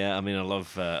I mean, I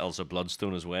love Elsa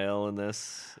Bloodstone as well in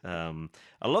this.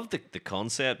 I love the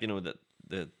concept,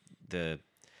 that the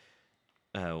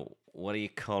what do you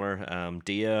call her?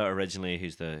 Dia originally,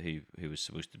 who was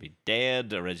supposed to be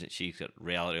dead. Originally, she's got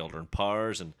reality altering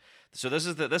powers, and so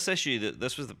this issue.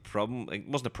 This was the problem. It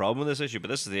wasn't a problem with this issue, but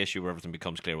this is the issue where everything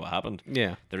becomes clear what happened.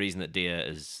 Yeah. The reason that Dia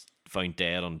is found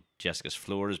dead on Jessica's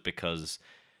floor is because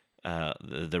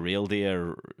the real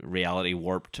Dia reality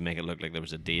warped to make it look like there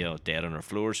was a Dia dead on her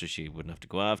floor, so she wouldn't have to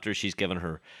go after her. She's given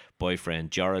her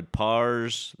boyfriend Jared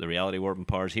powers, the reality warping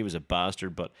powers. He was a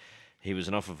bastard, but he was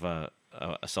enough of a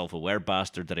self-aware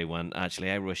bastard that he went, actually,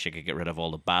 I wish I could get rid of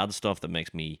all the bad stuff that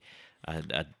makes me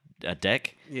a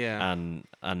dick. Yeah.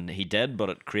 And he did, but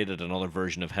it created another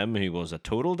version of him who was a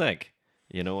total dick,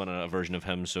 and a version of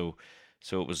him. So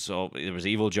it was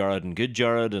evil Jared and good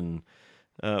Jared, and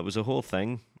it was a whole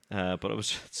thing. But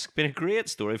it's been a great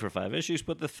story for 5 issues.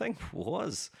 But the thing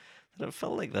was that it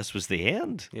felt like this was the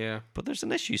end. Yeah. But there's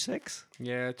an issue 6.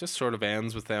 Yeah, it just sort of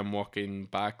ends with them walking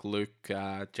back, Luke,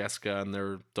 Jessica, and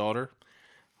their daughter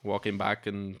walking back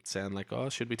and saying like, oh,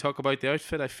 should we talk about the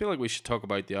outfit? I feel like we should talk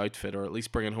about the outfit, or at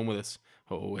least bring it home with us.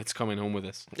 Oh, it's coming home with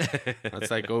us. It's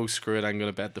like, oh, screw it, I'm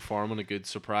going to bet the farm on a good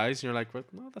surprise. And you're like, well,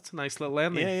 no, that's a nice little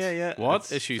ending. Yeah. What?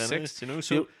 It's Issue finished, 6?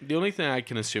 So The only thing I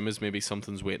can assume is maybe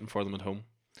something's waiting for them at home.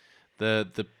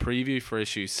 The preview for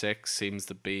issue 6 seems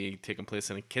to be taking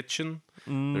place in a kitchen.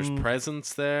 There's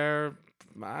presents there.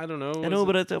 I don't know. I know,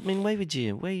 but I mean, why would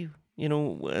you? Why,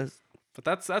 But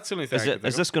that's the only thing.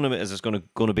 is this going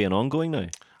to be an ongoing now?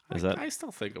 Is that I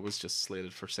still think it was just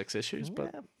slated for 6 issues,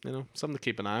 but Yeah. something to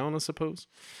keep an eye on, I suppose.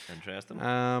 interesting?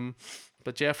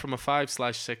 But yeah, from a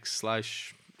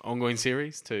 5/6/ ongoing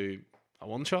series to a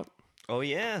one shot. Oh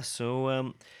yeah,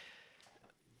 so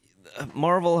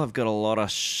Marvel have got a lot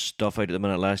of stuff out at the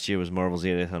minute. Last year was Marvel's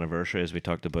 80th anniversary, as we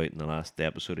talked about in the last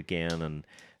episode again,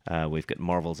 and we've got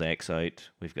Marvel's X out.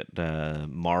 We've got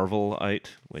Marvel out,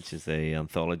 which is the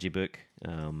anthology book,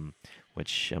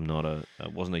 which I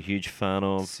wasn't a huge fan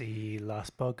of. See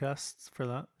last podcasts for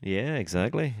that. Yeah,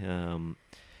 exactly.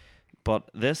 But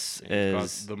this You've got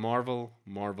is the Marvels,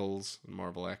 and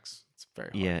Marvel X. It's very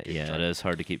hard. yeah, to keep yeah, track. it is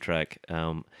hard to keep track.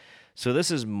 So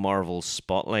this is Marvel's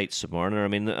Spotlight Submariner. I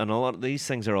mean, and a lot of these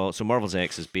things are all. So Marvel's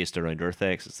X is based around Earth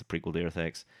X. It's the prequel to Earth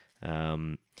X.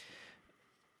 The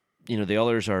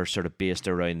others are sort of based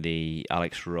around the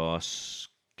Alex Ross,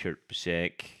 Kurt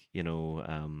Busiek,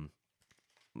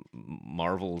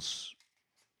 Marvel's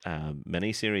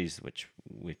miniseries, which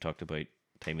we've talked about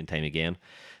time and time again.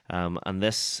 And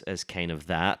this is kind of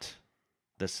that.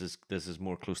 This is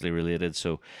more closely related.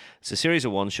 So it's a series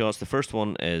of one shots. The first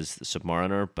one is The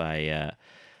Submariner by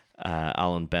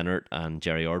Alan Bennett and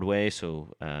Jerry Ordway.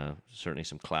 So certainly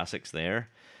some classics there,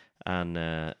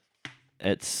 and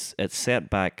it's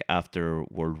set back after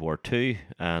World War II,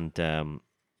 and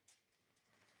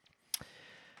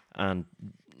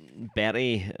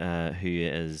Betty, who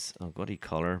is what do you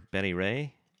call her? Betty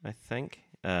Ray, I think.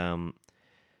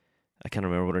 I can't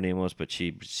remember what her name was, but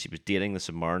she was dating the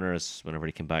Submariners whenever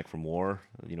he came back from war.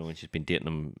 And she's been dating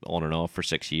him on and off for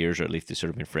 6 years, or at least they've sort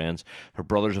of been friends. Her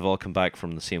brothers have all come back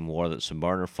from the same war that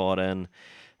Submariner fought in.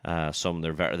 Some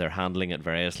they're handling it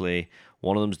variously.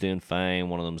 One of them's doing fine.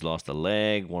 One of them's lost a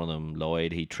leg. One of them,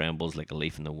 Lloyd, he trembles like a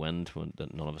leaf in the wind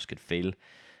that none of us could feel.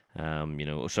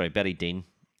 Betty Dean.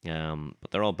 But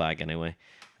they're all back anyway.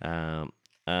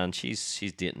 And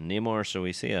she's dating Namor, so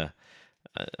we see a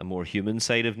more human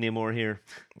side of Namor here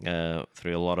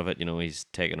through a lot of it. He's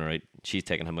taking her out. She's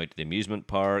taking him out to the amusement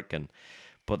park,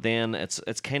 but then it's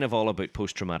kind of all about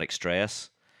post-traumatic stress.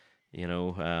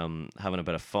 Having a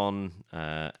bit of fun.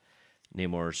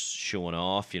 Namor's showing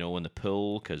off, in the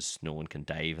pool because no one can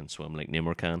dive and swim like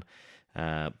Namor can.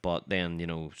 But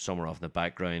then, somewhere off in the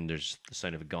background, there's the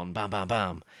sound of a gun, bam, bam,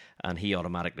 bam, and he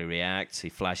automatically reacts. He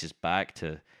flashes back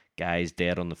to guys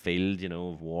dead on the field,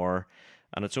 of war.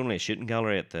 And it's only a shooting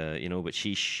gallery at but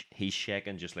he's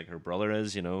shaking just like her brother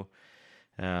is,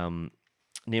 Namor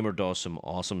does some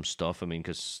awesome stuff. I mean,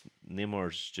 because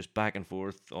Namor's just back and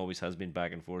forth, always has been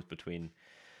back and forth between,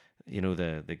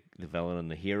 the villain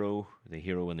and the hero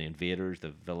and the invaders, the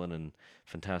villain and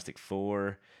Fantastic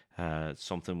Four.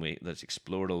 Something that's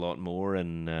explored a lot more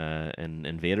in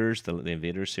Invaders, the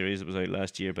Invaders series that was out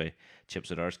last year by Chip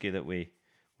Zdarsky that we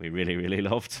really, really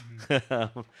loved.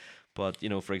 But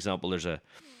for example, there's a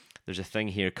thing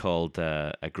here called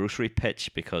a grocery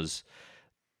pitch, because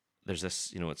there's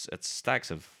this, it's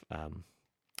stacks of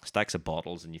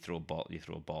bottles, and you throw a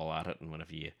ball at it, and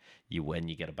whenever you win,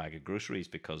 you get a bag of groceries,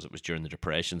 because it was during the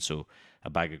Depression, so a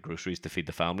bag of groceries to feed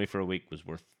the family for a week was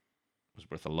worth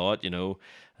a lot, and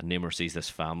Namor sees this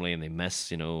family and they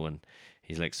miss, and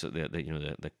he's like, so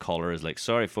the caller is like,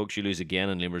 sorry folks, you lose again,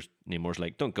 and Namor's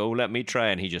like, don't go, let me try,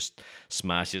 and he just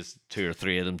smashes 2 or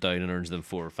 3 of them down and earns them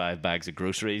 4 or 5 bags of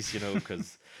groceries,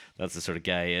 because that's the sort of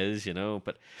guy he is,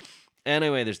 but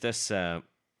anyway, there's this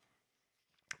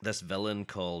villain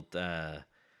called the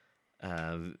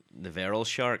Viral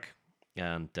Shark,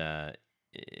 and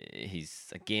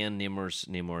he's again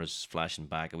Namor's flashing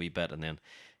back a wee bit, and then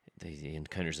he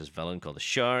encounters this villain called the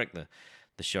Shark.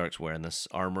 The Shark's wearing this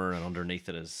armor, and underneath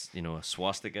it is a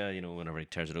swastika. Whenever he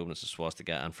tears it open, it's a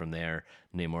swastika, and from there,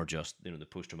 Namor just the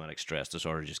post-traumatic stress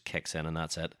disorder just kicks in, and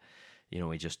that's it.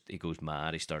 He goes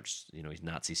mad. He starts he's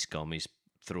Nazi scum. He's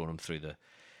throwing him through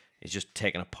he's just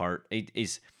taking apart.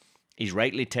 He's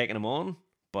rightly taking him on,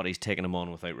 but he's taking him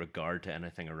on without regard to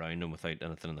anything around him, without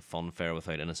anything in the funfair,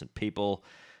 without innocent people,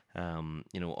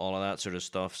 all of that sort of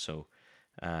stuff.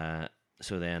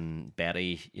 So then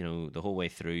Betty, the whole way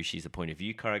through, she's the point of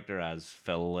view character, as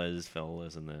Phil is. Phil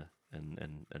is in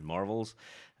Marvels,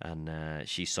 and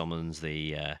she summons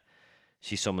the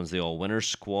All Winners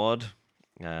Squad.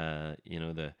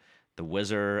 The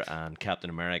Wizard and Captain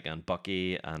America and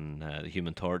Bucky and the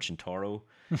Human Torch and Toro,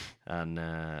 and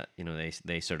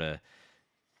they sort of,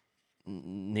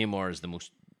 Namor is the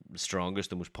strongest,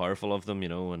 the most powerful of them,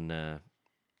 and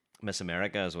Miss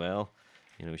America as well.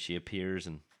 She appears,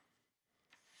 and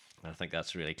I think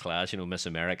that's really class. Miss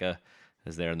America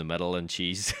is there in the middle, and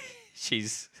she's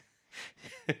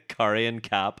carrying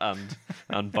Cap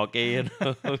and Bucky, you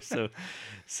know.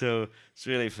 So it's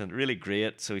really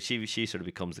great. So she sort of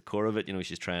becomes the core of it. You know,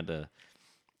 she's trying to.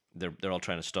 They're all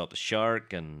trying to stop the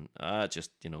shark, and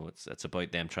just, you know, it's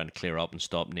about them trying to clear up and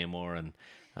stop Namor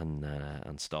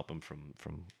and stop him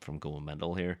from going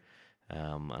mental here.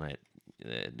 And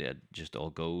it just all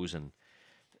goes, and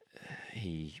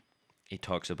he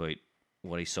talks about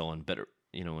what he saw in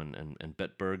in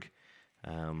Bitburg,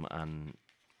 and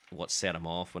what set him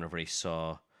off whenever he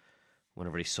saw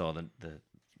the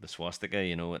swastika.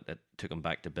 You know, it took him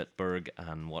back to Bitburg,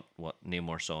 and what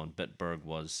Namor saw in Bitburg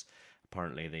was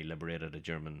apparently they liberated a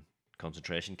German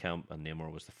concentration camp, and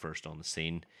Namor was the first on the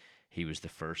scene. He was the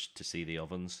first to see the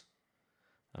ovens,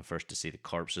 and first to see the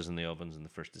corpses in the ovens, and the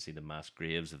first to see the mass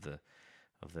graves of the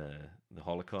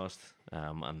Holocaust.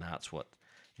 And that's what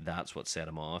set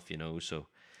him off, you know. So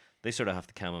they sort of have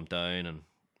to calm him down and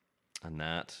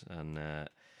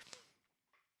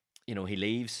you know, he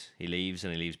leaves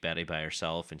Betty by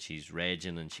herself, and she's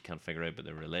raging, and she can't figure out about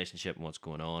their relationship and what's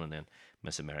going on. And then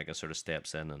Miss America sort of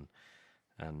steps in,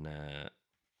 and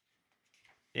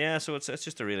yeah, so it's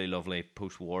just a really lovely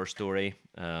post-war story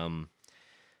about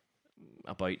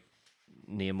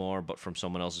Namor, but from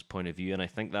someone else's point of view. And I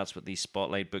think that's what these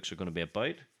Spotlight books are going to be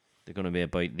about. They're going to be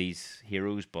about these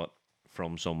heroes, but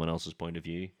from someone else's point of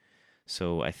view.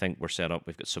 So I think we're set up.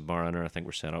 We've got Submariner. I think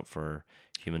we're set up for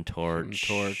Human Torch,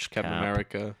 Captain Cap.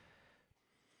 America.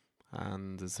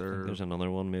 And is I think there? there's another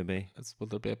one maybe. Will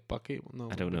there be a Bucky? No,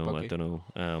 I don't know.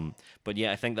 But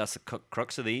yeah, I think that's the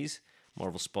crux of these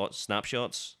Marvel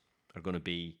snapshots are going to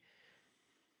be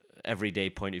everyday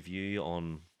point of view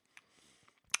on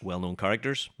well-known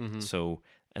characters. Mm-hmm. So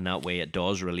in that way, it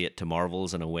does relate to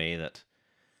Marvel's in a way that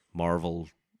Marvel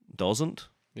doesn't.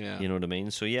 Yeah. You know what I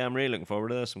mean? So yeah, I'm really looking forward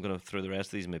to this. I'm going to throw the rest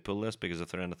of these in my pull list, because if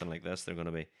they're anything like this, they're going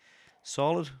to be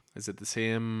solid. Is it the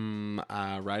same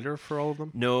writer for all of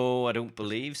them? No, I don't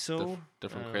believe so.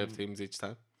 Different creative teams each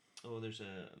time. Oh, there's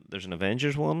an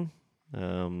Avengers one. I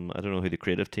don't know who the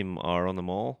creative team are on them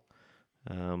all.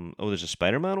 There's a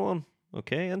Spider-Man one.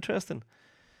 Okay, interesting.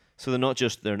 So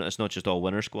it's not just all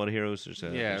Winter Squad heroes. There's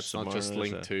It's not just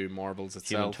linked to Marvel's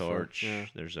Human itself. Torch. Yeah.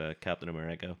 There's a Captain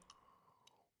America.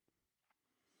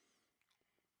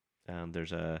 And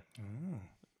there's an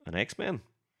X-Men.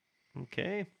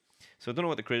 Okay. So I don't know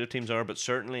what the creative teams are, but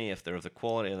certainly if they're of the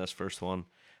quality of this first one,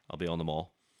 I'll be on them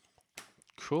all.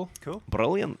 Cool.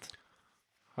 Brilliant.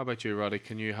 How about you, Roddy?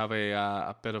 Can you have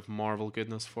a bit of Marvel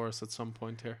goodness for us at some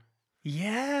point here?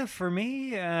 Yeah, for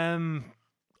me,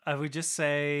 I would just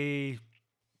say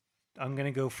I'm going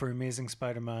to go for Amazing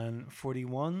Spider-Man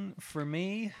 41 for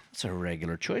me. It's a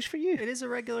regular choice for you. It is a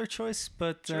regular choice,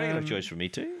 but It's a regular choice for me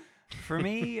too. for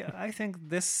me, I think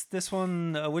this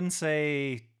one, I wouldn't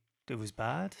say it was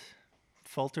bad.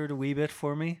 Faltered a wee bit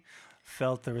for me.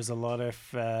 Felt there was a lot of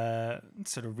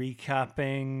sort of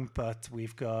recapping, but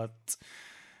we've got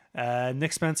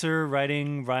Nick Spencer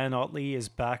writing. Ryan Otley is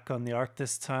back on the art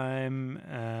this time.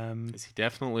 Is he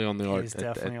definitely on the art? is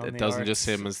definitely on it the doesn't art. just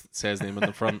say his name in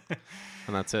the front,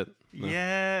 and that's it. No.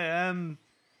 Yeah,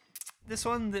 this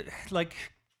one, like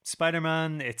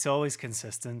Spider-Man, it's always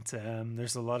consistent.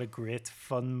 There's a lot of great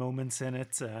fun moments in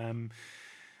it.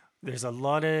 There's a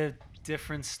lot of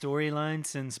different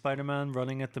storylines in Spider-Man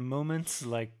running at the moment,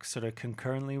 like sort of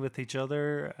concurrently with each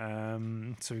other.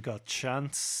 So we've got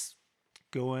Chance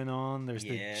going on. There's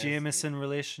the Jameson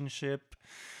relationship.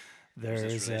 There's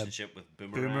this There's relationship with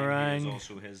Boomerang. who is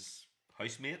also his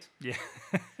housemate. yeah,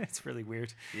 it's really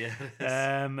weird. Yeah.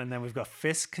 And then we've got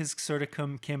Fisk has sort of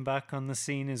came back on the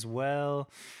scene as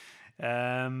well.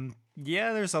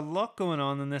 Yeah, there's a lot going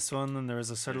on in this one, and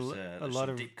there's a sort of a lot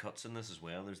of deep cuts in this as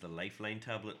well. There's the Lifeline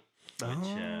tablet, that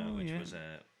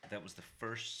was the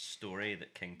first story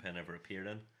that Kingpin ever appeared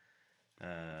in.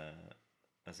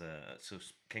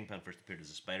 Kingpin first appeared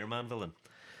as a Spider-Man villain.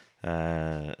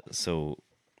 The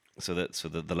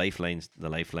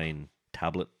Lifeline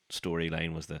tablet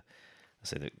storyline was the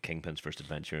Kingpin's first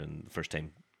adventure, and the first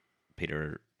time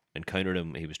Peter encountered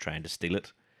him, he was trying to steal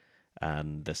it,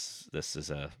 and this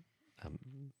is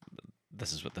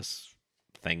what this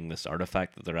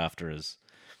artifact that they're after is.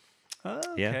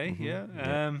 Okay,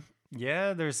 yeah.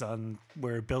 There's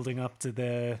we're building up to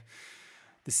the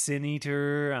Sin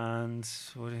Eater and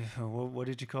what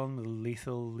did you call him? The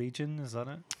Lethal Legion, is that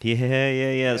it?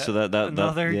 Yeah. So that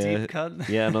another deep cut.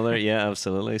 Yeah, another. Yeah,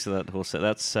 absolutely. So that whole set.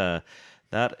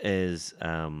 That is.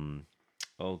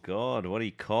 Oh God, what do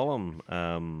you call him?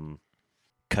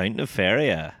 Count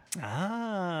Nefaria.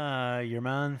 Your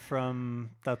man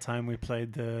from that time we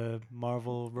played the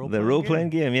Marvel role-playing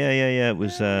game. Yeah. It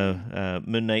was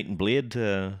Moon Knight and Blade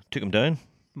took him down.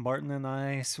 Martin and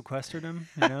I sequestered him.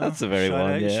 You know, That's the very shout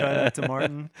one, Out, yeah. Shout out to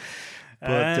Martin.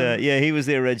 But yeah, he was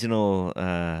the original.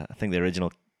 I think the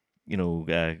original,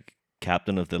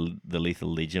 captain of the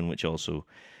Lethal Legion, which also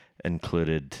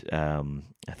included,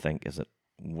 I think, is it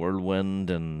Whirlwind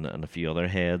and a few other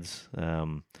heads.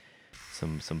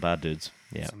 Some bad dudes.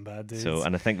 Yeah. Some bad dudes. So,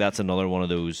 and I think that's another one of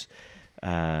those.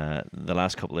 The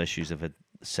last couple of issues have had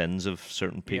sins of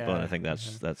certain people, and I think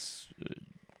that's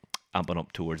amping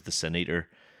up towards the Sin Eater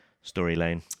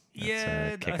storyline.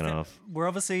 Yeah, kicking off. We're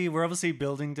obviously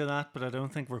building to that, but I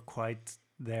don't think we're quite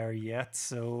there yet.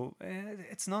 So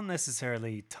it's not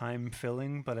necessarily time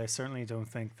filling, but I certainly don't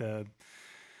think the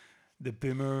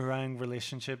Boomerang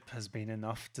relationship has been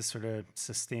enough to sort of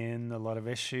sustain a lot of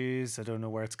issues. I don't know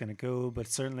where it's going to go, but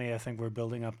certainly I think we're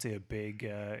building up to a big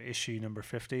issue number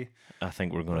 50. I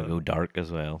think we're going to go dark as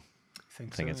well. I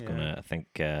think it's gonna. I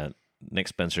think Nick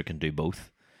Spencer can do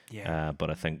both. Yeah. But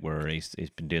I think he's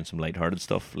been doing some lighthearted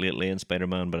stuff lately in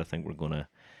Spider-Man. But I think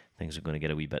things are gonna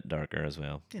get a wee bit darker as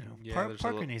well. You know, Yeah,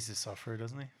 Parker needs to suffer,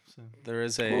 doesn't he? So. There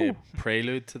is a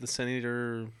prelude to the Sin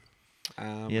Eater.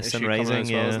 Sin issue Rising, coming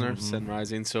as well, isn't there? Mm-hmm. Sin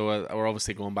Rising. So we're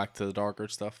obviously going back to the darker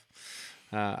stuff.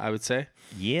 I would say.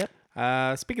 Yep.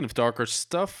 Speaking of darker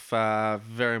stuff,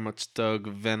 very much dug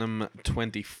Venom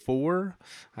 24.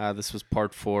 This was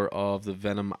part 4 of the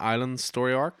Venom Island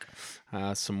story arc.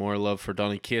 Some more love for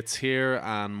Donny Cates here,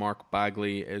 and Mark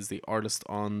Bagley is the artist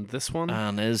on this one.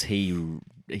 And is he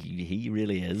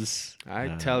really is.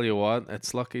 I tell you what,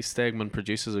 it's lucky Stegman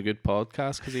produces a good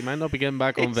podcast, because he might not be getting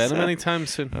back on Venom anytime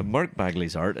soon. Mark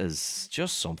Bagley's art is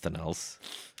just something else.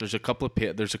 There's a couple of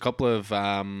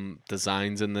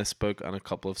designs in this book, and a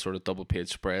couple of sort of double page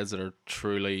spreads that are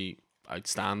truly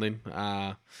outstanding,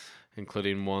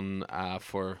 including one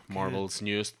for Marvel's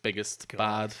newest biggest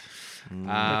bad. Look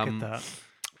at that.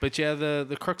 But yeah,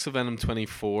 the crux of Venom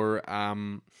 24,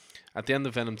 at the end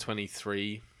of Venom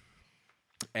 23,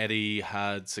 Eddie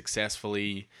had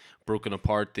successfully broken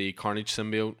apart the Carnage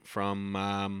symbiote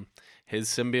from his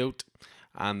symbiote,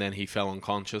 and then he fell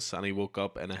unconscious, and he woke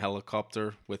up in a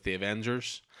helicopter with the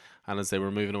Avengers. And as they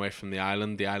were moving away from the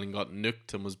island got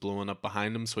nuked and was blowing up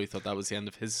behind him, so he thought that was the end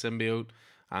of his symbiote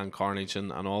and Carnage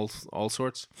and all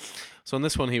sorts. So in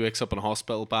this one, he wakes up in a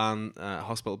hospital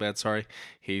bed.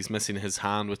 He's missing his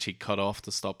hand, which he cut off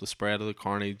to stop the spread of the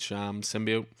Carnage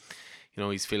symbiote. You know,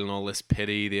 he's feeling all this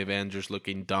pity. The Avengers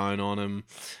looking down on him.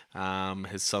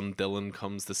 His son Dylan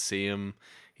comes to see him.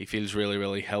 He feels really,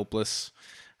 really helpless.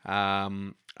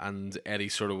 And Eddie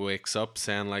sort of wakes up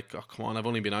saying, like, oh, come on, I've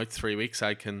only been out 3 weeks.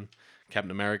 Captain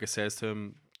America says to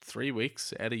him, 3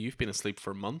 weeks? Eddie, you've been asleep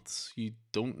for months. You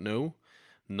don't know.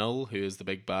 Null, who is the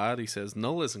big bad, he says,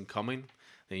 Null isn't coming.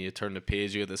 Then you turn the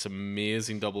page, you get this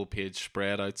amazing double page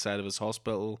spread outside of his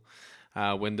hospital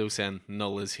window saying,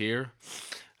 Null is here.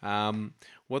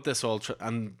 What this all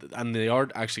and the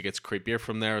art actually gets creepier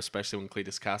from there, especially when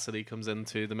Cletus Cassidy comes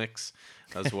into the mix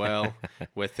as well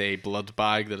with a blood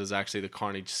bag that is actually the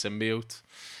Carnage symbiote.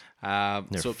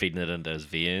 They're feeding it into his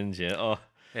veins. Yeah.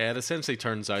 Yeah, it essentially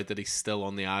turns out that he's still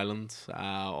on the island.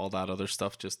 All that other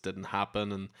stuff just didn't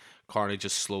happen, and Carnage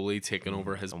is slowly taking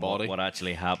over his body. What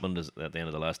actually happened is at the end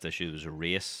of the last issue, there was a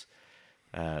race.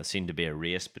 Seemed to be a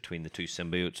race between the two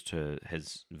symbiotes, to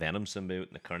his Venom symbiote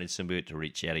and the Carnage symbiote, to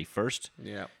reach Eddie first.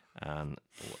 Yeah. And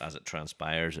as it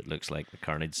transpires, it looks like the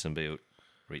Carnage symbiote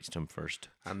reached him first.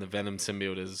 And the Venom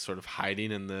symbiote is sort of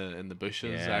hiding in the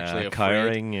bushes, Yeah, actually afraid.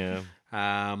 cowering, yeah.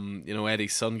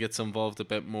 Eddie's son gets involved a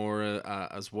bit more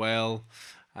as well.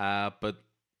 But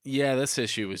yeah, this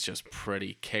issue was just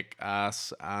pretty kick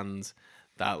ass, and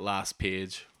that last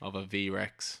page of a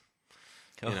V-Rex.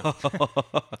 You know,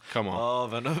 come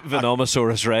on.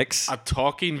 Venomisaurus Rex. A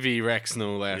talking V-Rex,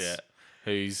 no less. Yeah.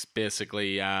 Who's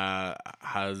basically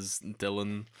has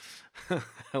Dylan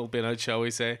helping out, shall we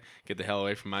say? Get the hell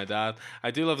away from my dad. I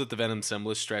do love that the Venom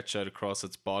symbol is stretched out across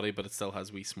its body, but it still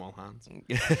has wee small hands.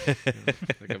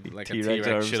 Like a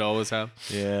T-Rex should always have.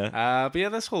 Yeah. But yeah,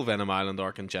 this whole Venom Island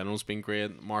arc in general has been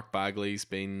great. Mark Bagley's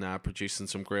been producing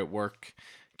some great work,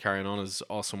 carrying on his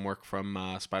awesome work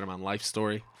from Spider-Man Life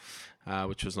Story,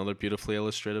 which was another beautifully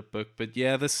illustrated book. But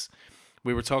yeah,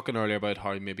 we were talking earlier about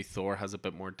how maybe Thor has a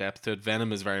bit more depth to it.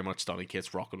 Venom is very much Donny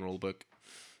Cates' rock and roll book.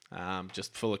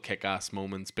 Just full of kick-ass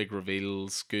moments, big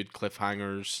reveals, good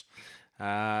cliffhangers.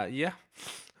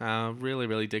 Really,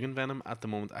 really digging Venom at the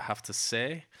moment, I have to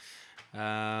say.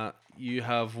 You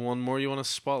have one more you want to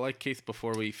spotlight, Keith,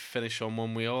 before we finish on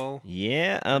One We All?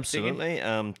 Yeah, absolutely.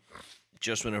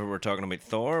 Just whenever we're talking about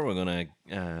Thor, we're going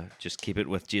to just keep it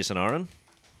with Jason Aaron.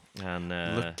 And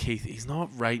look, Keith, he's not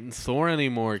writing Thor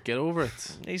anymore. Get over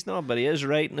it. He's not, but he is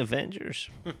writing Avengers.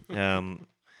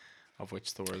 of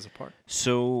which Thor is a part.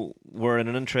 So we're in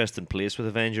an interesting place with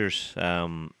Avengers.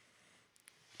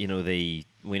 We know the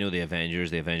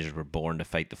Avengers. The Avengers were born to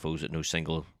fight the foes that no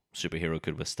single superhero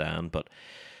could withstand. But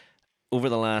over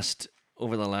the last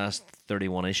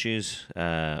 31 issues,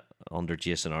 under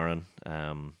Jason Aaron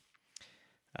and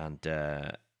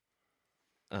Ed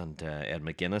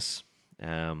McGuinness,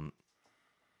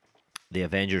 the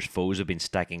Avengers foes have been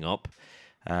stacking up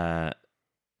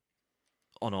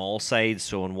on all sides.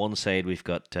 So on one side we've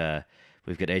got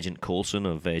Agent Coulson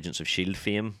of Agents of S.H.I.E.L.D.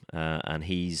 fame, and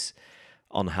he's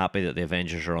unhappy that the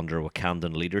Avengers are under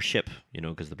Wakandan leadership,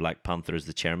 because the Black Panther is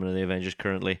the chairman of the Avengers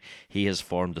currently. He has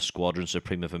formed the Squadron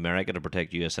Supreme of America to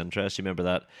protect U.S. interests. You remember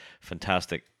that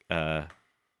fantastic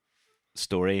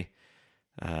story?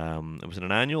 It was in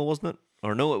an annual, wasn't it?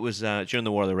 Or no, it was during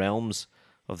the War of the Realms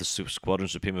of the Squadron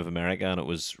Supreme of America, and it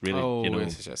was really,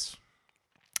 Yes.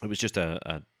 it was just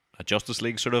a Justice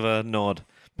League sort of a nod,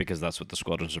 because that's what the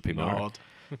Squadron Supreme Nod.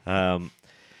 are.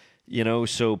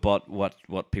 But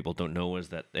what people don't know is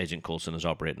that Agent Coulson is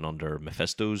operating under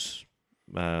Mephisto's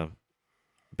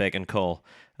beck and call.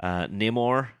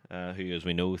 Namor, who, as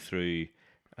we know through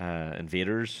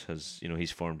Invaders,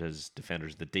 he's formed his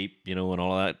Defenders of the Deep, and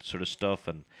all of that sort of stuff,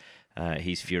 and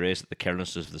he's furious at the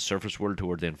carelessness of the surface world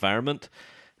toward the environment.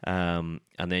 And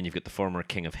then you've got the former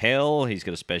King of Hell. He's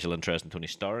got a special interest in Tony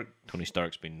Stark. Tony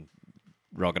Stark's been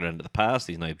rocketed into the past.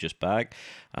 He's now just back.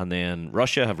 And then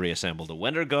Russia have reassembled the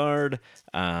Winter Guard,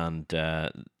 and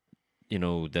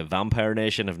the Vampire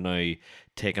Nation have now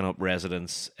taken up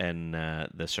residence in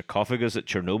the sarcophagus at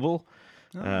Chernobyl,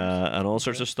 and all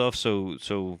sorts of stuff. So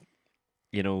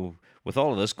with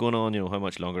all of this going on, how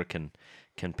much longer can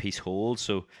peace hold?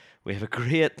 So we have a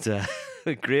great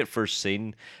great first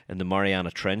scene in the Mariana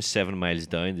Trench, 7 miles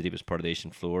down, the deepest part of the ocean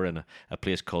floor, in a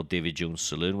place called Davy Jones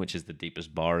Saloon, which is the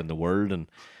deepest bar in the world. And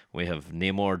we have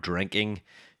Namor drinking,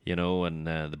 and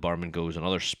the barman goes,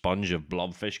 another sponge of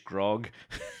blobfish grog,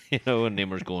 and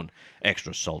Namor's going,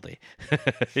 extra salty,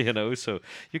 So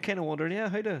you're kind of wondering,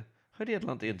 how do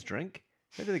Atlanteans drink?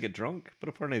 How do they get drunk? But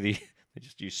apparently they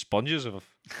just use sponges of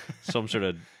some sort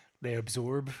of... They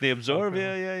absorb.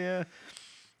 Yeah.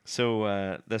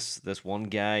 So this one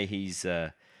guy, he's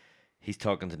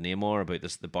talking to Namor about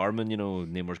this. The barman,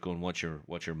 Namor's going, watch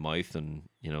your mouth, and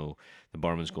the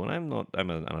barman's going, I'm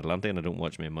an Atlantean, I don't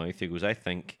watch my mouth. He goes, I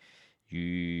think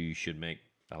you should make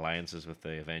alliances with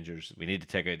the Avengers. We need to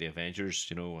take out the Avengers,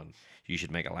 and you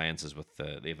should make alliances with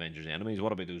the Avengers' enemies.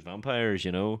 What about those vampires,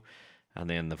 And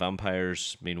then the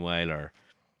vampires, meanwhile, are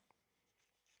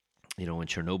in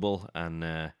Chernobyl,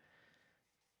 and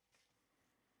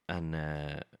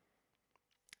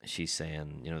she's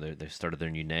saying, they started their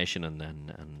new nation,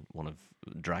 and one of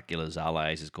Dracula's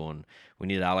allies is going, we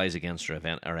need allies against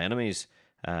our enemies.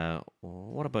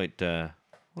 What about the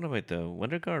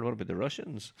Winter Guard? What about the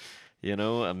Russians?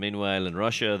 And meanwhile in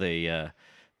Russia, the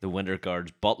Winter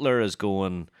Guard's butler is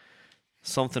going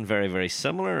something very, very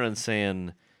similar and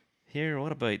saying, here,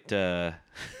 what about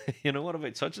what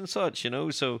about such and such?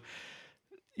 So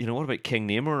what about King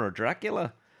Namor or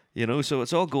Dracula? So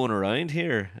it's all going around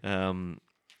here.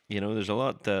 There's a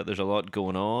lot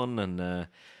going on, and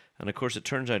of course it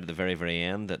turns out at the very, very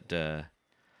end that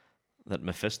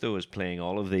Mephisto is playing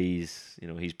all of these.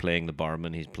 He's playing the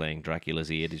barman, he's playing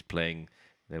Dracula's aide, he's playing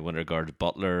the Winter Guard's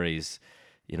butler, he's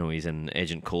in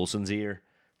Agent Coulson's ear.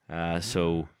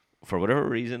 So for whatever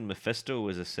reason, Mephisto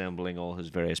is assembling all his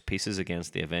various pieces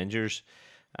against the Avengers,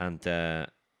 and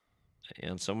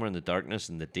somewhere in the darkness,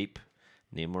 in the deep,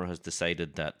 Namor has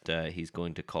decided that he's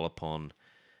going to call upon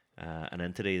an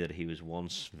entity that he was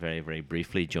once very, very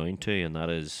briefly joined to, and that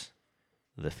is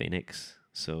the Phoenix.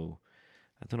 So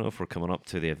I don't know if we're coming up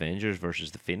to the Avengers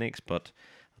versus the Phoenix, but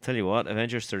I'll tell you what,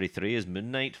 Avengers 33 is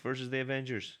Moon Knight versus the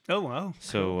Avengers. Oh, wow.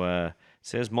 So it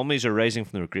says, mummies are rising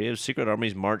from their graves. Secret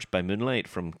armies march by moonlight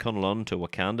from Kunlun to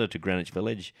Wakanda to Greenwich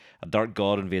Village. A dark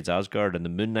god invades Asgard, and the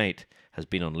Moon Knight has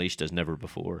been unleashed as never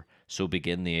before. So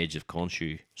begin the age of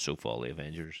Khonshu, so fall the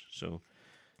Avengers. So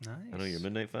Nice. I know you're a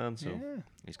Moon Knight fan, so Yeah.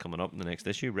 he's coming up in the next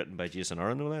issue, written by Jason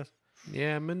Aaron, no less.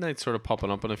 Yeah, Midnight's sort of popping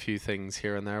up in a few things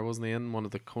here and there, wasn't he? In one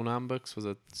of the Conan books, was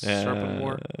it Serpent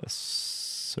War?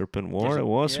 Serpent War, it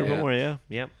was Serpent Yeah. War, yeah.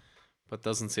 Yep. But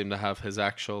doesn't seem to have his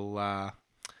actual own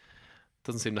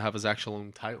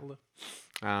title.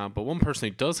 But one person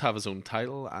who does have his own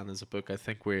title and is a book I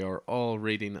think we are all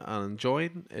reading and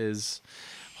enjoying is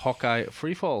Hawkeye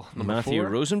Freefall number Matthew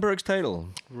 4. Rosenberg's title.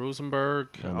 Rosenberg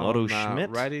And on, Otto Schmidt.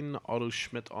 writing, Otto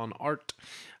Schmidt on art.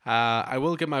 I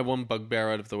will get my one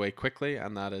bugbear out of the way quickly,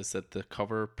 and that is that the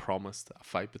cover promised a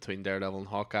fight between Daredevil and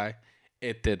Hawkeye.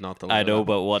 It did not deliver. I know, that.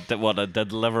 but what it did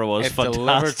deliver was It fantastic.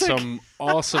 delivered some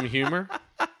awesome humor.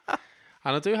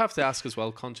 And I do have to ask as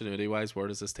well, continuity wise, where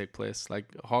does this take place? Like,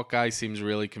 Hawkeye seems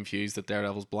really confused that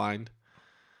Daredevil's blind.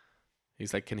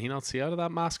 He's like, can he not see out of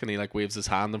that mask? And he like waves his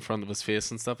hand in front of his face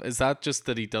and stuff. Is that just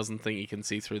that he doesn't think he can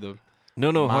see through the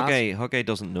No, mask? Hawkeye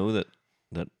doesn't know that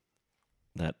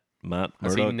Matt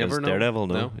Has he Murdock never is known? Daredevil.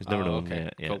 No, he's never Oh, known. okay,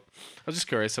 Yeah. cool. I was just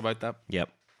curious about that. Yep.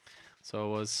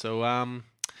 So it was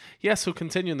so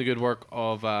continuing the good work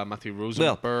of Matthew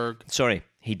Rosenberg. Sorry,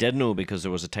 he did know because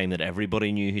there was a time that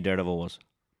everybody knew who Daredevil was,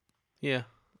 Yeah.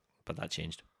 but that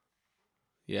changed.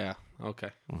 Yeah.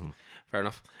 Okay. Mhm. Fair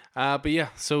enough. But yeah,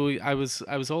 so I was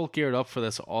all geared up for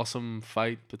this awesome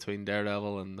fight between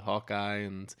Daredevil and Hawkeye,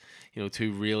 and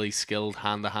two really skilled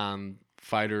hand-to-hand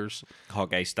fighters.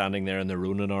 Hawkeye standing there in the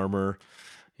Ronin armor.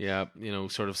 Yeah,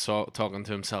 sort of talking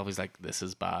to himself. He's like, "This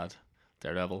is bad,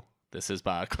 Daredevil. This is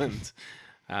bad, Clint."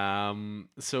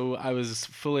 So I was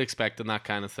fully expecting that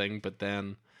kind of thing, but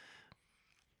then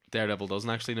Daredevil doesn't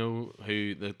actually know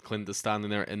who the Clint is standing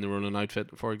there in the Ronin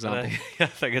outfit, for example. I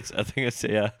think it's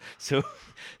yeah. So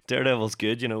Daredevil's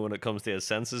good, when it comes to his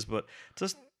senses, but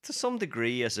just to some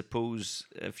degree, I suppose,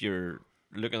 if you're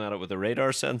looking at it with a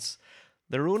radar sense,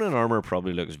 the Ronin armor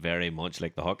probably looks very much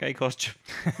like the Hawkeye costume.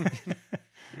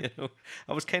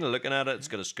 I was kind of looking at it. It's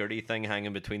got a skirty thing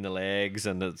hanging between the legs,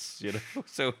 and it's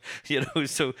so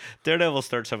Daredevil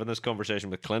starts having this conversation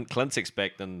with Clint. Clint's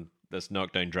expecting this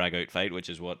knockdown drag out fight, which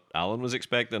is what Alan was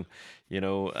expecting,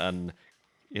 and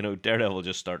Daredevil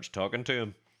just starts talking to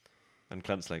him, and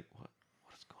Clint's like, what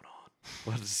is going on?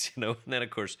 What is and then of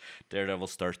course Daredevil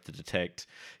starts to detect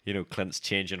Clint's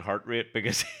changing heart rate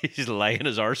because he's lying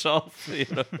his arse off.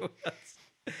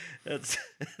 It's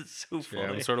so funny.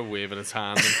 Yeah, I'm sort of waving his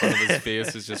hand in front of his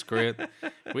face is just great.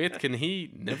 Wait, can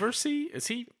he never see? Is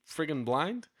he friggin'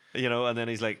 blind? And then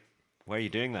he's like, "Why are you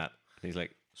doing that?" And he's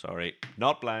like, "Sorry,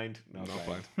 not blind, not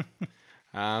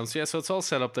blind." So it's all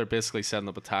set up. They're basically setting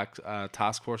up a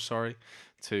task force,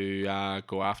 to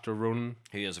go after Ronin,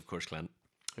 Who is of course Clint.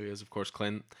 who is of course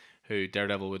Clint, who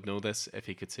Daredevil would know this if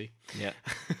he could see. Yeah.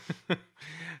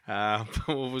 But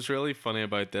what was really funny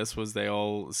about this was they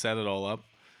all set it all up,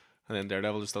 and then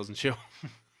Daredevil just doesn't show.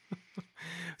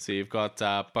 So you've got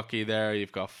Bucky there,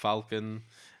 you've got Falcon,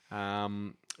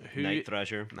 Night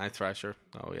Thrasher. Night Thrasher.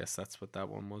 Oh yes, that's what that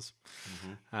one was.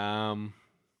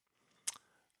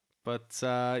 But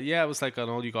it was like, and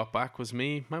all you got back was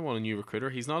me. Might want a new recruiter.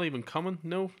 He's not even coming.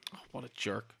 No. Oh, what a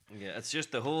jerk. Yeah, it's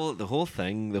just the whole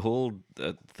thing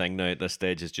now at this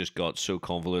stage has just got so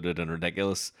convoluted and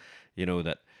ridiculous.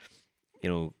 That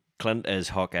Clint is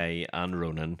Hawkeye and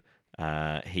Ronin.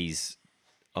 He's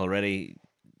already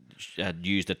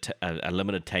used a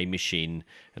limited time machine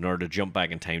in order to jump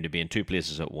back in time to be in two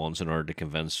places at once in order to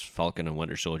convince Falcon and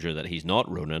Winter Soldier that he's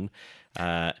not Ronin.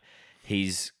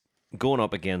 He's going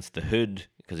up against the Hood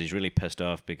because he's really pissed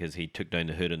off because he took down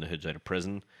the Hood and the Hood's out of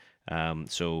prison.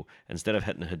 So instead of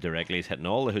hitting the Hood directly, he's hitting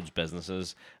all the Hood's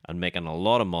businesses and making a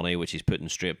lot of money, which he's putting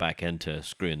straight back into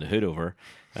screwing the Hood over.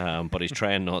 But he's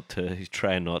trying not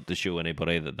to show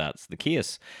anybody that that's the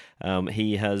case.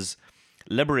 He has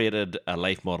liberated a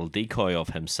life model decoy of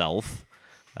himself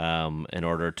in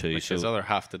order to. Which his other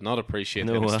half did not appreciate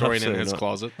No, him storing in absolutely his not.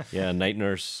 closet. Yeah, Night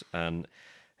Nurse, and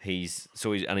he's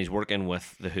working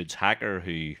with the Hood's hacker,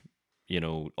 who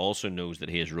also knows that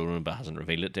he is Ronin but hasn't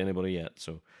revealed it to anybody yet.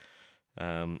 So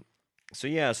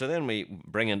then we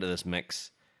bring into this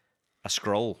mix a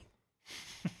Skrull.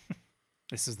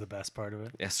 This is the best part of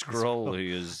it. A Skrull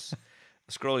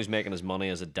who's making his money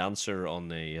as a dancer on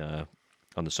the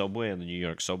subway, on the New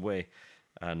York subway,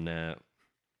 and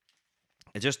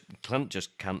Clint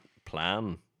just can't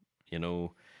plan,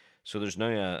 So there's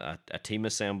now a team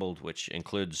assembled, which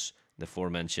includes the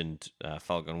aforementioned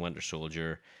Falcon, Winter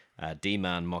Soldier,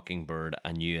 D-Man, Mockingbird,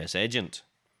 and U.S. Agent,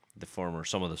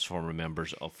 some of the former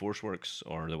members of ForceWorks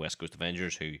or the West Coast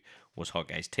Avengers, who was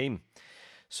Hawkeye's team.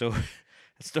 So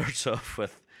it starts off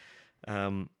with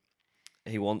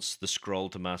he wants the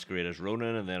Skrull to masquerade as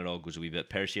Ronin, and then it all goes a wee bit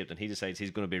pear-shaped, and he decides he's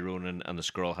going to be Ronin, and the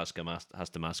Skrull has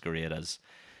to masquerade as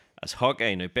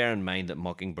Hawkeye. Now, bear in mind that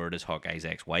Mockingbird is Hawkeye's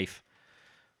ex-wife.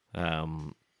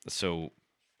 So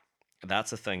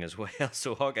that's a thing as well.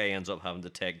 So Hawkeye ends up having to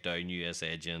take down U.S.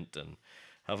 Agent and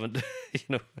having to,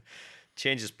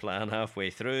 change his plan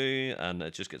halfway through, and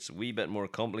it just gets a wee bit more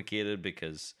complicated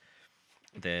because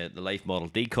the life model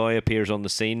decoy appears on the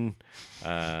scene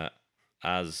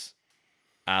as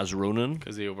Ronin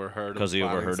Because he overheard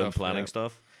him planning yeah.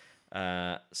 stuff.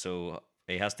 So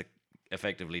he has to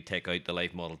effectively take out the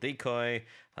life model decoy,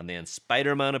 and then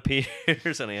Spider-Man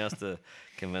appears, and he has to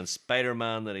convince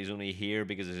Spider-Man that he's only here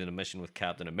because he's in a mission with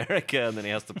Captain America, and then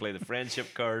he has to play the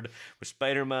friendship card with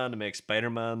Spider-Man to make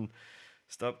Spider-Man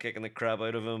stop kicking the crap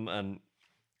out of him, and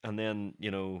then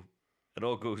it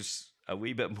all goes a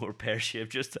wee bit more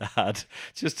pear-shaped just to add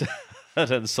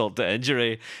insult to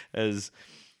injury, as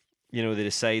they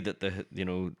decide that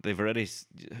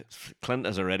Clint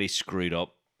has already screwed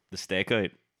up the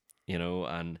stakeout,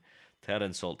 and to add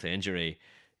insult to injury,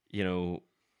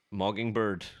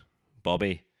 Mockingbird,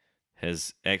 Bobby,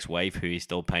 his ex-wife, who he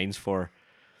still pines for,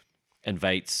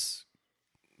 invites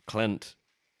Clint,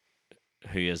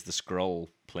 who is the Skrull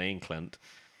playing Clint.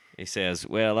 He says,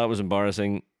 well, that was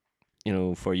embarrassing,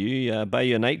 for you, buy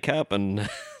you a nightcap. And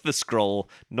the Skrull,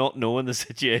 not knowing the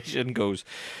situation, goes,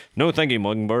 no, thank you,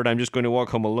 Mockingbird, I'm just going to walk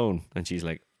home alone. And she's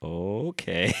like,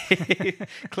 okay.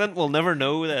 Clint will never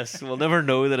know this. Will never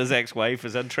know that his ex-wife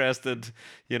is interested,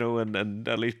 and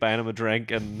at least buying him a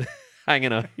drink and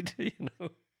hanging out,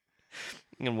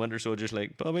 And Winter Soldier's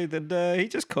like, Bobby, did he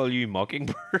just call you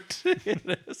Mockingbird?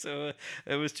 So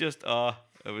it was just,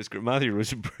 it was great. Matthew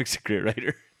Rosenberg's a great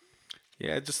writer.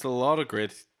 Yeah, just a lot of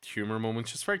great humor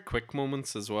moments, just very quick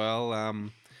moments as well.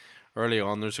 Early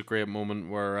on, there's a great moment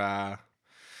where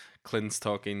Clint's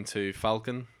talking to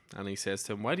Falcon, and he says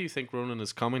to him, why do you think Ronan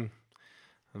is coming?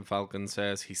 And Falcon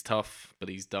says, he's tough, but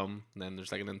he's dumb. And then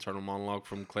there's like an internal monologue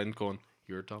from Clint going,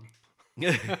 you're dumb.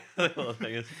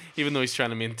 Even though he's trying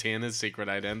to maintain his secret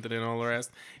identity and all the rest,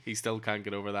 he still can't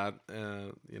get over that.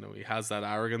 He has that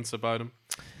arrogance about him.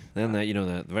 Then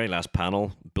the very last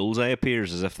panel, Bullseye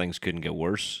appears as if things couldn't get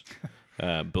worse.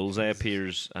 Bullseye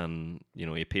appears, and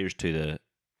he appears to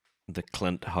the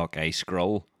Clint Hawkeye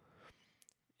Skrull.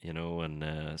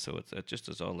 So it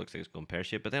just all looks like it's going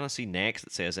pear-shaped. But then I see next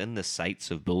it says, in the sights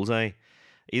of Bullseye.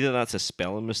 Either that's a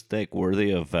spelling mistake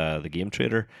worthy of the Game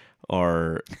Trader,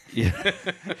 or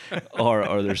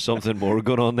or there's something more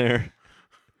going on there.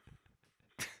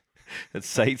 It's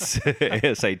sites,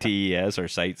 S-I-T-E-S, or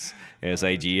sites,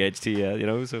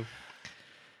 S-I-G-H-T, so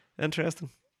interesting.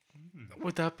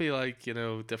 Would that be like,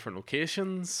 different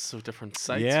locations or different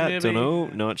sites? Yeah, maybe? don't know,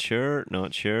 not sure,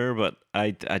 but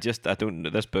I don't know.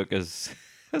 This book is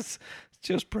it's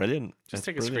just brilliant. Just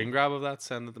take a screen grab of that,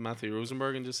 send it to Matthew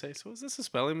Rosenberg, and just say, so is this a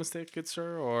spelling mistake, good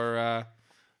sir, or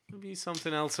maybe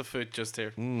something else afoot just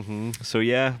here? Mm-hmm. So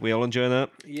yeah, we all enjoy that.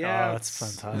 Yeah, that's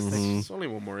fantastic. It's only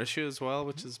one more issue as well,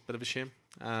 which is a bit of a shame.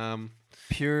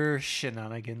 Pure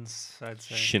shenanigans, I'd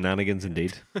say. Shenanigans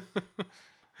indeed.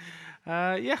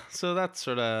 So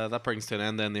that brings to an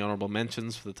end then the honourable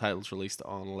mentions for the titles released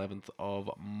on 11th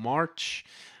of March.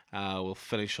 We'll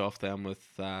finish off then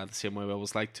with the same way we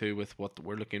always like to, with what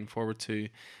we're looking forward to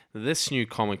this new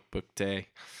comic book day.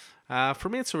 For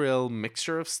me, it's a real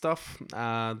mixture of stuff.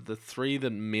 The three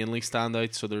that mainly stand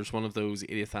out, so there's one of those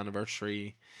 80th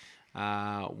anniversary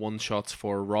one-shots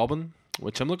for Robin,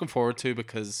 which I'm looking forward to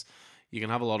because you can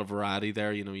have a lot of variety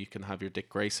there. You can have your Dick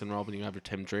Grayson Robin, you can have your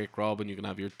Tim Drake Robin, you can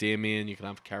have your Damien, you can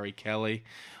have Carrie Kelly.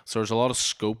 So there's a lot of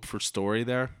scope for story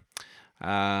there.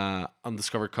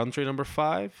 Undiscovered Country number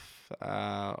 5.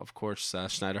 Of course,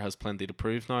 Schneider has plenty to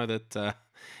prove now that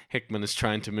Hickman is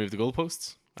trying to move the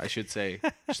goalposts. I should say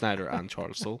Schneider and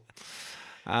Charles Soule.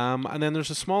 And then there's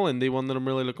a small indie one that I'm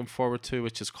really looking forward to,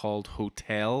 which is called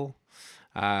Hotel.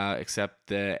 Except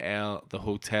the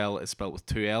hotel is spelled with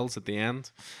 2 L's at the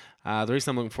end. The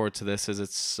reason I'm looking forward to this is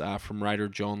it's from writer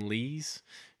John Lees,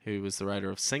 who was the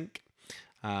writer of Sync.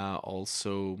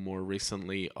 Also more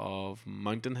recently of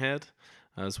Mountainhead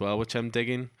as well, which I'm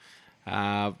digging.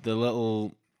 The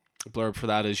little blurb for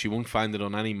that is, you won't find it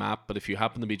on any map, but if you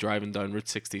happen to be driving down Route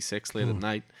 66 late at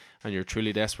night and you're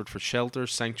truly desperate for shelter,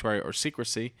 sanctuary or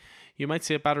secrecy, you might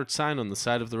see a battered sign on the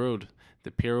side of the road.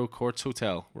 The Piero Courts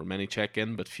Hotel, where many check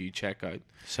in but few check out.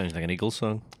 Sounds like an Eagles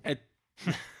song. It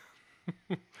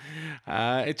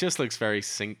just looks very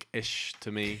Sync-ish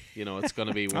to me. It's going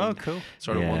to be one cool.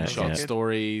 sort of one-shot yeah.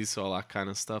 stories, all that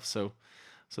kind of stuff. So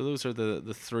those are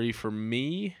the three for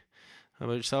me. How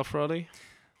about yourself, Roddy?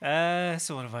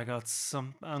 So what have I got?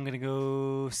 I'm gonna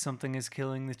go Something Is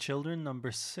Killing the Children,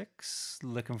 number 6.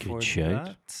 Looking forward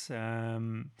to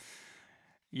that.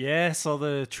 Yeah, saw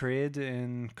the trade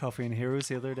in Coffee and Heroes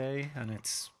the other day, and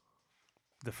it's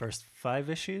the first 5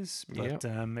 issues, but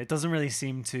it doesn't really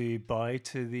seem to buy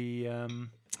to the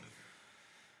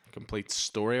complete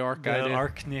story arc the idea.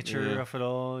 arc nature of it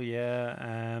all.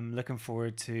 Looking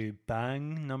forward to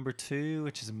Bang number 2,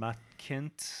 which is a Matt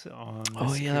Kint on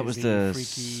That was the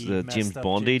freaky, James messed up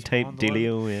Bondy James type Bond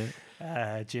dealio. one. Yeah.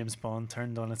 James Bond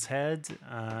turned on its head,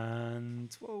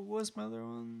 and what was my other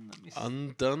one? Let me see.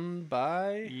 Undone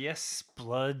by. Yes,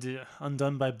 Blood,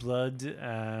 Undone by Blood,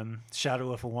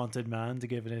 Shadow of a Wanted Man, to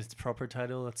give it its proper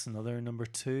title. That's another number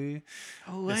 2.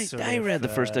 Oh, This sort I of, read the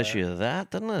first issue of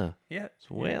that, didn't I? Yeah.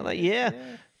 Well, yeah.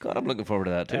 God, I'm looking forward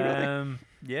to that too. Really.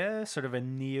 Yeah, sort of a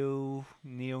neo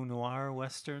noir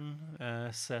western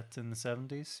set in the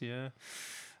 70s. Yeah,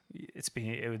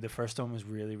 the first one was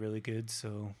really, really good.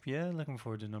 So yeah, looking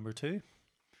forward to number 2.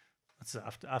 That's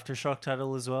Aftershock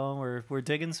title as well. We're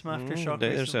digging some Aftershock.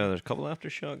 There's a couple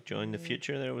Aftershock. Join the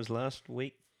Future. There was last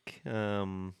week.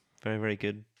 Very, very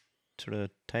good sort of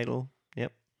title.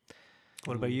 Yep.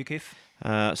 What about you, Keith?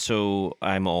 So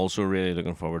I'm also really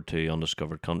looking forward to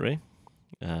Undiscovered Country,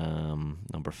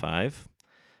 number 5,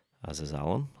 as is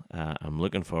Alan. I'm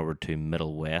looking forward to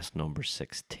Middle West, number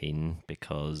 16,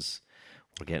 because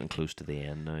we're getting close to the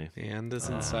end now. The end is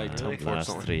in sight, really? Last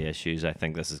unfortunately. 3 issues. I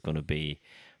think this is going to be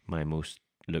my most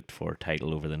looked for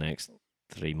title over the next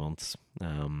 3 months.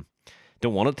 Don't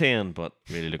want it to end, but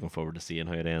really looking forward to seeing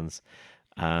how it ends.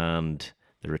 And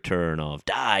the return of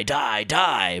Die, Die,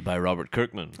 Die by Robert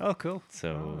Kirkman. Oh, cool.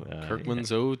 So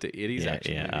Kirkman's ode to 80s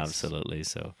action yeah, movies. absolutely.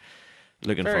 So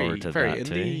looking Very- forward to very that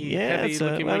too. indie, Yeah, heavy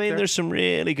looking I like mean, there. there's some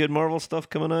really good Marvel stuff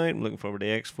coming out. I'm looking forward to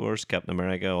X-Force, Captain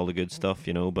America, all the good stuff,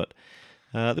 But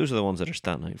those are the ones that are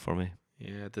standing out for me.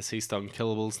 Yeah, Deceased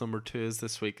Unkillables number 2 is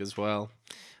this week as well,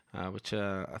 which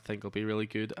I think will be really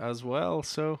good as well.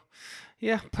 So,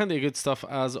 yeah, plenty of good stuff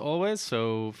as always.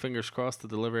 So, fingers crossed the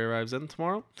delivery arrives in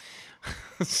tomorrow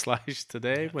 /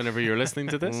 today, whenever you're listening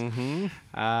to this. Mm-hmm.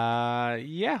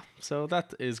 Yeah, so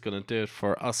that is going to do it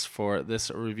for us for this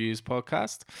reviews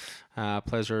podcast.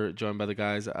 Pleasure joined by the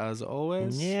guys as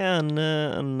always. Yeah,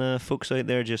 and folks out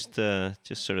there, just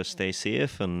sort of stay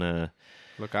safe and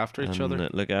Look after each and, other.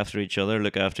 look after each other.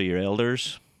 Look after your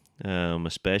elders,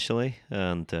 especially,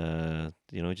 and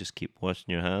just keep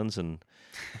washing your hands and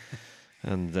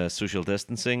social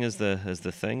distancing is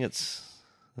the thing. It's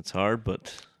hard,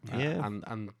 but yeah.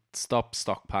 And stop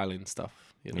stockpiling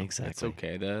stuff. It's Exactly.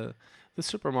 okay. The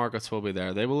supermarkets will be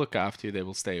there. They will look after you. They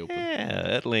will stay open.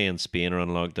 Yeah, Italy and Spain are on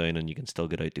lockdown, and you can still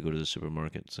get out to go to the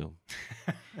supermarket. So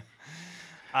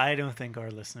I don't think our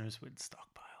listeners would stockpile.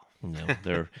 no,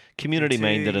 they're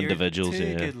community-minded You're individuals. Too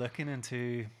Yeah, good looking and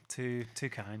too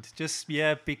kind. Just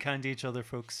be kind to each other,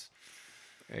 folks.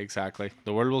 Exactly.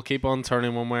 The world will keep on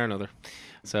turning one way or another.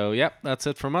 So, yeah, that's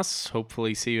it from us.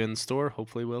 Hopefully see you in store.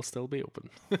 Hopefully we'll still be open.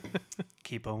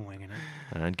 Keep on winging it.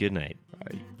 and good night.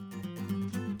 Bye.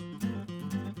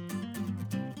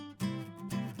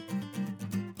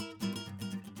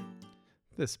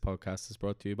 This podcast is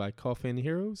brought to you by Coffee and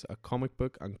Heroes, a comic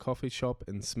book and coffee shop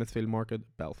in Smithfield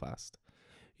Market, Belfast.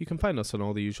 You can find us on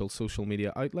all the usual social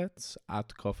media outlets,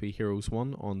 at Coffee Heroes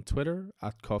 1 on Twitter,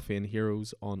 at Coffee and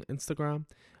Heroes on Instagram,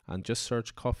 and just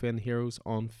search Coffee and Heroes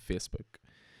on Facebook.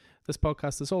 This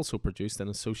podcast is also produced in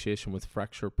association with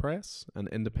Fracture Press, an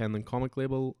independent comic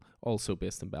label also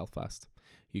based in Belfast.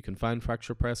 You can find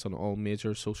Fracture Press on all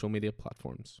major social media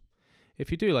platforms. If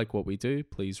you do like what we do,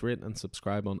 please rate and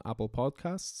subscribe on Apple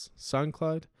Podcasts,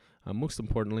 SoundCloud, and most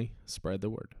importantly, spread the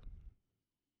word.